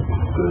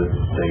good,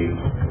 safe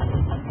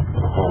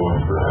home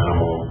for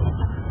animals,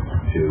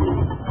 to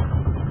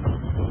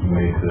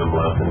make them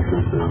less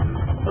intrusive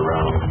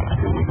around,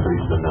 to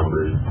decrease the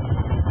numbers.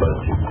 But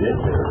to get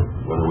there,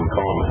 when we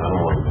call them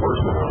animal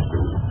enforcement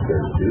officers,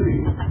 their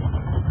duty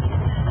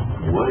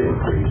would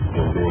increase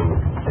in being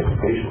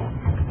educational.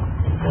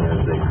 And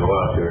as they go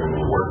out there and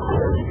they work to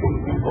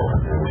educate people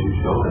and to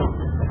show them,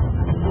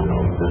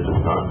 this is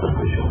not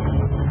sufficient,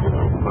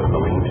 put the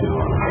lean-to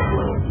on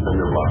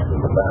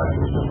back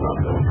has just not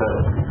been fed,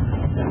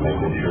 and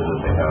making sure that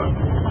they have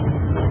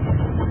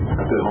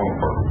a good home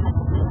for them.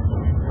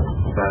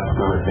 That's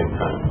going to take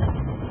time.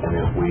 And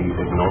if we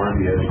ignore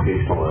the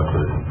educational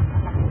effort,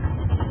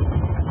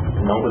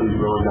 nobody's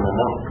really going to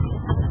know.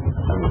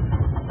 I mean,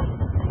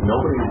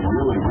 nobody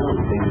really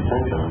pays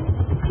attention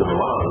to the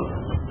laws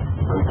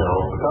until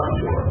the cops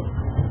show up,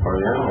 or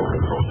the animal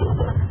control shows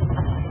up.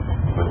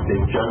 But they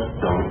just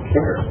don't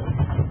care.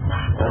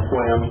 That's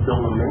why I'm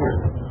still the mayor.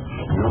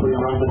 Nobody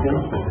runs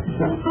against me.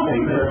 They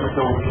just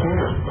don't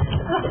care.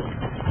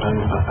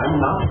 I'm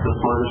not the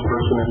smartest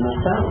person in this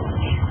town.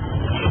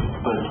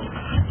 But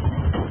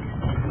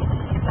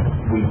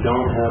we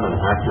don't have an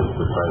active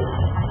society.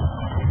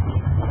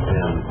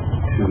 And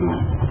to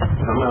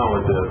come out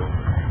with this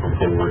and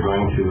say we're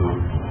going to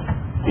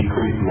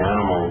decrease the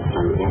animals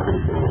through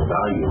increasing their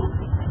value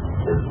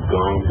is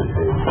going to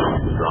take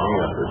strong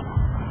effort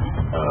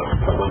of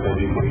public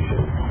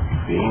education,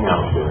 being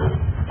out there,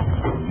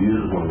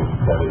 using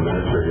that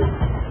administrative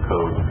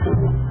code to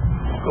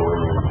go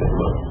in and say,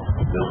 look,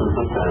 this is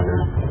the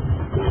standard,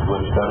 this is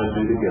what you got to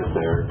do to get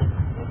there.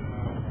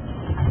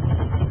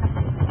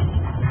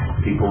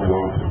 People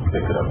won't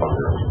pick it up on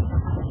their own.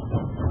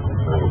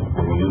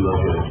 When you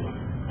look at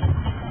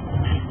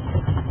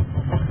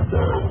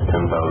the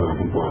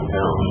 10,000 people in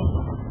town,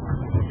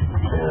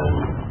 and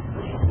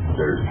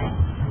there's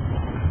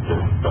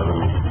just 7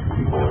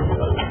 people in the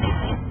other.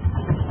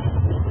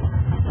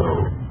 So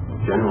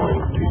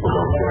generally, people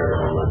don't care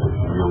unless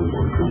it's really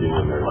intruding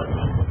in their life.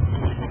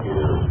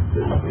 Either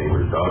the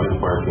neighbor's dog is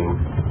barking,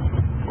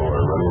 or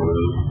running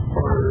loose,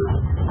 or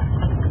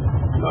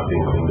not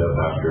being cleaned up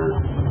after,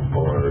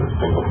 or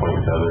single point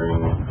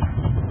tethering,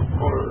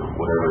 or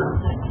whatever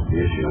the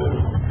issue is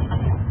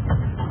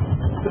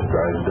that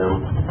drives them,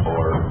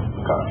 or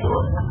cops show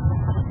up.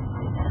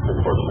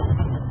 Unfortunately.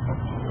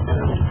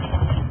 And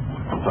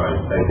so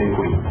I think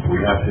we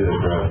have to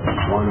address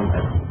one.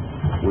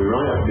 We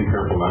really have to be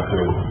careful not to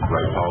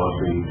write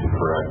policy to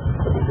correct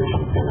a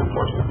deficiency in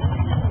enforcement.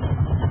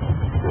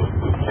 If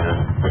we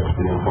can't fix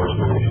the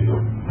enforcement issue,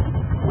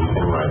 we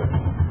can write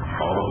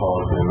all the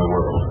policy in the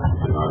world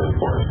to not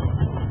enforce.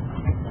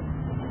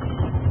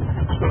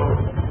 So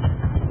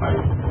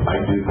I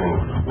do think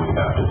we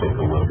have to take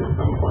a look at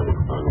some point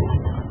on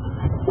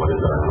what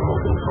is our animal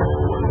control,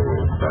 whether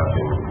it's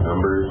staffing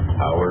numbers,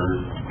 hours,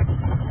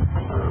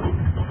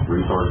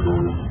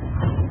 resources,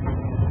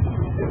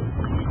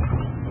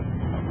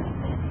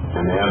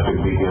 and they have to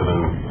be given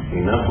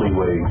enough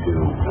leeway to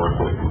work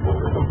with people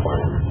for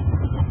compliance,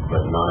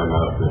 but not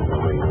enough that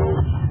nobody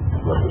knows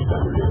what the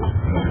standard is.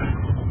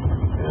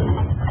 And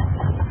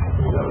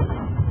that was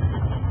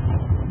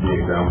the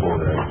example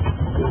that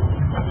is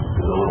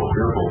a little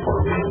fearful for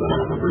me is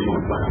under the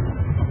breeding plan.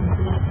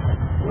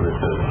 When it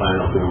says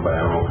final food by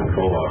animal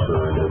control officer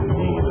or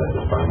designee that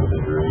defines the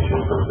duration,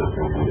 purpose,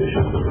 and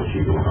conditions of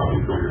achieving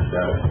hobby breeder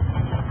status.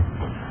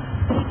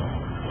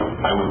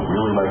 I would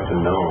really like to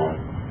know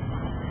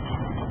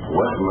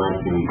what might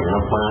be in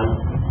a plan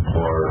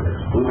or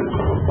excluded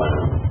from a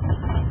plan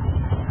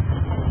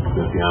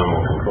that the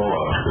animal control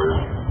officer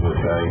would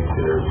guide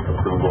his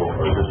approval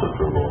or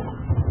disapproval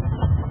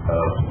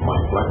of my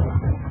plan.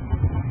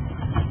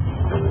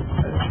 And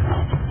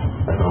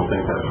I don't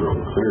think that's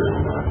really clear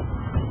in that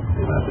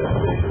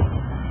definition.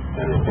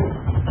 And I think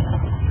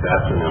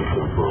that's an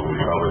instance where we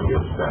probably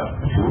give staff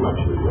too much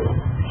leeway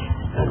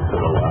and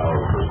could allow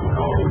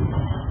personality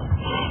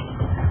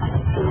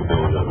to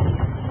things of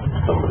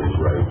somebody's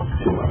right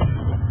too much.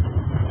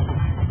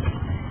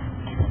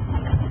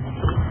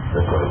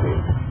 That's why I think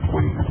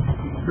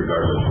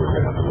regardless, we're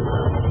going to have to look at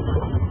it.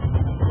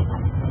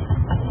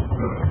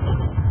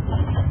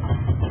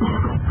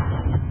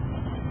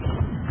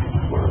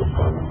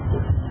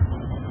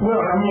 Well,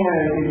 I mean,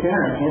 it's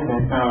interesting,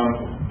 isn't it?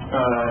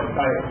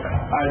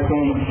 I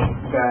think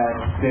that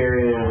there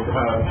is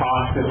a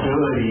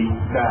possibility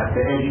that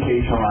the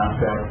educational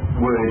aspect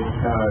would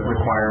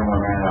require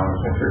more man-hours.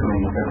 I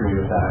certainly agree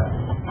with that.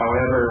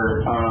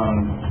 However,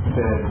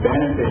 the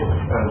benefits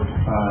of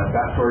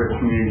that sort of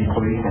community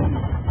policing,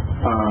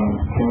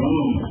 to me,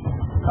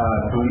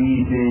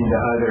 bleeds into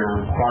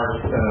other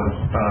parts of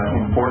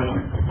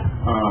enforcement.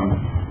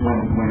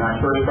 When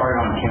I first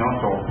started on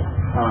council,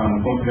 I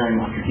think during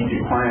the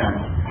strategic plan,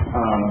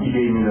 he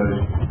gave me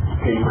those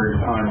papers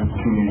on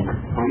community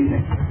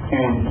policing.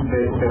 And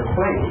the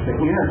place, the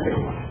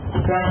interface,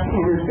 the best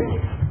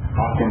interface,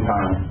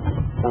 oftentimes,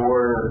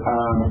 for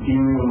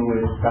dealing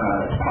with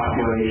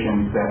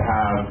populations that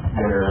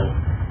are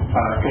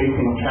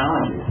facing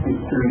challenges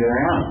through their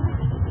animals.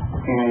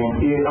 And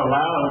it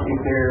allows, if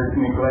they're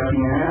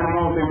neglecting their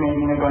animals, they're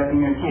maybe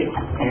neglecting their kids.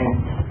 And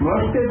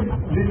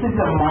this is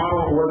a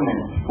model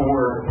ordinance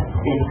for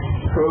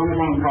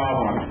exposing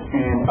problems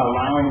and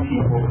allowing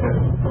people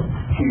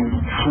to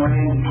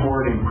trend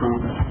toward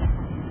improvement.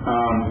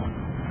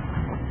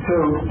 So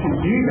to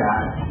do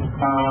that,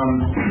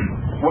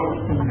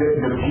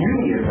 the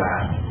beauty of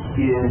that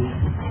is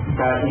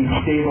that you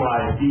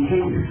stabilize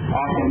behaviors.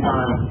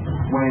 Oftentimes,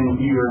 when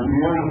you're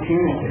merely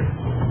punitive.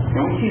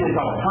 And we see this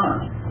all the time,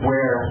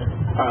 where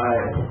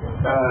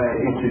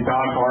it's a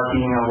dog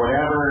barking or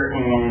whatever,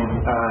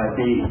 and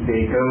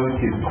they go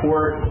to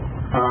court.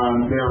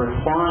 Their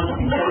response,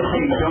 because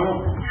they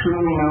don't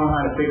truly know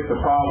how to fix the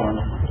problem,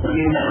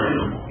 is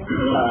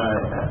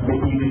that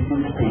you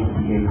dissipate the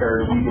behavior,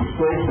 or you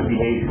displace the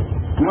behavior.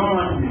 We don't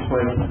want to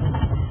displace them.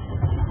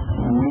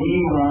 We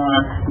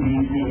want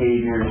these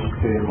behaviors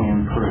to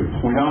improve.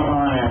 We don't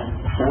want to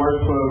force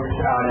folks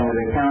out into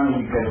the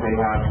county because they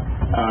have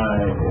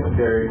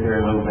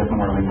they're a little bit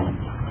more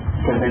lenient,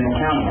 because then the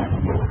county has to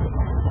do it.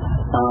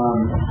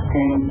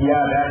 And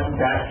yeah,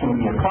 that can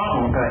be a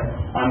problem. But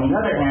on the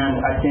other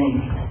hand, I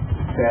think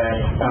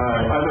that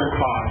other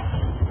costs,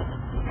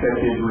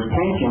 such as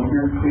retention,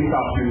 your police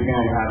officers are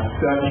going to have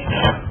such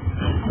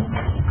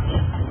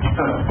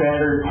a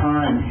better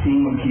time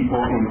seeing people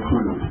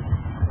improve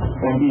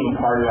and being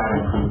part of that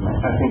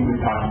improvement. I think we've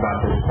talked about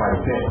this quite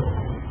a bit.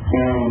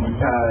 And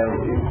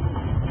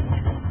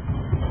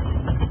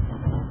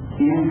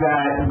is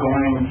that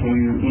going to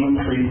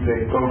increase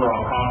the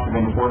overall cost of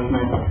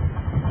enforcement?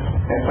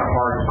 That's a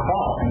hard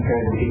call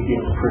because it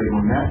gets pretty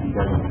messy,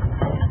 doesn't it?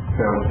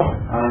 So,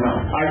 I don't know.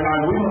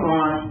 I wouldn't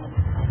want...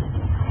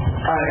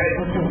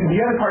 the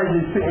other part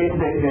is the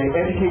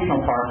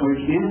educational part,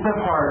 which is the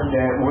part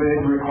that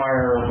would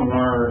require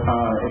more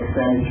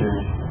expenditures,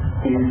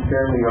 is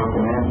fairly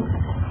open-ended.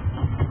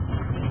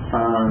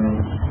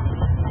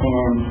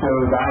 And so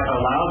that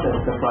allows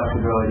us the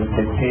flexibility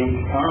to take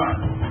time.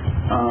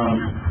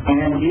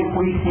 And if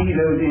we see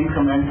those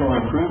incremental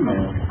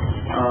improvements,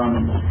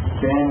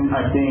 then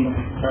I think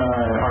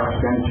our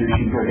expenditures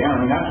should go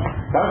down. I mean,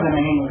 that was the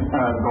main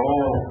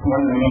goal,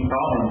 one of the main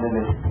problems in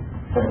this,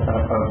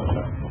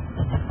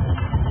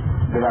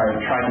 that I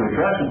tried to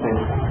address with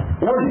this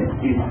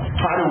ordinance, is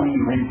how do we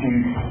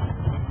reduce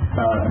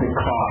the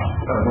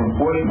cost of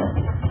enforcement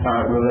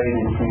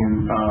related to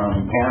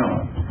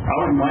animals. I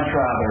would much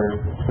rather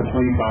the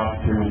police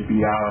officers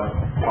be out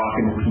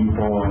talking to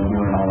people and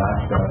doing all that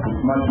stuff.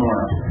 It's much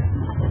more...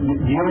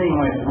 Dealing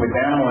with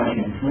animal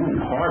issues is really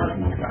hard for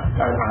these guys,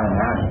 I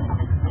imagine.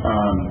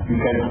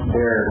 Because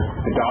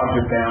the dogs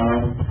are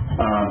family,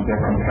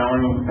 they're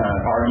compelling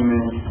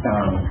arguments.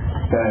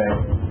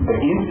 The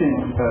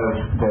instance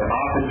of the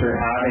officer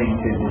having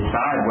to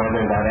decide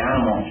whether that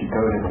animal should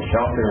go to the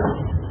shelter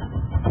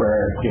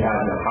where he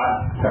has a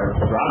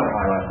rather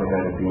high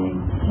likelihood of being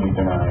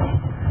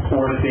euthanized,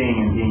 or staying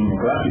and being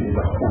neglected, is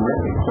a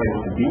horrific place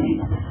to be.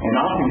 And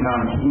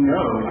oftentimes he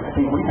knows, I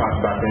think we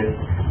talked about this,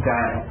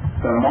 that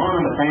the mom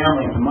of the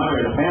family, the mother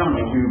of the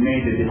family who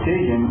made the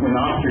decision, when the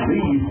officer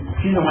leaves,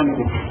 she's the one that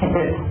gets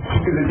hit.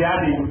 Because the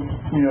daddy,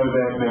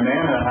 the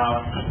man of the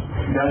house,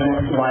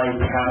 doesn't like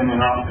having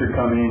an officer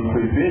come in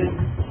to visit.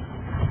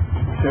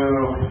 So,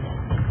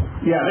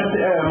 yeah,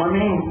 that's my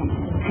main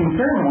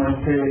concern was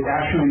to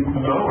actually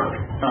lower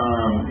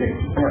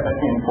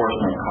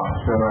enforcement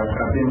costs. So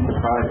I've been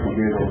surprised to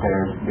hear that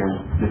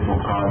this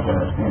will cause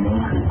an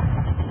increase.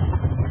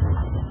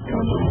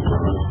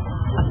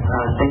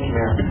 Thank you,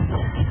 Mayor.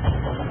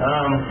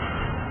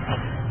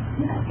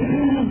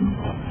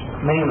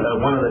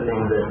 One of the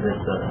things that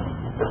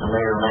the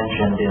Mayor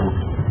mentioned is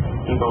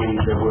he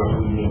believes that we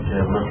need to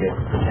look at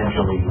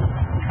potentially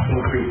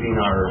increasing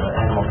our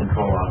animal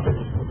control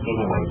office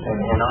anyways.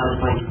 And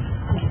honestly,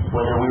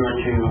 whether we were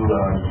to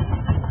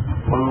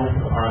move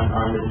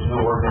on this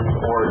new ordinance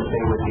or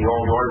stay with the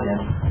old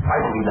ordinance, I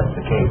believe that's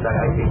the case. I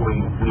think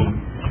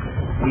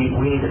we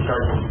need to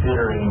start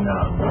considering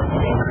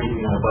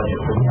increasing the budget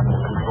for the animal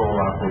control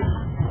office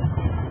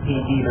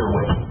either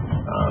way.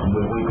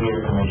 We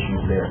have some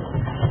issues there.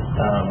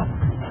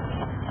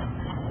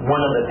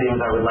 One of the things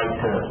I would like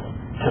to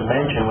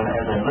mention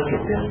as I look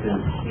at this is,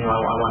 I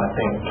want to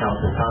thank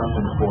Councilor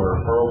Thompson for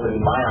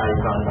opening my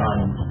eyes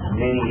on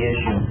many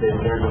issues.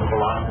 There's a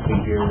philosophy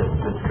here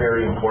that's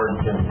very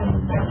important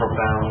and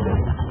profound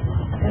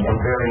and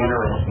very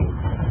interesting.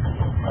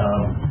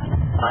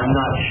 I'm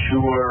not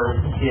sure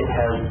it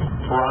has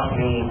brought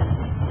me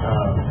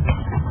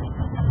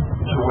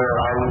to where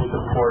I would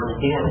support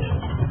it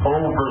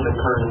over the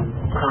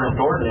current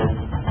ordinance.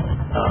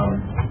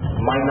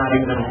 Might not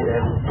even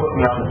have put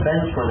me on the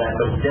fence for that,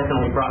 but it's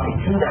definitely brought me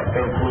to that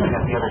fence looking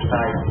at the other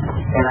side.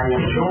 And I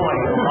enjoy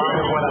a lot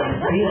of what I'm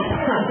seeing.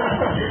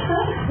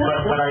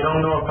 But I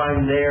don't know if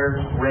I'm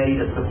there ready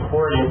to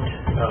support it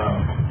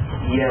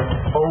yet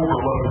over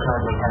what we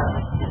currently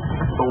have.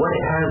 But what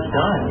it has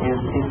done is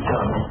it's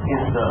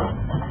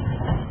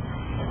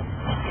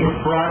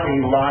brought a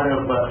lot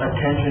of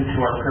attention to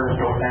our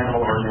current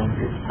animal ordinance.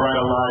 It's brought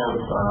a lot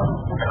of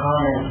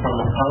comments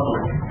from the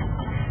public.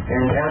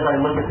 And as I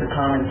look at the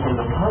comments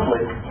from the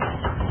public,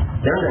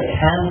 there's a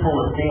handful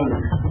of things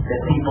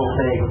that people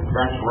say,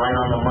 that's right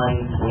on the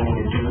money, we need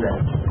to do that.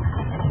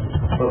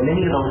 But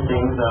many of those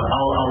things,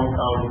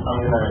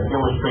 I'm going to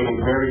illustrate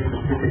a very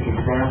specific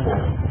example,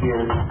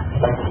 is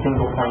like the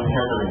single point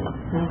tethering.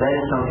 That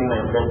is something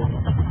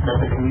that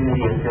the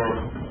community has said,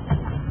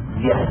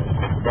 yes,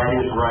 that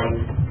is right,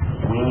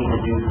 we need to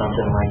do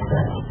something like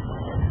that.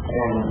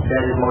 And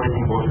that is most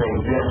people say,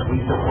 yes, we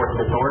support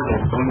this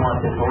ordinance, we want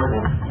this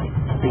ordinance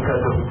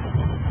because of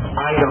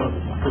items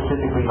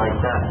specifically like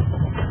that.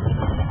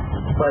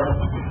 But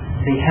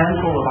the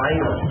handful of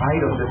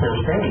items that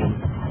they're saying,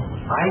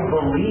 I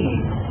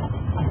believe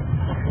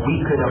we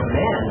could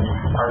amend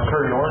our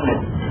current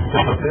ordinance to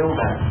fulfill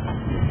that.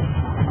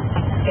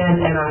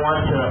 And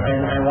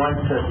I want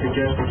to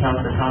suggest to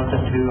Councilor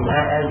Thompson to,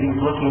 as he's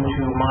looking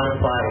to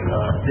modify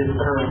this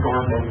current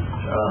ordinance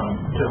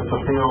to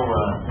fulfill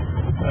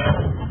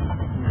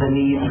the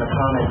needs and the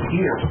comments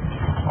here,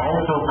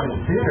 also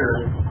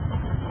consider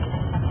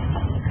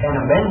an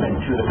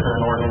amendment to the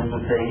current ordinance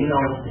and say,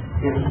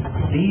 if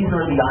these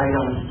are the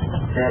items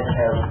that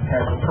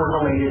have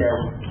percolated as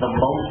the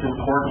most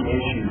important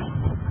issues,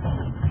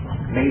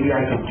 maybe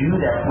I could do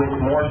that with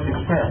more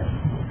success.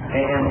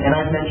 And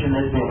I've mentioned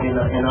this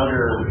in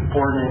other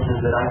ordinances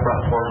that I've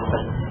brought forward,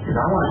 but because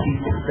I want to see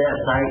success.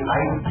 I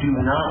do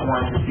not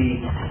want to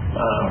see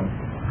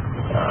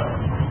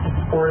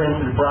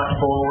ordinances brought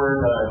forward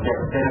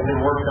that have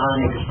been worked on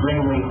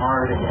extremely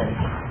hard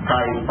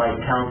and by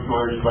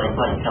counselors like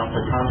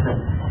Councilor Thompson.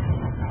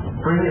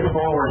 Bring it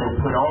forward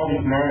and put all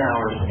these man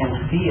hours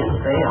and see it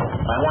fail.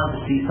 I want to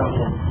see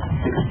something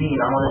succeed.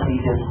 I want to see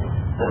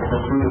the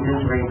fruit of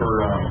his labor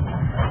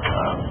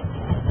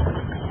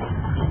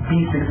be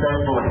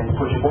successful and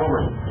push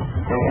forward.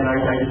 And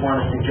I just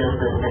want to suggest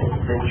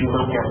that you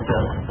look at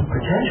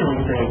potentially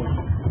saying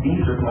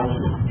these are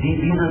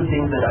the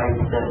things that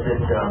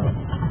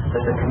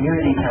the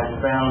community has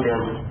found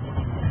as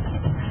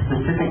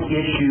specific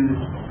issues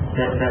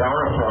that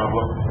are a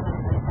problem,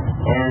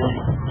 and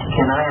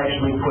can I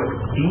actually put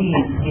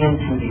these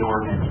into the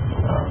ordinance,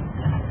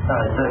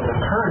 the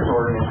current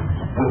ordinance,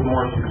 with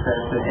more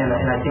success, and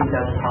I think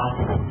that's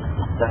possible.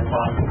 That's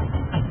possible.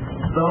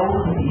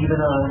 Though even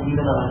a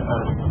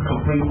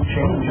complete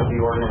change of the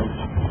ordinance,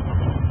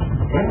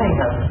 it may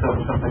have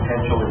some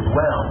potential as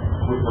well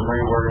with some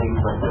rewording,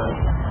 but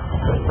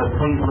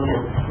please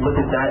look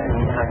at that,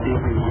 and I think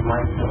we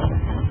might do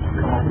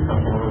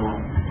something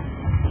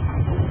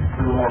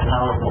a little more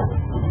powerful.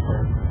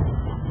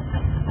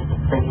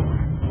 Thank you.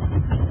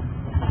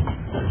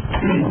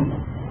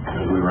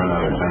 As we run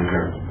out of time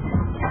here,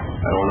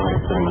 I don't want to make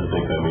the same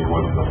mistake I made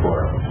once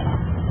before.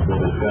 The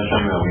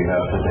discussion that we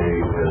have today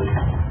is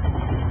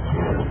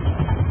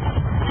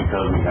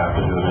because we have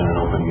to do it in an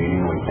open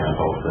meeting, we can't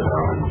all sit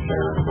down and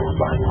share things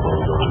behind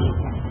closed doors.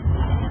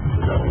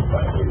 That we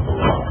violate the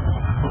law.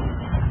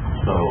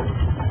 So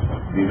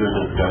these are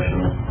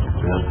discussions.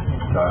 This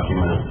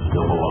document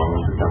still belongs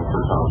to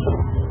Councilor Thompson.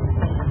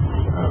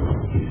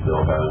 He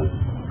still has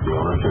the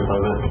ownership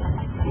of it.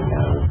 He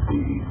has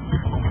the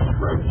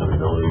rights and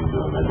ability to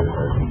amend it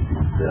as he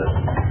sees fit.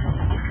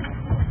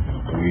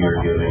 We are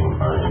giving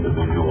our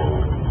individual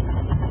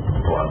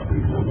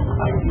philosophies and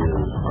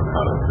ideas on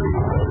how to create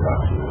a better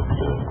document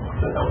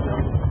to help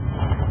them.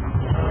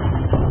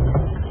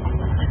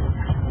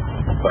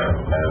 But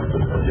as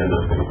the agenda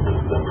states, this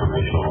is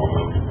informational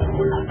only, and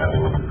we're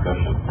having a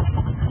discussion.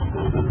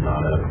 This is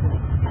not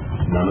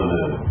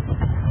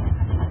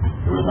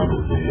there was no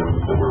decisions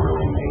that were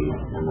really made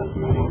in this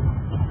meeting.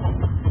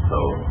 So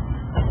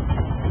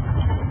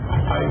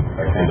I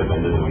kind of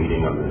ended the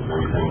meeting on this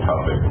very same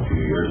topic 2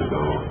 years ago,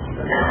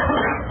 and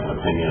an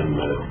opinion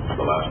that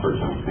the last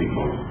person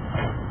speaking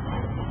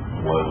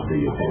was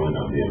the opinion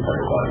of the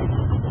entire body,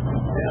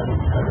 and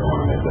I don't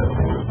want to make that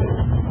same mistake.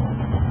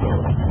 So,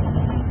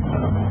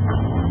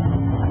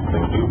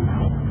 thank you.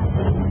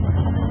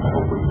 I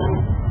hope we can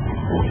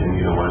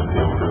continue to work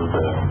to improve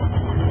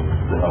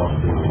the health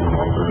of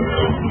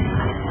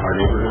our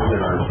neighborhood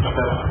and our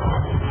staff.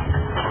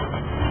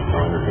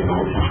 I'll entertain a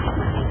motion.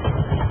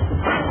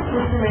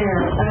 Mr. Mayor,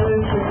 I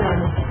move to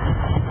adjourn.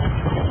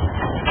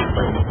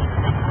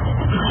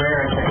 Mayor,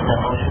 I second that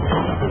motion.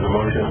 There's a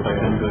motion,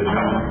 second to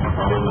adjourn.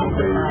 All those in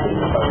favor